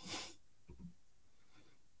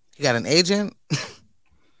 He got an agent.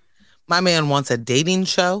 My man wants a dating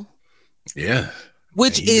show. Yeah.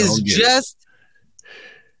 Which is just...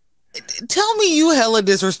 Tell me you hella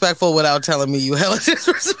disrespectful without telling me you hella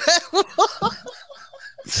disrespectful.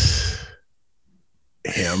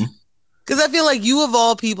 Him. Because I feel like you of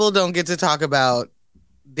all people don't get to talk about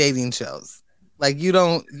dating shows. Like you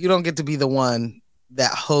don't get to be the one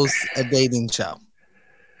that hosts a dating show.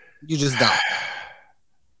 You just don't.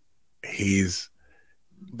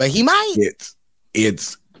 But he might.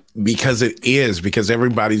 It's because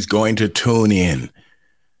everybody's going to tune in.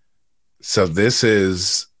 So this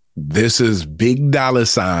is big dollar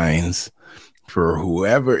signs for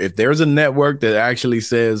whoever. If there's a network that actually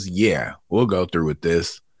says, yeah, we'll go through with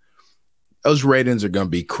this, those ratings are going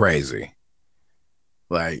to be crazy.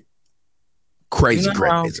 Like crazy.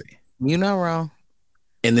 You're not wrong.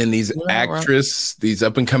 And then these these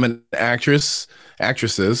up and coming actresses,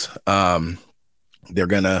 they're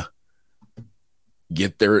gonna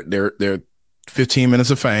get their 15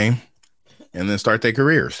 minutes of fame and then start their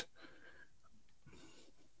careers.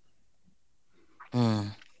 You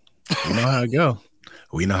know how it go.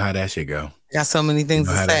 We know how that should go. Got so many things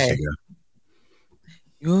to say.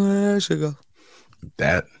 You know how that should go.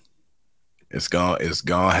 That it's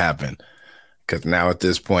gonna happen. Because now at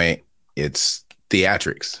this point, it's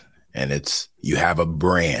theatrics and you have a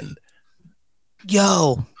brand.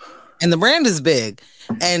 Yo. And the brand is big.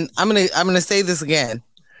 And I'm gonna say this again.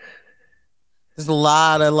 There's a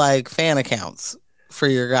lot of like fan accounts for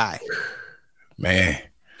your guy. Man.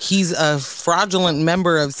 He's a fraudulent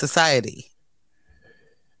member of society.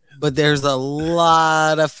 But there's a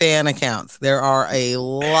lot of fan accounts. There are a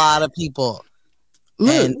lot of people.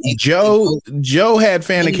 Look, Joe had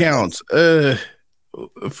fan accounts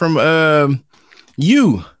from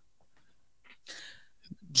you.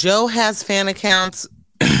 Joe has fan accounts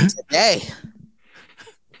today.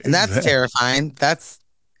 And that's terrifying. That's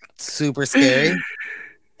super scary.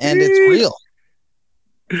 And it's real.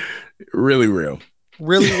 Really real.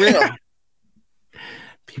 Really real.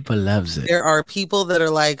 People loves it. There are people that are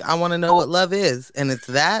like, I want to know what love is. And it's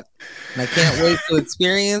that. And I can't wait to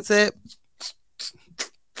experience it.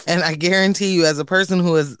 And I guarantee you, as a person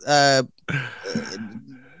who has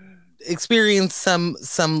experienced some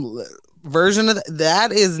version of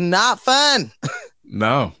that is not fun.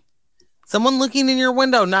 No. Someone looking in your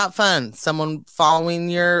window, not fun. Someone following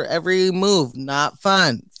your every move, not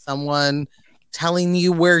fun. Someone telling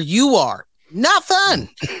you where you are, not fun.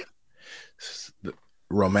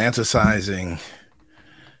 Romanticizing.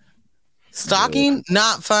 Stalking,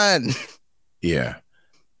 not fun. Yeah.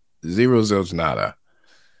 Zero zilch nada.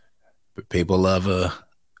 But people love a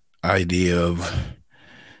idea of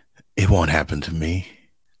it won't happen to me.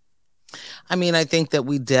 I mean, I think that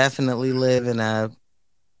we definitely live in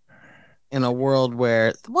a world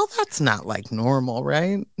where, well, that's not like normal,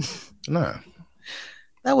 right? No.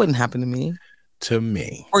 That wouldn't happen to me. To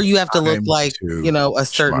me. Or you have to look like, a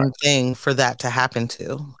certain smart thing for that to happen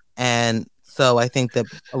to. And so I think that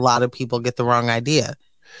a lot of people get the wrong idea.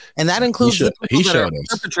 And that includes the people that are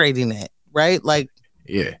perpetrating it, right? Like,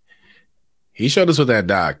 yeah. He showed us with that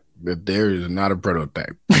doc that there is not a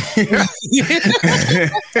prototype.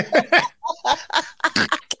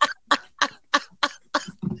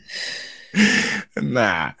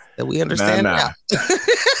 Nah. That we understand now.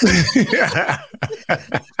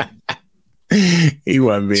 He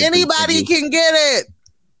wasn't being anybody can get it.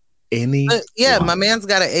 Yeah, my man's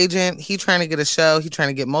got an agent. He trying to get a show. He trying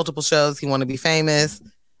to get multiple shows. He want to be famous.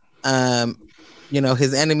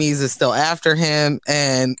 His enemies is still after him,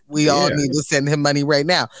 and we all need to send him money right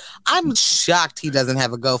now. I'm shocked he doesn't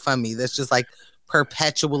have a GoFundMe that's just like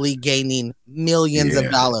perpetually gaining millions of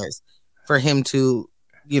dollars for him to,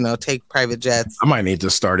 take private jets. I might need to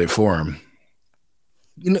start it for him.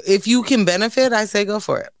 If you can benefit, I say go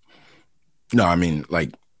for it. No, I mean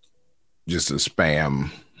like just a spam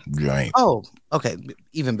joint. Oh, okay,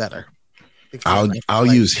 even better. I'll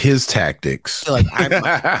use his tactics. I feel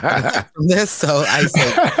like I'm from this, so I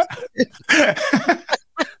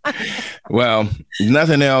say. Well,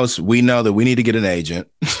 nothing else. We know that we need to get an agent.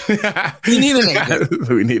 We need an agent.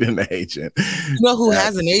 We need an agent. You know who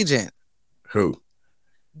has an agent? Who?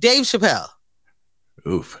 Dave Chappelle.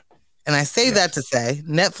 Oof. And I say that to say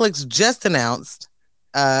Netflix just announced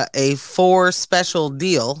a 4 special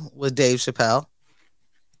deal with Dave Chappelle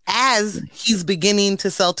as he's beginning to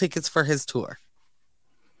sell tickets for his tour.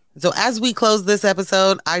 So as we close this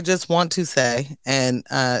episode, I just want to say, and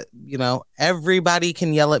everybody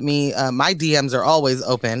can yell at me. My DMs are always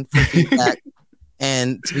open for feedback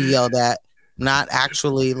and to be yelled at. I'm not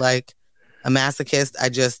actually like a masochist. I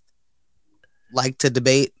just like to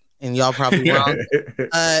debate, and y'all probably wrong.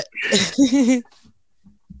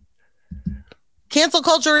 Cancel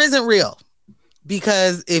culture isn't real.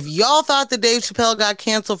 Because if y'all thought that Dave Chappelle got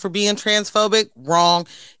canceled for being transphobic, wrong.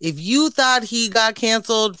 If you thought he got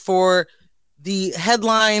canceled for the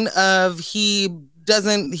headline of he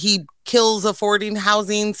kills affording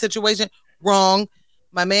housing situation, wrong.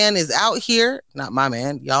 My man is out here, not my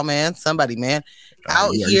man, y'all man, somebody man,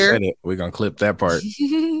 out here. Said it. We're gonna clip that part.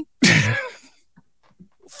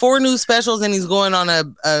 4 new specials, and he's going on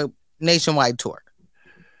a nationwide tour.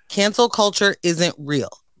 Cancel culture isn't real.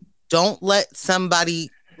 Don't let somebody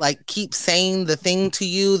like keep saying the thing to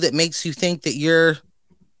you that makes you think that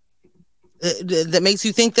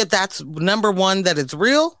that's number 1, that it's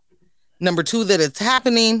real. Number 2, that it's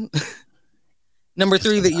happening. Number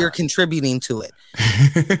 3, that you're contributing to it.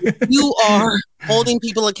 You are holding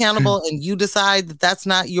people accountable and you decide that that's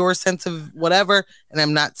not your sense of whatever. And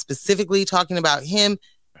I'm not specifically talking about him.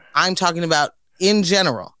 I'm talking about in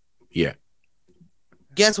general. Yeah.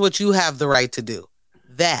 Guess what you have the right to do?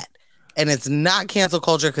 That. And it's not cancel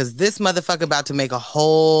culture because this motherfucker about to make a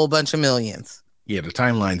whole bunch of millions. Yeah, the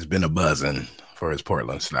timeline's been a buzzing for his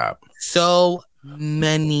Portland stop. So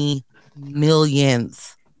many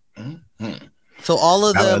millions. Mm-hmm. So all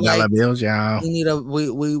of the dollar bills, y'all. We need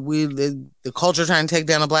the culture trying to take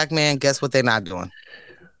down a black man. Guess what they're not doing?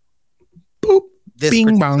 Boop. This Bing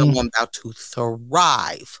particular bong. one about to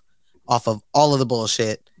thrive off of all of the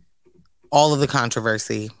bullshit, all of the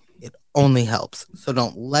controversy. It only helps. So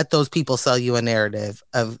don't let those people sell you a narrative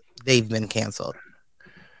of they've been canceled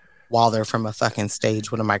while they're from a fucking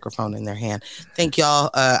stage with a microphone in their hand. Thank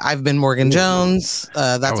y'all. I've been Morgan Jones.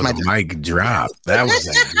 That's that was my a mic drop. That was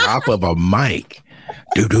a drop of a mic.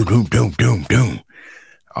 Doom, doom, doom, doom, doom, doom.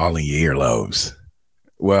 All in your earlobes.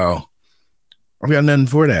 Well, I've got nothing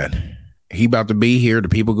for that. He about to be here. The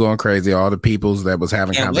people going crazy. All the peoples that was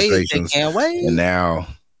having conversations. Can't wait. And now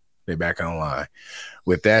they're back online.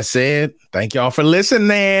 With that said, thank y'all for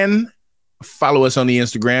listening. Follow us on the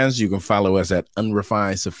Instagrams. You can follow us at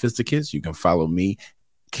Unrefined Sophisticates. You can follow me,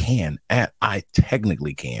 at I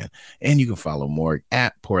Technically Can. And you can follow Morg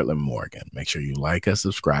at Portland Morgan. Make sure you like us,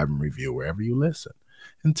 subscribe, and review wherever you listen.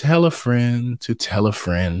 And tell a friend to tell a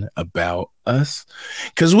friend about us.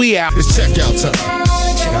 Because we out. It's checkout time.